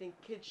that I think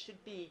kids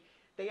should be,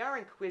 they are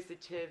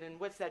inquisitive, and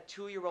what's that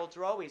 2-year-olds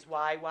are always,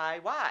 why?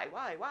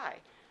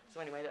 So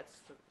anyway,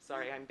 that's,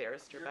 sorry, I'm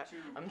embarrassed here, Your but two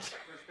I'm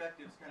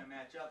perspectives kind of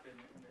match up in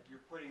that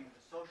you're putting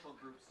the social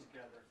groups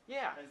together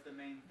as the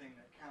main thing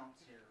that counts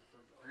here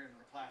for in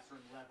the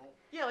classroom level.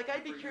 Yeah, like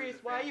I'd be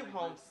curious why you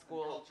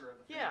homeschool. Culture of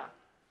the Yeah.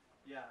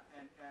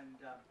 family.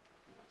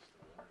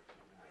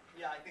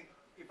 Yeah, I think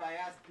if I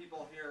ask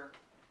people here,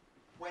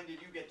 when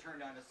did you get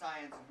turned on to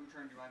science and who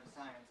turned you on to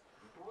science?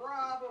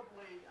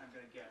 Probably, I'm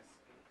going to guess,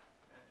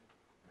 and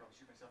probably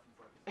shoot myself in the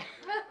foot.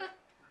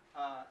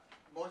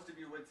 Most of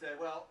you would say,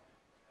 well,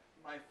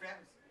 my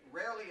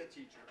rarely a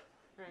teacher,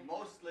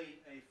 mostly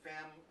a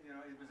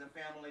it was a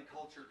family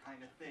culture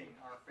kind of thing.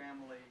 Our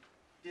family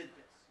did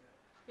this.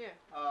 Yeah.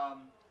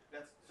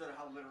 That's sort of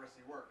how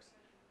literacy works.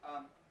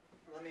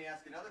 Let me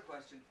ask another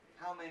question.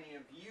 How many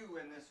of you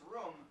in this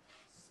room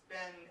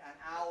spend an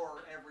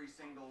hour every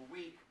single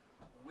week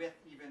with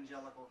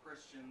evangelical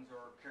Christians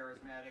or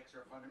charismatics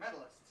or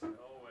fundamentalists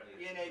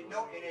in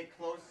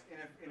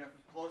a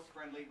close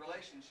friendly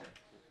relationship?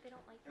 They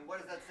don't like and what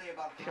does that say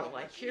about how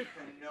much you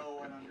can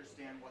know and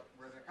understand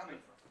where they're coming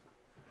from?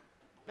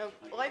 No,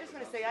 well, I just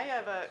want to say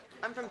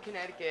I'm from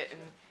Connecticut,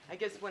 and I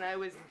guess when I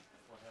was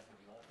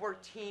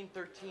 14,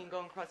 13,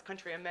 going cross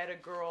country, I met a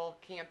girl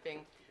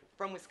camping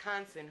from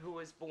Wisconsin who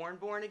was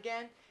born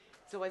again.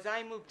 So as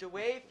I moved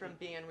away from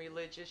being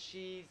religious,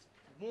 she's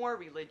more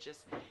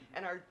religious.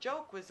 And our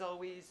joke was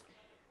always,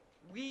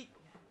 we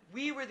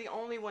were the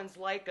only ones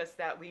like us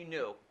that we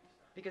knew.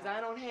 Because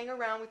I don't hang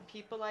around with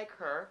people like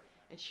her,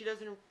 and she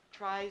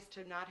tries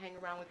to not hang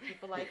around with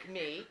people like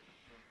me.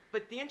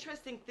 But the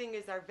interesting thing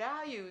is our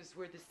values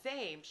were the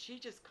same. She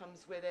just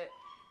comes with it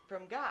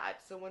from God.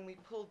 So when we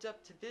pulled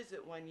up to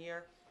visit one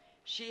year,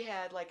 she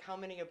had like how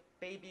many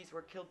babies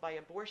were killed by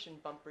abortion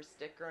bumper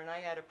sticker, and I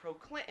had a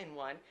pro-Clinton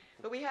one.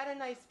 But we had a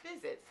nice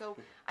visit. So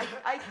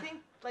I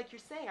think, like you're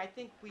saying, I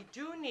think we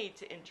do need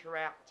to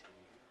interact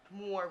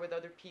more with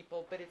other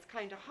people, but it's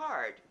kind of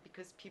hard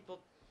because people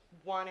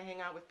want to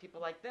hang out with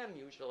people like them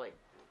usually,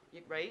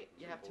 right?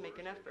 You have to make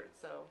an effort.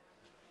 So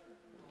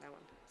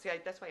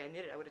that's why I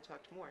knitted. I would have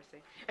talked more. See.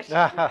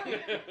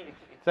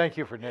 Thank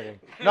you for knitting.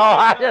 No,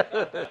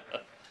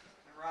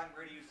 Ron,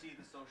 where do you see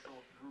the social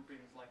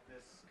groupings like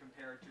this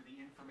compared to the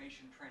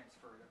information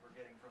transfer that we're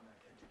getting from the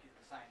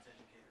science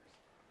educators?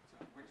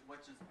 So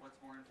what's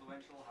more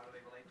influential? How do they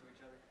relate to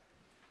each other?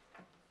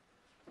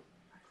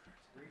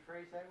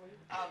 Rephrase that, will you?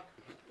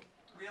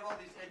 We have all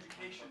these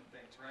education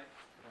things, right?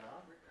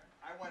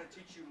 I want to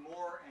teach you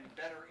more and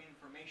better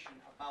information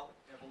about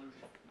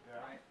evolution,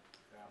 right?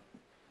 Yeah.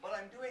 But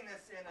I'm doing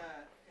this in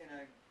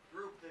a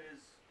group that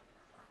is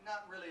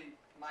not really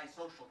my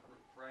social group,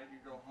 right? You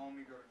go home,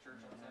 you go to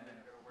church on Sunday,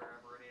 you go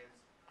wherever it is,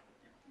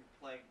 you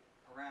play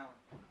around.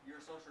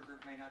 Your social group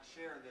may not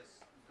share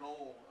this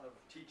goal of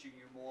teaching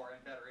you more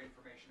and better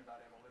information about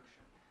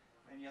evolution.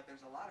 And yet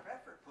there's a lot of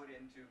effort put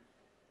into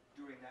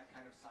doing that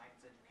kind of science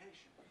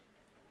education.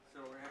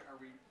 So are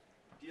we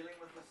dealing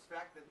with the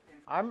fact that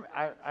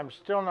I'm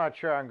still not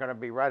sure I'm going to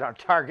be right on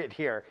target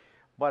here,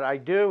 but I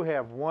do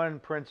have one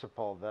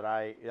principle that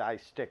I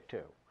stick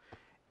to,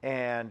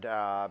 and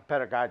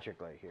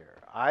pedagogically here.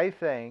 I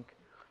think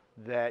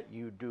that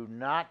you do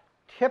not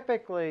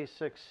typically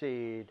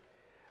succeed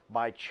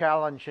by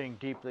challenging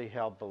deeply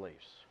held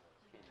beliefs.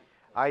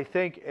 I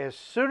think as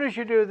soon as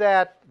you do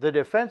that, the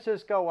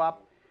defenses go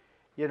up.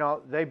 You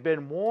know, they've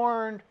been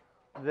warned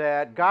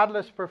that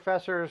godless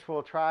professors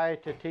will try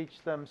to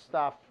teach them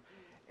stuff,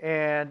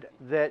 and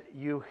that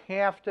you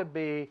have to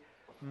be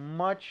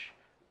much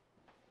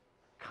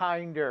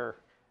kinder,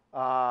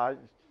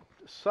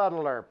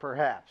 subtler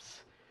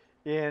perhaps,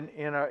 in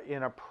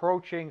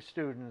approaching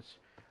students,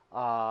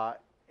 so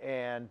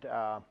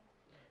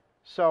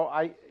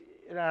I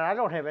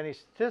don't have any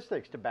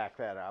statistics to back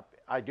that up.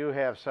 I do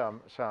have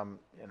some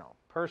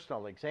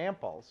personal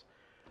examples,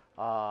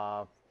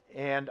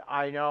 and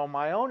I know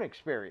my own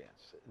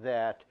experience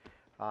that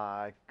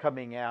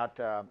coming out,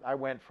 I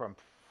went from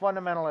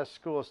fundamentalist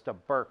schools to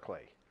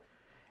Berkeley,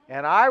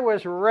 and I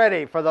was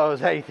ready for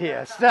those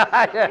atheists. None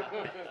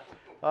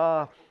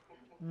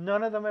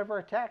of them ever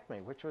attacked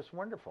me, which was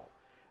wonderful.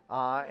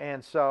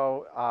 And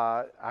so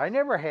I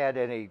never had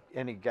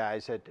any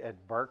guys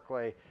at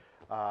Berkeley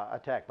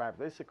attack my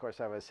beliefs. Of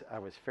course, I was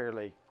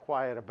fairly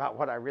quiet about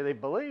what I really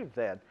believed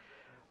then,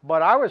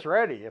 but I was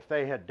ready if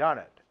they had done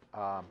it.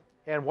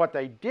 And what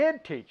they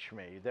did teach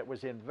me that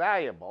was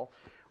invaluable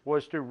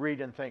was to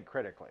read and think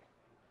critically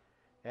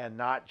and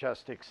not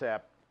just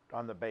accept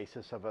on the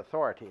basis of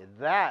authority.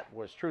 That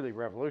was truly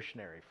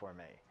revolutionary for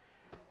me.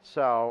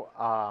 So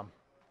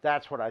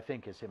that's what I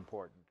think is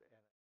important.